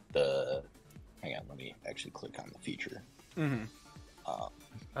 Hang on, let me actually click on the feature. Mm-hmm.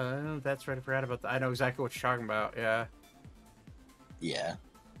 That's right. I forgot about that. I know exactly what you're talking about. Yeah. Yeah.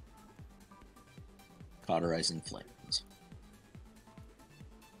 Cauterizing flames.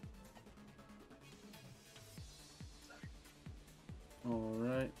 All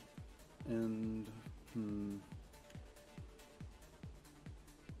right, and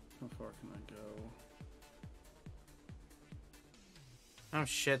how far can I go? Oh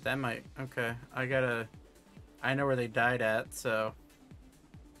shit, that might... Okay, I know where they died at, so...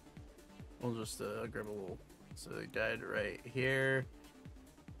 We'll just grab a little... So they died right here.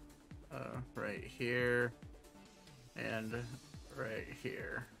 Right here. And right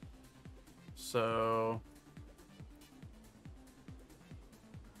here. So...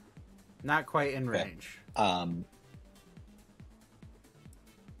 Not quite in range.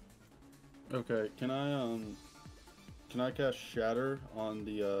 Okay, can I cast Shatter on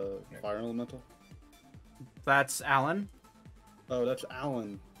the fire elemental? That's Alan. Oh, that's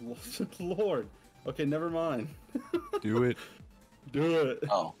Alan. Lord. Okay, never mind. Do it. Do it.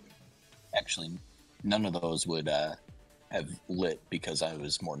 Oh, actually, none of those would have lit because I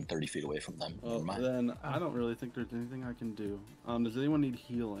was more than 30 feet away from them. Well, then I don't really think there's anything I can do. Does anyone need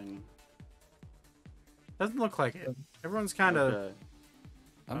healing? Doesn't look like it. Everyone's kind of... Okay.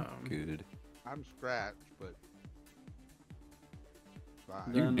 I'm good. I'm scratched, but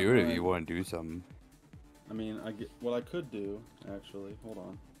fine. You can Then do it if I- you want to do something. I mean, what I could do, actually, hold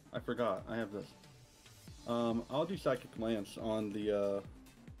on. I forgot. I have this. I'll do Psychic Lance on the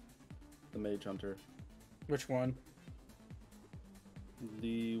Mage Hunter. Which one?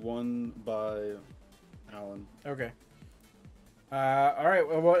 The one by Alan. Okay. All right.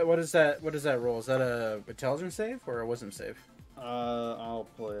 Well, what is that? What does that roll? Is that a intelligence save or a wisdom save? I'll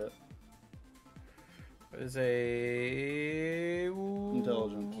play it. It is a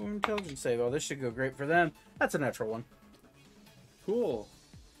Intelligence. intelligence save. Oh, this should go great for them. That's a natural one. Cool.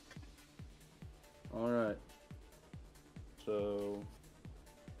 Alright. So,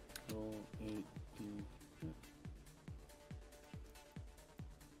 roll 8d.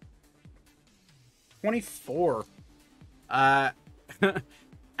 24.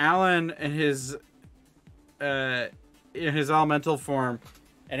 Alan in his elemental form,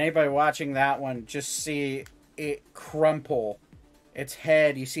 and anybody watching that one just see it crumple. Its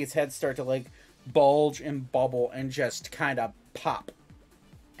head, you see its head start to like bulge and bubble and just kind of pop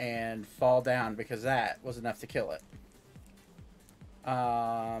and fall down because that was enough to kill it.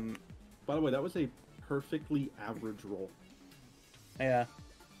 By the way, that was a perfectly average roll. Yeah,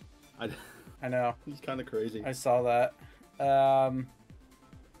 I know. He's kind of crazy. I saw that.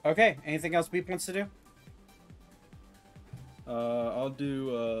 Okay, anything else Beep wants to do? I'll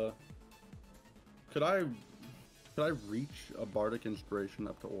do, could I reach a bardic inspiration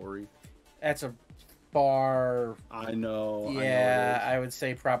up to Ori? That's a far. I know. Yeah, I would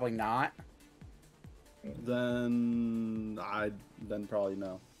say probably not. Then probably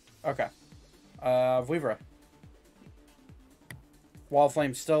no. Okay. Vivra. Wall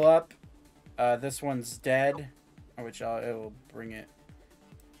flame's still up. This one's dead, which it will bring it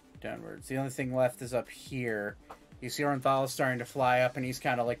downwards. The only thing left is up here. You see Ornthal starting to fly up, and he's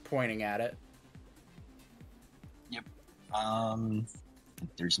kind of like pointing at it. Yep.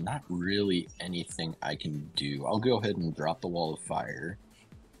 There's not really anything I can do. I'll go ahead and drop the wall of fire,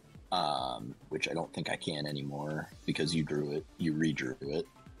 which I don't think I can anymore because you drew it. You redrew it.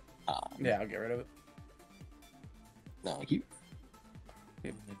 Yeah, I'll get rid of it. Thank you.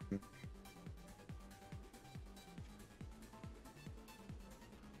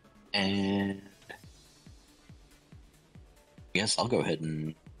 And I guess I'll go ahead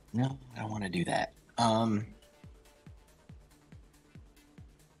and no, I don't want to do that. I'm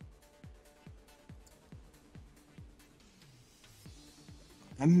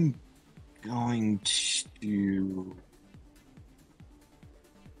going to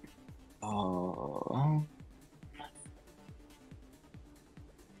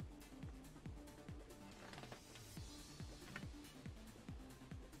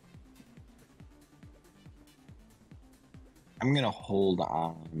I'm gonna hold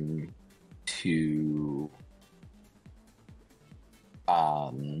on to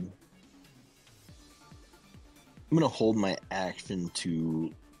I'm gonna hold my action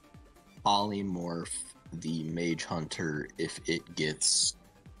to polymorph the Mage Hunter if it gets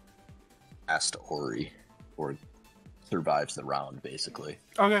past Ori or survives the round, basically.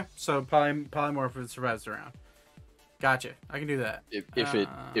 Okay, so polymorph survives the round. Gotcha. I can do that.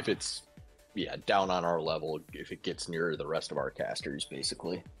 If it's down on our level, if it gets near the rest of our casters,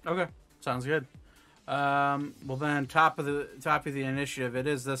 basically. Okay, sounds good. Well then, top of the initiative, it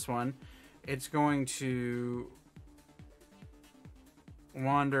is this one. It's going to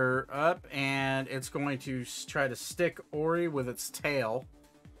wander up, and it's going to try to stick Ori with its tail.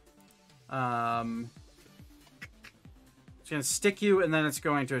 It's going to stick you, and then it's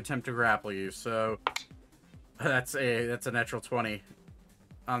going to attempt to grapple you. So that's a natural 20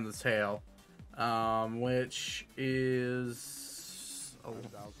 on the tail, which is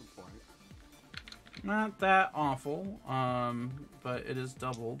 1,000 points. not that awful, but it is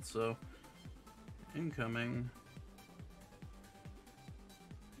doubled. So incoming.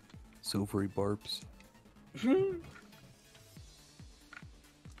 Silvery barbs.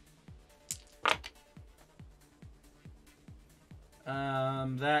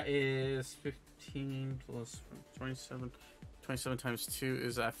 That is 15 plus 27. 27 times 2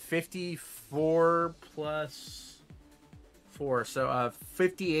 is 54 plus 4. So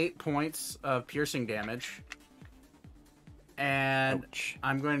 58 points of piercing damage. And Ouch.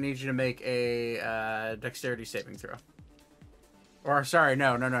 I'm going to need you to make a dexterity saving throw. Or sorry,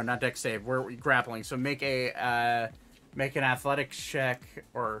 no, not dex save. We're grappling. So make an athletics check,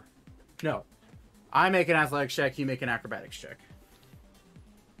 or no, I make an athletics check. You make an acrobatics check,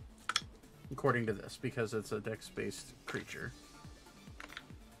 according to this, because it's a dex-based creature.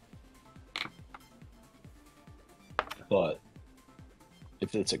 But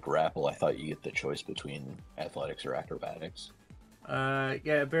if it's a grapple, I thought you get the choice between athletics or acrobatics.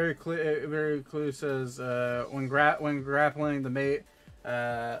 Yeah, very clue says when grappling the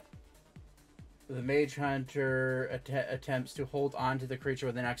mage hunter attempts to hold on to the creature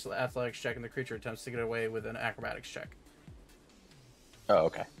with an athletics check, and the creature attempts to get away with an acrobatics check. Oh,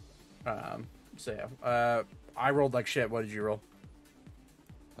 okay. So yeah, I rolled like shit. What did you roll?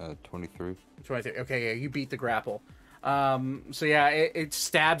 23. 23. Okay, yeah, you beat the grapple. So yeah, it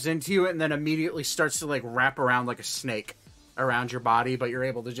stabs into you and then immediately starts to like wrap around like a snake around your body, but you're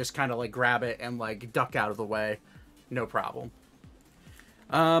able to just kind of like grab it and like duck out of the way, no problem.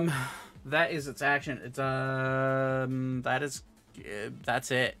 That is its action. It's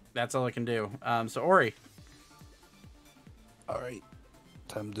that's it. That's all I can do. So Ori, All right,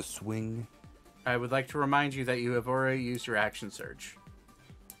 time to swing. I would like to remind you that you have already used your action surge.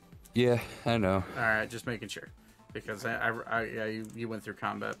 Yeah, I know. All right, just making sure, because you went through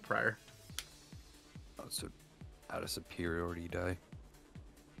combat prior. Oh, so out of superiority die.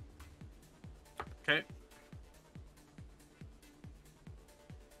 Okay.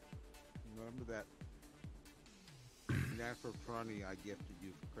 Remember that natural 20 I gifted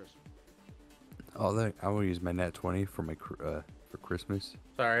you for Christmas. Oh, I will use my nat 20 for my for Christmas.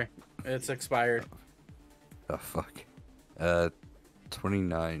 Sorry, it's expired. Oh fuck.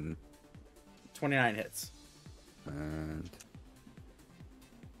 29. 29 hits. And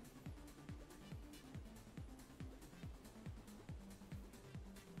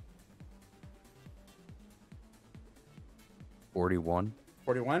 41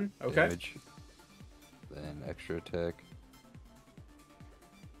 41. Okay. damage. Then extra attack.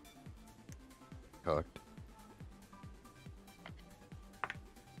 Cocked.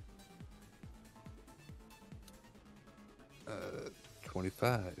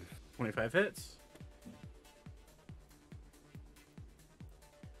 25. 25 hits.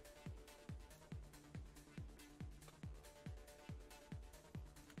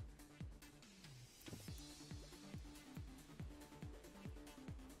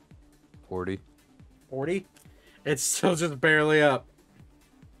 $40. 40. It's still just barely up.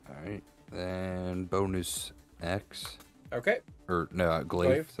 Alright. Then bonus X. Okay. Or, no, glaive.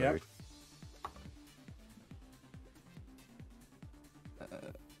 Glaive, Sorry. yep.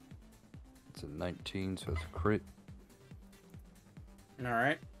 It's a 19, so it's a crit. All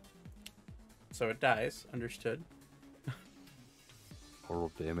right. So it dies. Understood.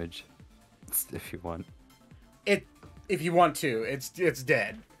 Horrible damage. If you want. If you want to, it's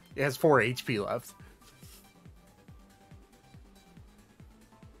dead. It has 4 HP left.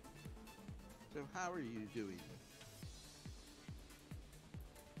 So how are you doing?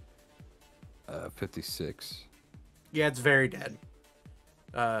 56. Yeah, it's very dead.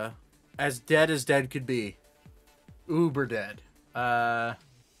 As dead could be. Uber dead. All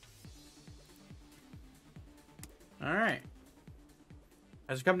right.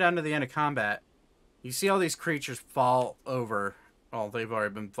 As we come down to the end of combat, you see all these creatures fall over. Well, they've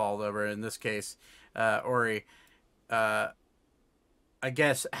already been fallen over in this case. Ori, I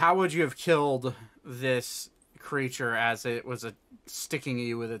guess, how would you have killed this creature as it was sticking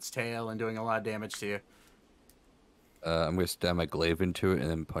you with its tail and doing a lot of damage to you? I'm going to stab my glaive into it and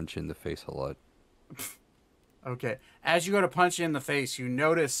then punch it in the face a lot. Okay. As you go to punch it in the face, you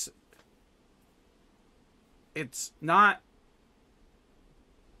notice it's not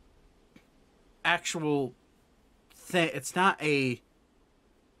actual thing. It's not a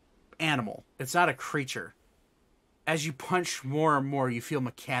animal. It's not a creature. As you punch more and more, you feel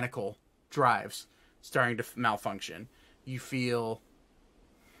mechanical drives starting to malfunction. You feel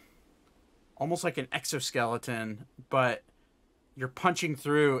almost like an exoskeleton, but you're punching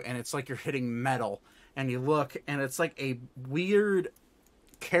through and it's like you're hitting metal. And you look and it's like a weird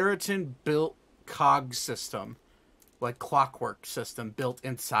keratin built cog system, like clockwork system built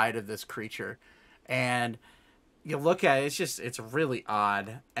inside of this creature. And you look at it, it's really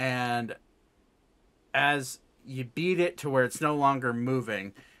odd. And as you beat it to where it's no longer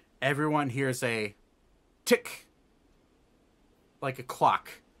moving, everyone hears a tick, like a clock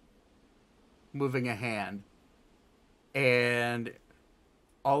moving a hand. And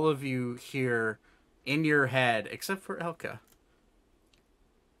all of you hear in your head, except for Elka,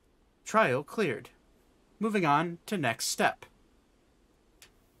 trial cleared. Moving on to next step.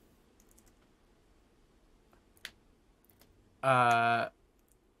 As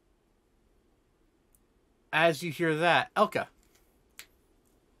you hear that, Elka.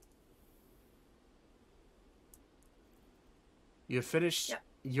 You have finished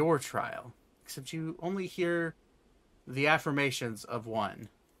your trial, except you only hear the affirmations of one.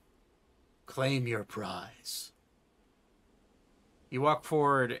 Claim your prize. You walk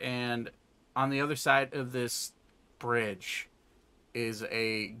forward, and on the other side of this bridge, is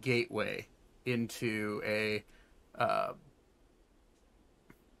a gateway into a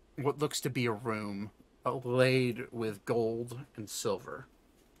what looks to be a room laid with gold and silver.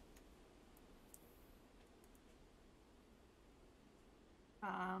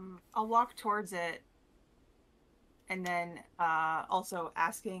 I'll walk towards it, and then also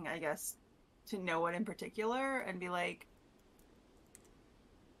asking, I guess, to know what in particular, and be like,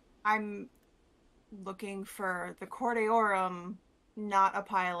 I'm looking for the Cordeorum, not a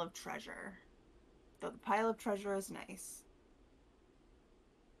pile of treasure. Though the pile of treasure is nice.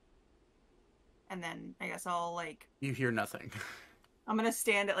 And then I guess I'll like... You hear nothing. I'm gonna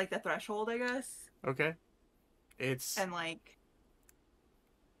stand at like the threshold, I guess. Okay. It's... And like...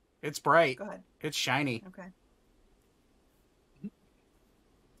 It's bright. Go ahead. It's shiny. Okay.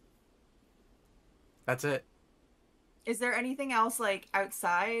 That's it. Is there anything else like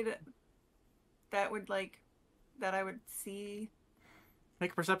outside that would like that I would see?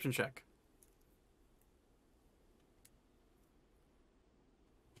 Make a perception check.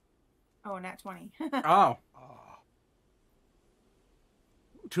 Oh, nat 20. Oh.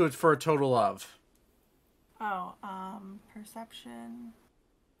 For a total of. Oh, perception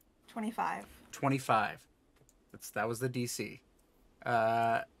 25. 25. That was the DC.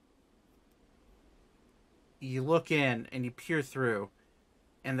 You look in and you peer through,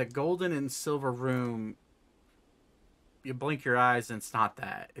 and the golden and silver room, you blink your eyes and it's not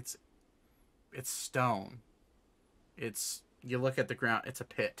that. It's stone. You look at the ground, it's a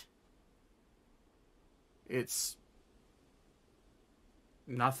pit. It's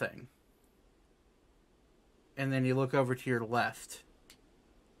nothing. And then you look over to your left,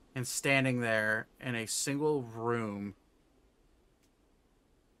 and standing there in a single room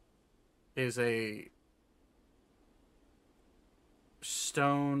is a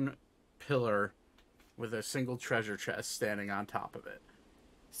stone pillar with a single treasure chest standing on top of it.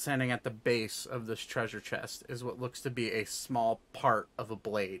 Standing at the base of this treasure chest is what looks to be a small part of a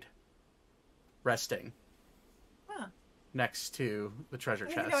blade resting next to the treasure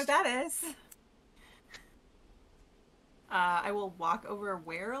chest. You know what that is? I will walk over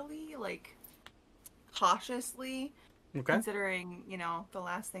warily, like cautiously, Okay. considering, the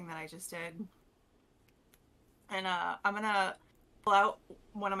last thing that I just did. And I'm gonna pull out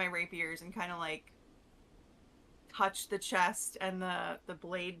one of my rapiers and kind of like touch the chest and the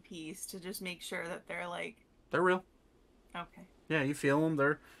blade piece to just make sure that They're real. Okay. Yeah, you feel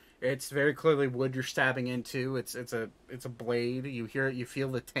them. It's very clearly wood you're stabbing into. It's a blade. You hear it. You feel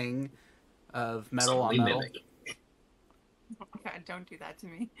the ting of metal on metal. Oh God, don't do that to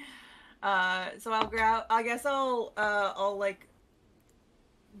me. So I'll grab. I guess I'll like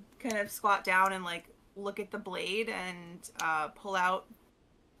kind of squat down and like look at the blade and pull out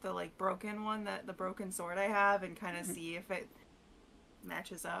the like broken one, the broken sword I have, and kind of see if it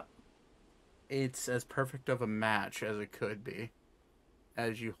matches up. It's as perfect of a match as it could be.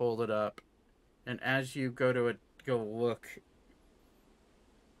 As you hold it up, and as you go look,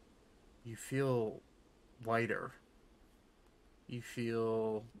 you feel lighter. You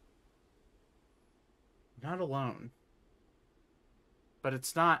feel not alone. But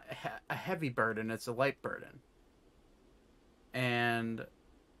it's not a heavy burden, it's a light burden. And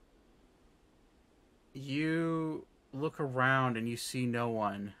you look around and you see no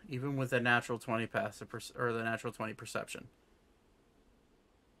one, even with a natural 20 the natural 20 perception.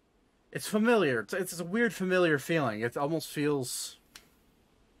 It's familiar. It's a weird familiar feeling. It almost feels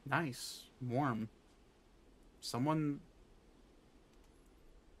nice, warm.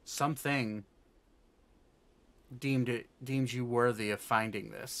 Something deemed you worthy of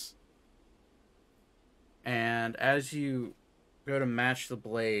finding this. And as you go to match the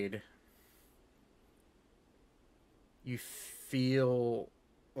blade, you feel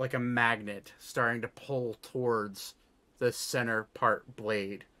like a magnet starting to pull towards the center part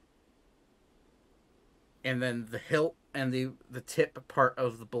blade. And then the hilt and the tip part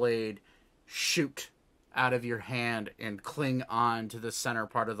of the blade shoot out of your hand and cling on to the center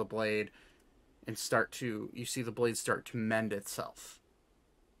part of the blade and you see the blade start to mend itself.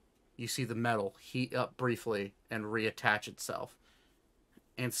 You see the metal heat up briefly and reattach itself.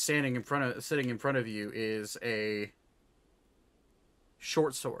 And sitting in front of you is a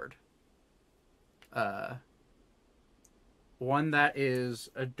short sword. One that is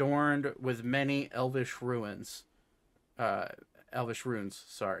adorned with many elvish runes,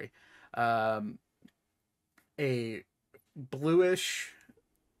 sorry. A bluish,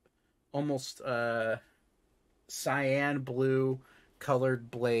 almost cyan blue colored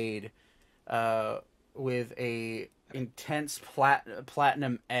blade with a intense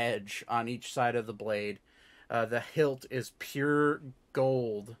platinum edge on each side of the blade. The hilt is pure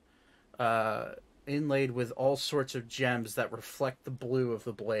gold, inlaid with all sorts of gems that reflect the blue of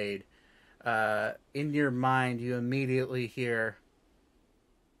the blade. In your mind, you immediately hear,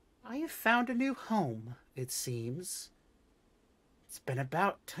 "I have found a new home, it seems. It's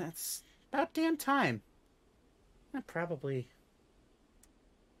about damn time. Probably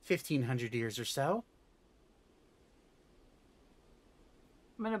 1,500 years or so."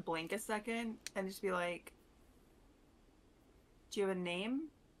 I'm gonna blink a second and just be like, "Do you have a name?"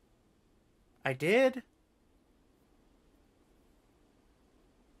 I did.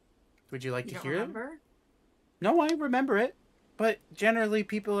 Would you like You to don't hear it? remember? No, I remember it. But generally,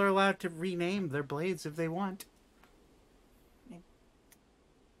 people are allowed to rename their blades if they want.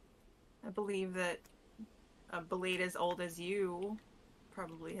 I believe that a blade as old as you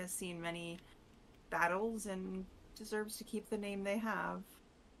probably has seen many battles and deserves to keep the name they have.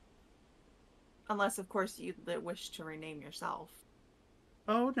 Unless, of course, you wish to rename yourself.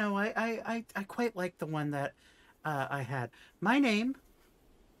 Oh, no, I quite like the one that I had. My name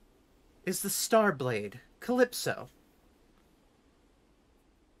is the Starblade, Calypso.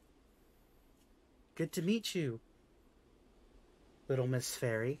 Good to meet you, little Miss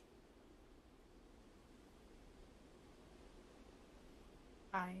Fairy.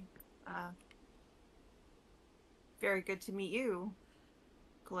 Very good to meet you,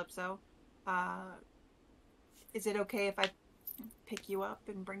 Calypso. Is it okay if I pick you up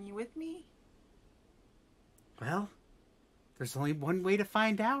and bring you with me? Well, there's only one way to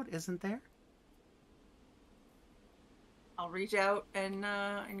find out, isn't there? I'll reach out and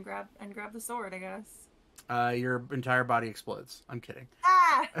grab the sword, I guess. Your entire body explodes. I'm kidding.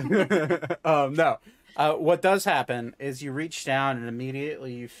 Ah! No. What does happen is you reach down and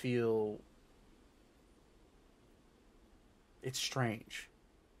immediately you feel... It's strange.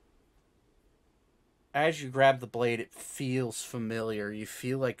 As you grab the blade, it feels familiar. You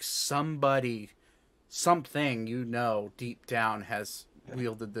feel like something you know deep down has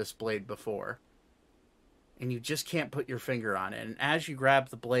wielded this blade before. And you just can't put your finger on it. And as you grab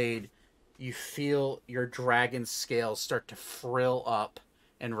the blade, you feel your dragon scales start to frill up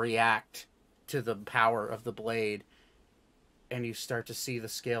and react to the power of the blade. And you start to see the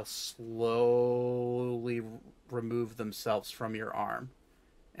scales slowly remove themselves from your arm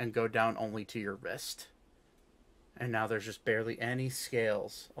and go down only to your wrist. And now there's just barely any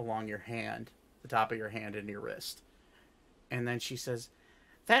scales along your hand, the top of your hand and your wrist. And then she says,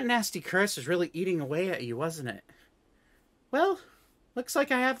 "That nasty curse is really eating away at you, wasn't it? Well, looks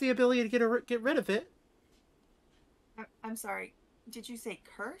like I have the ability to get rid of it." I'm sorry. Did you say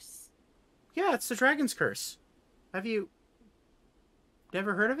curse? Yeah, it's the dragon's curse. Have you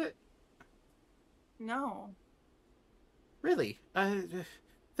never heard of it? No. Really?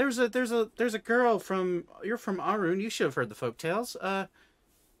 There's a girl from... You're from Arun. You should have heard the folktales.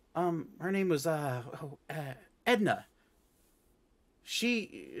 Her name was Edna.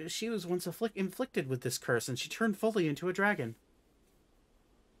 She was once inflicted with this curse, and she turned fully into a dragon.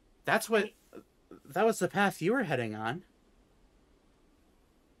 That was the path you were heading on.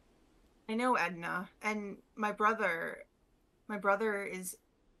 I know Edna, and my brother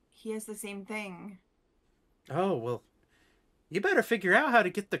he has the same thing. Oh, well, you better figure out how to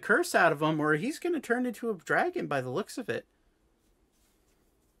get the curse out of him, or he's going to turn into a dragon by the looks of it.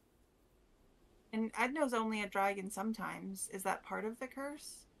 And Edna's only a dragon sometimes. Is that part of the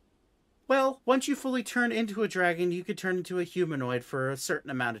curse? Well, once you fully turn into a dragon, you could turn into a humanoid for a certain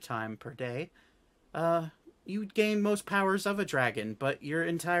amount of time per day. You gain most powers of a dragon, but your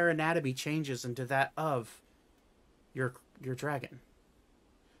entire anatomy changes into that of your dragon.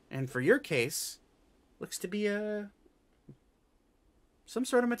 And for your case, looks to be some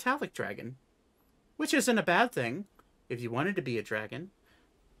sort of metallic dragon, which isn't a bad thing if you wanted to be a dragon.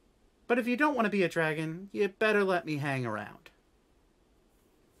 But if you don't want to be a dragon, you better let me hang around.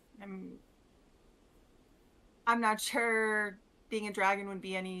 I'm not sure being a dragon would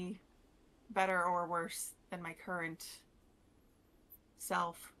be any better or worse than my current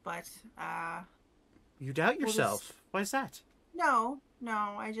self, but You doubt yourself. Why is that? No,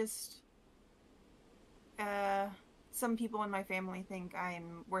 I just some people in my family think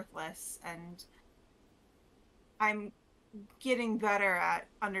I'm worthless, and I'm getting better at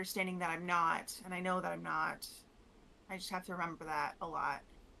understanding that I'm not, and I know that I'm not. I just have to remember that a lot.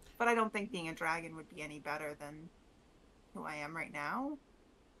 But I don't think being a dragon would be any better than who I am right now.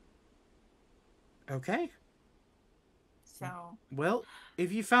 Okay. So... Well,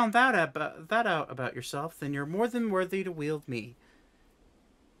 if you found that out about yourself, then you're more than worthy to wield me.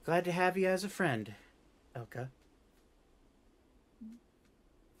 Glad to have you as a friend, Elka.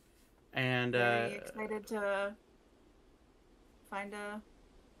 And Very excited to find a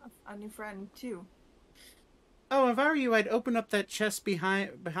new friend too. oh, if I were you, I'd open up that chest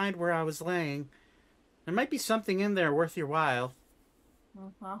behind where I was laying. There might be something in there worth your while.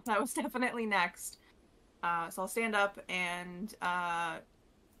 Well, that was definitely next. So I'll stand up and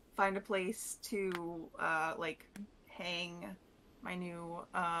find a place to like hang my new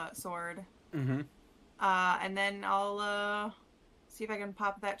sword. Mm-hmm. And then I'll see if I can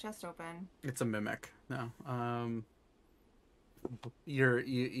pop that chest open. It's a mimic. No.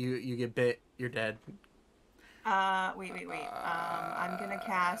 You get bit. You're dead. Wait. I'm gonna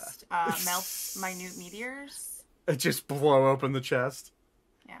cast melt minute meteors. Just blow open the chest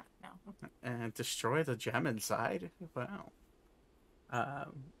Yeah, no. and destroy the gem inside. Wow.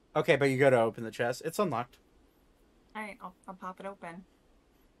 Okay, but you go to open the chest. It's unlocked. All right, I'll pop it open.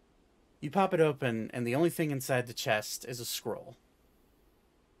 You pop it open, and the only thing inside the chest is a scroll.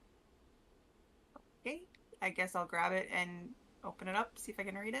 Okay, I guess I'll grab it and open it up. See if I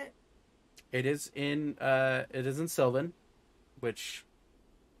can read it. It is in Sylvan, which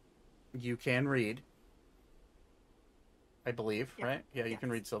you can read. I believe, Yep. right? Yeah, you Yes, can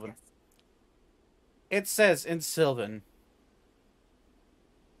read Sylvan. yes. It says in Sylvan,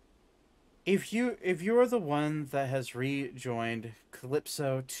 if you are the one that has rejoined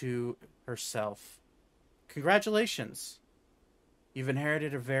Calypso to herself, congratulations. You've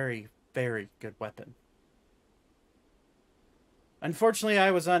inherited a very, very good weapon. Unfortunately,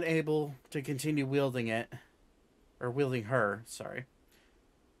 I was unable to continue wielding it, or wielding her, sorry.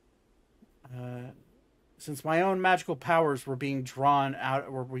 Since my own magical powers were being drawn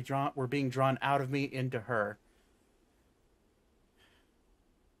out, were being drawn out of me into her.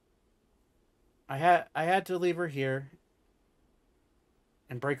 I had to leave her here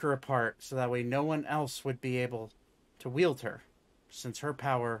and break her apart so that way no one else would be able to wield her, since her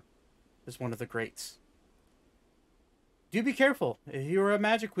power is one of the greats. Do be careful. If you are a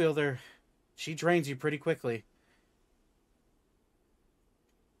magic wielder, she drains you pretty quickly.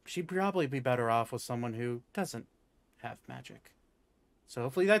 She'd probably be better off with someone who doesn't have magic. So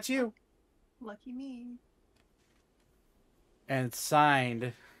hopefully that's you. Lucky me. And it's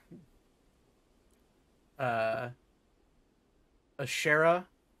signed Ashera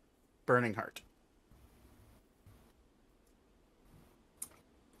Burning Heart.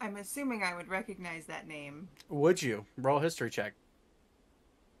 I'm assuming I would recognize that name. Would you? Roll a history check.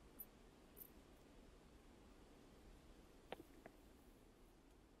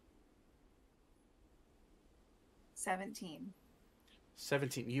 $17.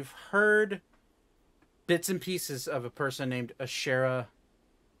 17. You've heard bits and pieces of a person named Ashera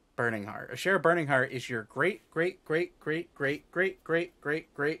Burning Heart. Ashera Burning Heart is your great, which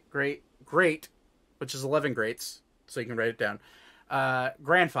is 11 greats, so you can write it down,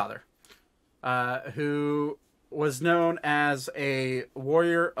 grandfather, who was known as a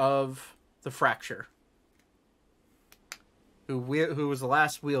warrior of the Fracture, who was the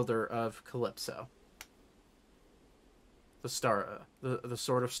last wielder of Calypso. The star, the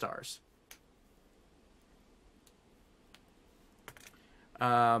Sword of Stars.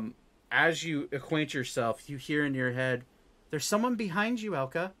 As you acquaint yourself, you hear in your head, "There's someone behind you,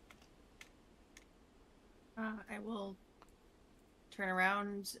 Elka." I will turn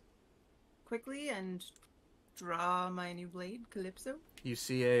around quickly and draw my new blade, Calypso. You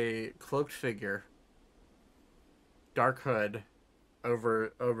see a cloaked figure, dark hood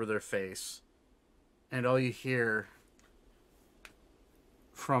over their face, and all you hear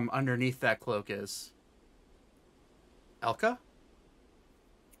from underneath that cloak is, "Elka?"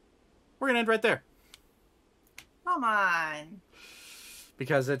 We're gonna end right there Come on.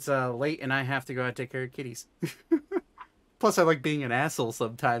 because it's late and I have to go out and take care of kitties. Plus, I like being an asshole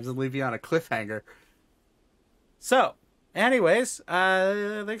sometimes and leave you on a cliffhanger. So, anyways,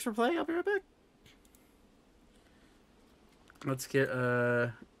 thanks for playing. I'll be right back. Let's get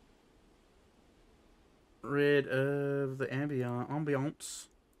rid of the ambiance.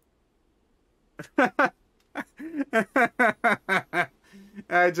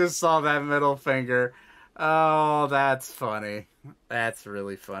 I just saw that middle finger. Oh, that's funny. That's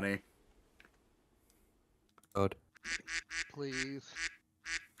really funny. God. Please.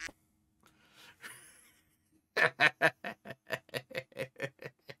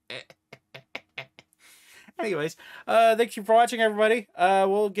 Anyways, thank you for watching, everybody.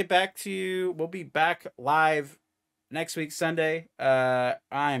 We'll be back live next week, Sunday.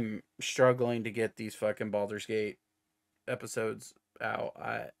 I'm struggling to get these fucking Baldur's Gate episodes out.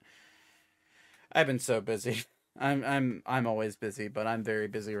 I've been so busy. I'm always busy, but I'm very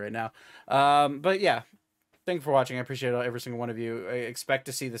busy right now. But yeah, thank you for watching. I appreciate every single one of you. I expect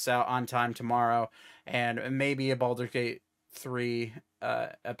to see this out on time tomorrow, and maybe a Baldur's Gate 3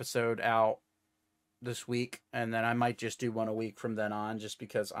 episode out this week, and then I might just do one a week from then on, just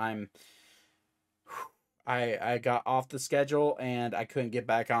because I got off the schedule and I couldn't get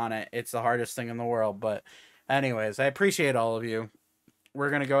back on it. It's the hardest thing in the world. But anyways, I appreciate all of you. We're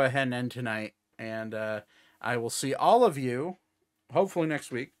going to go ahead and end tonight. And I will see all of you hopefully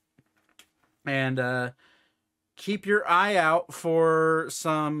next week. And keep your eye out for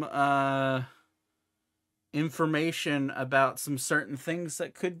some information about some certain things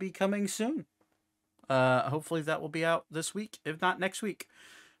that could be coming soon. Hopefully that will be out this week, if not next week.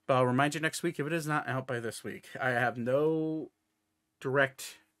 But I'll remind you next week if it is not out by this week. I have no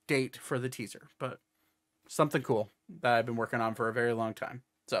direct date for the teaser, but something cool that I've been working on for a very long time.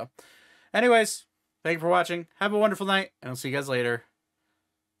 So, anyways, thank you for watching. Have a wonderful night, and I'll see you guys later.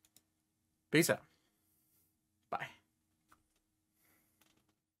 Peace out.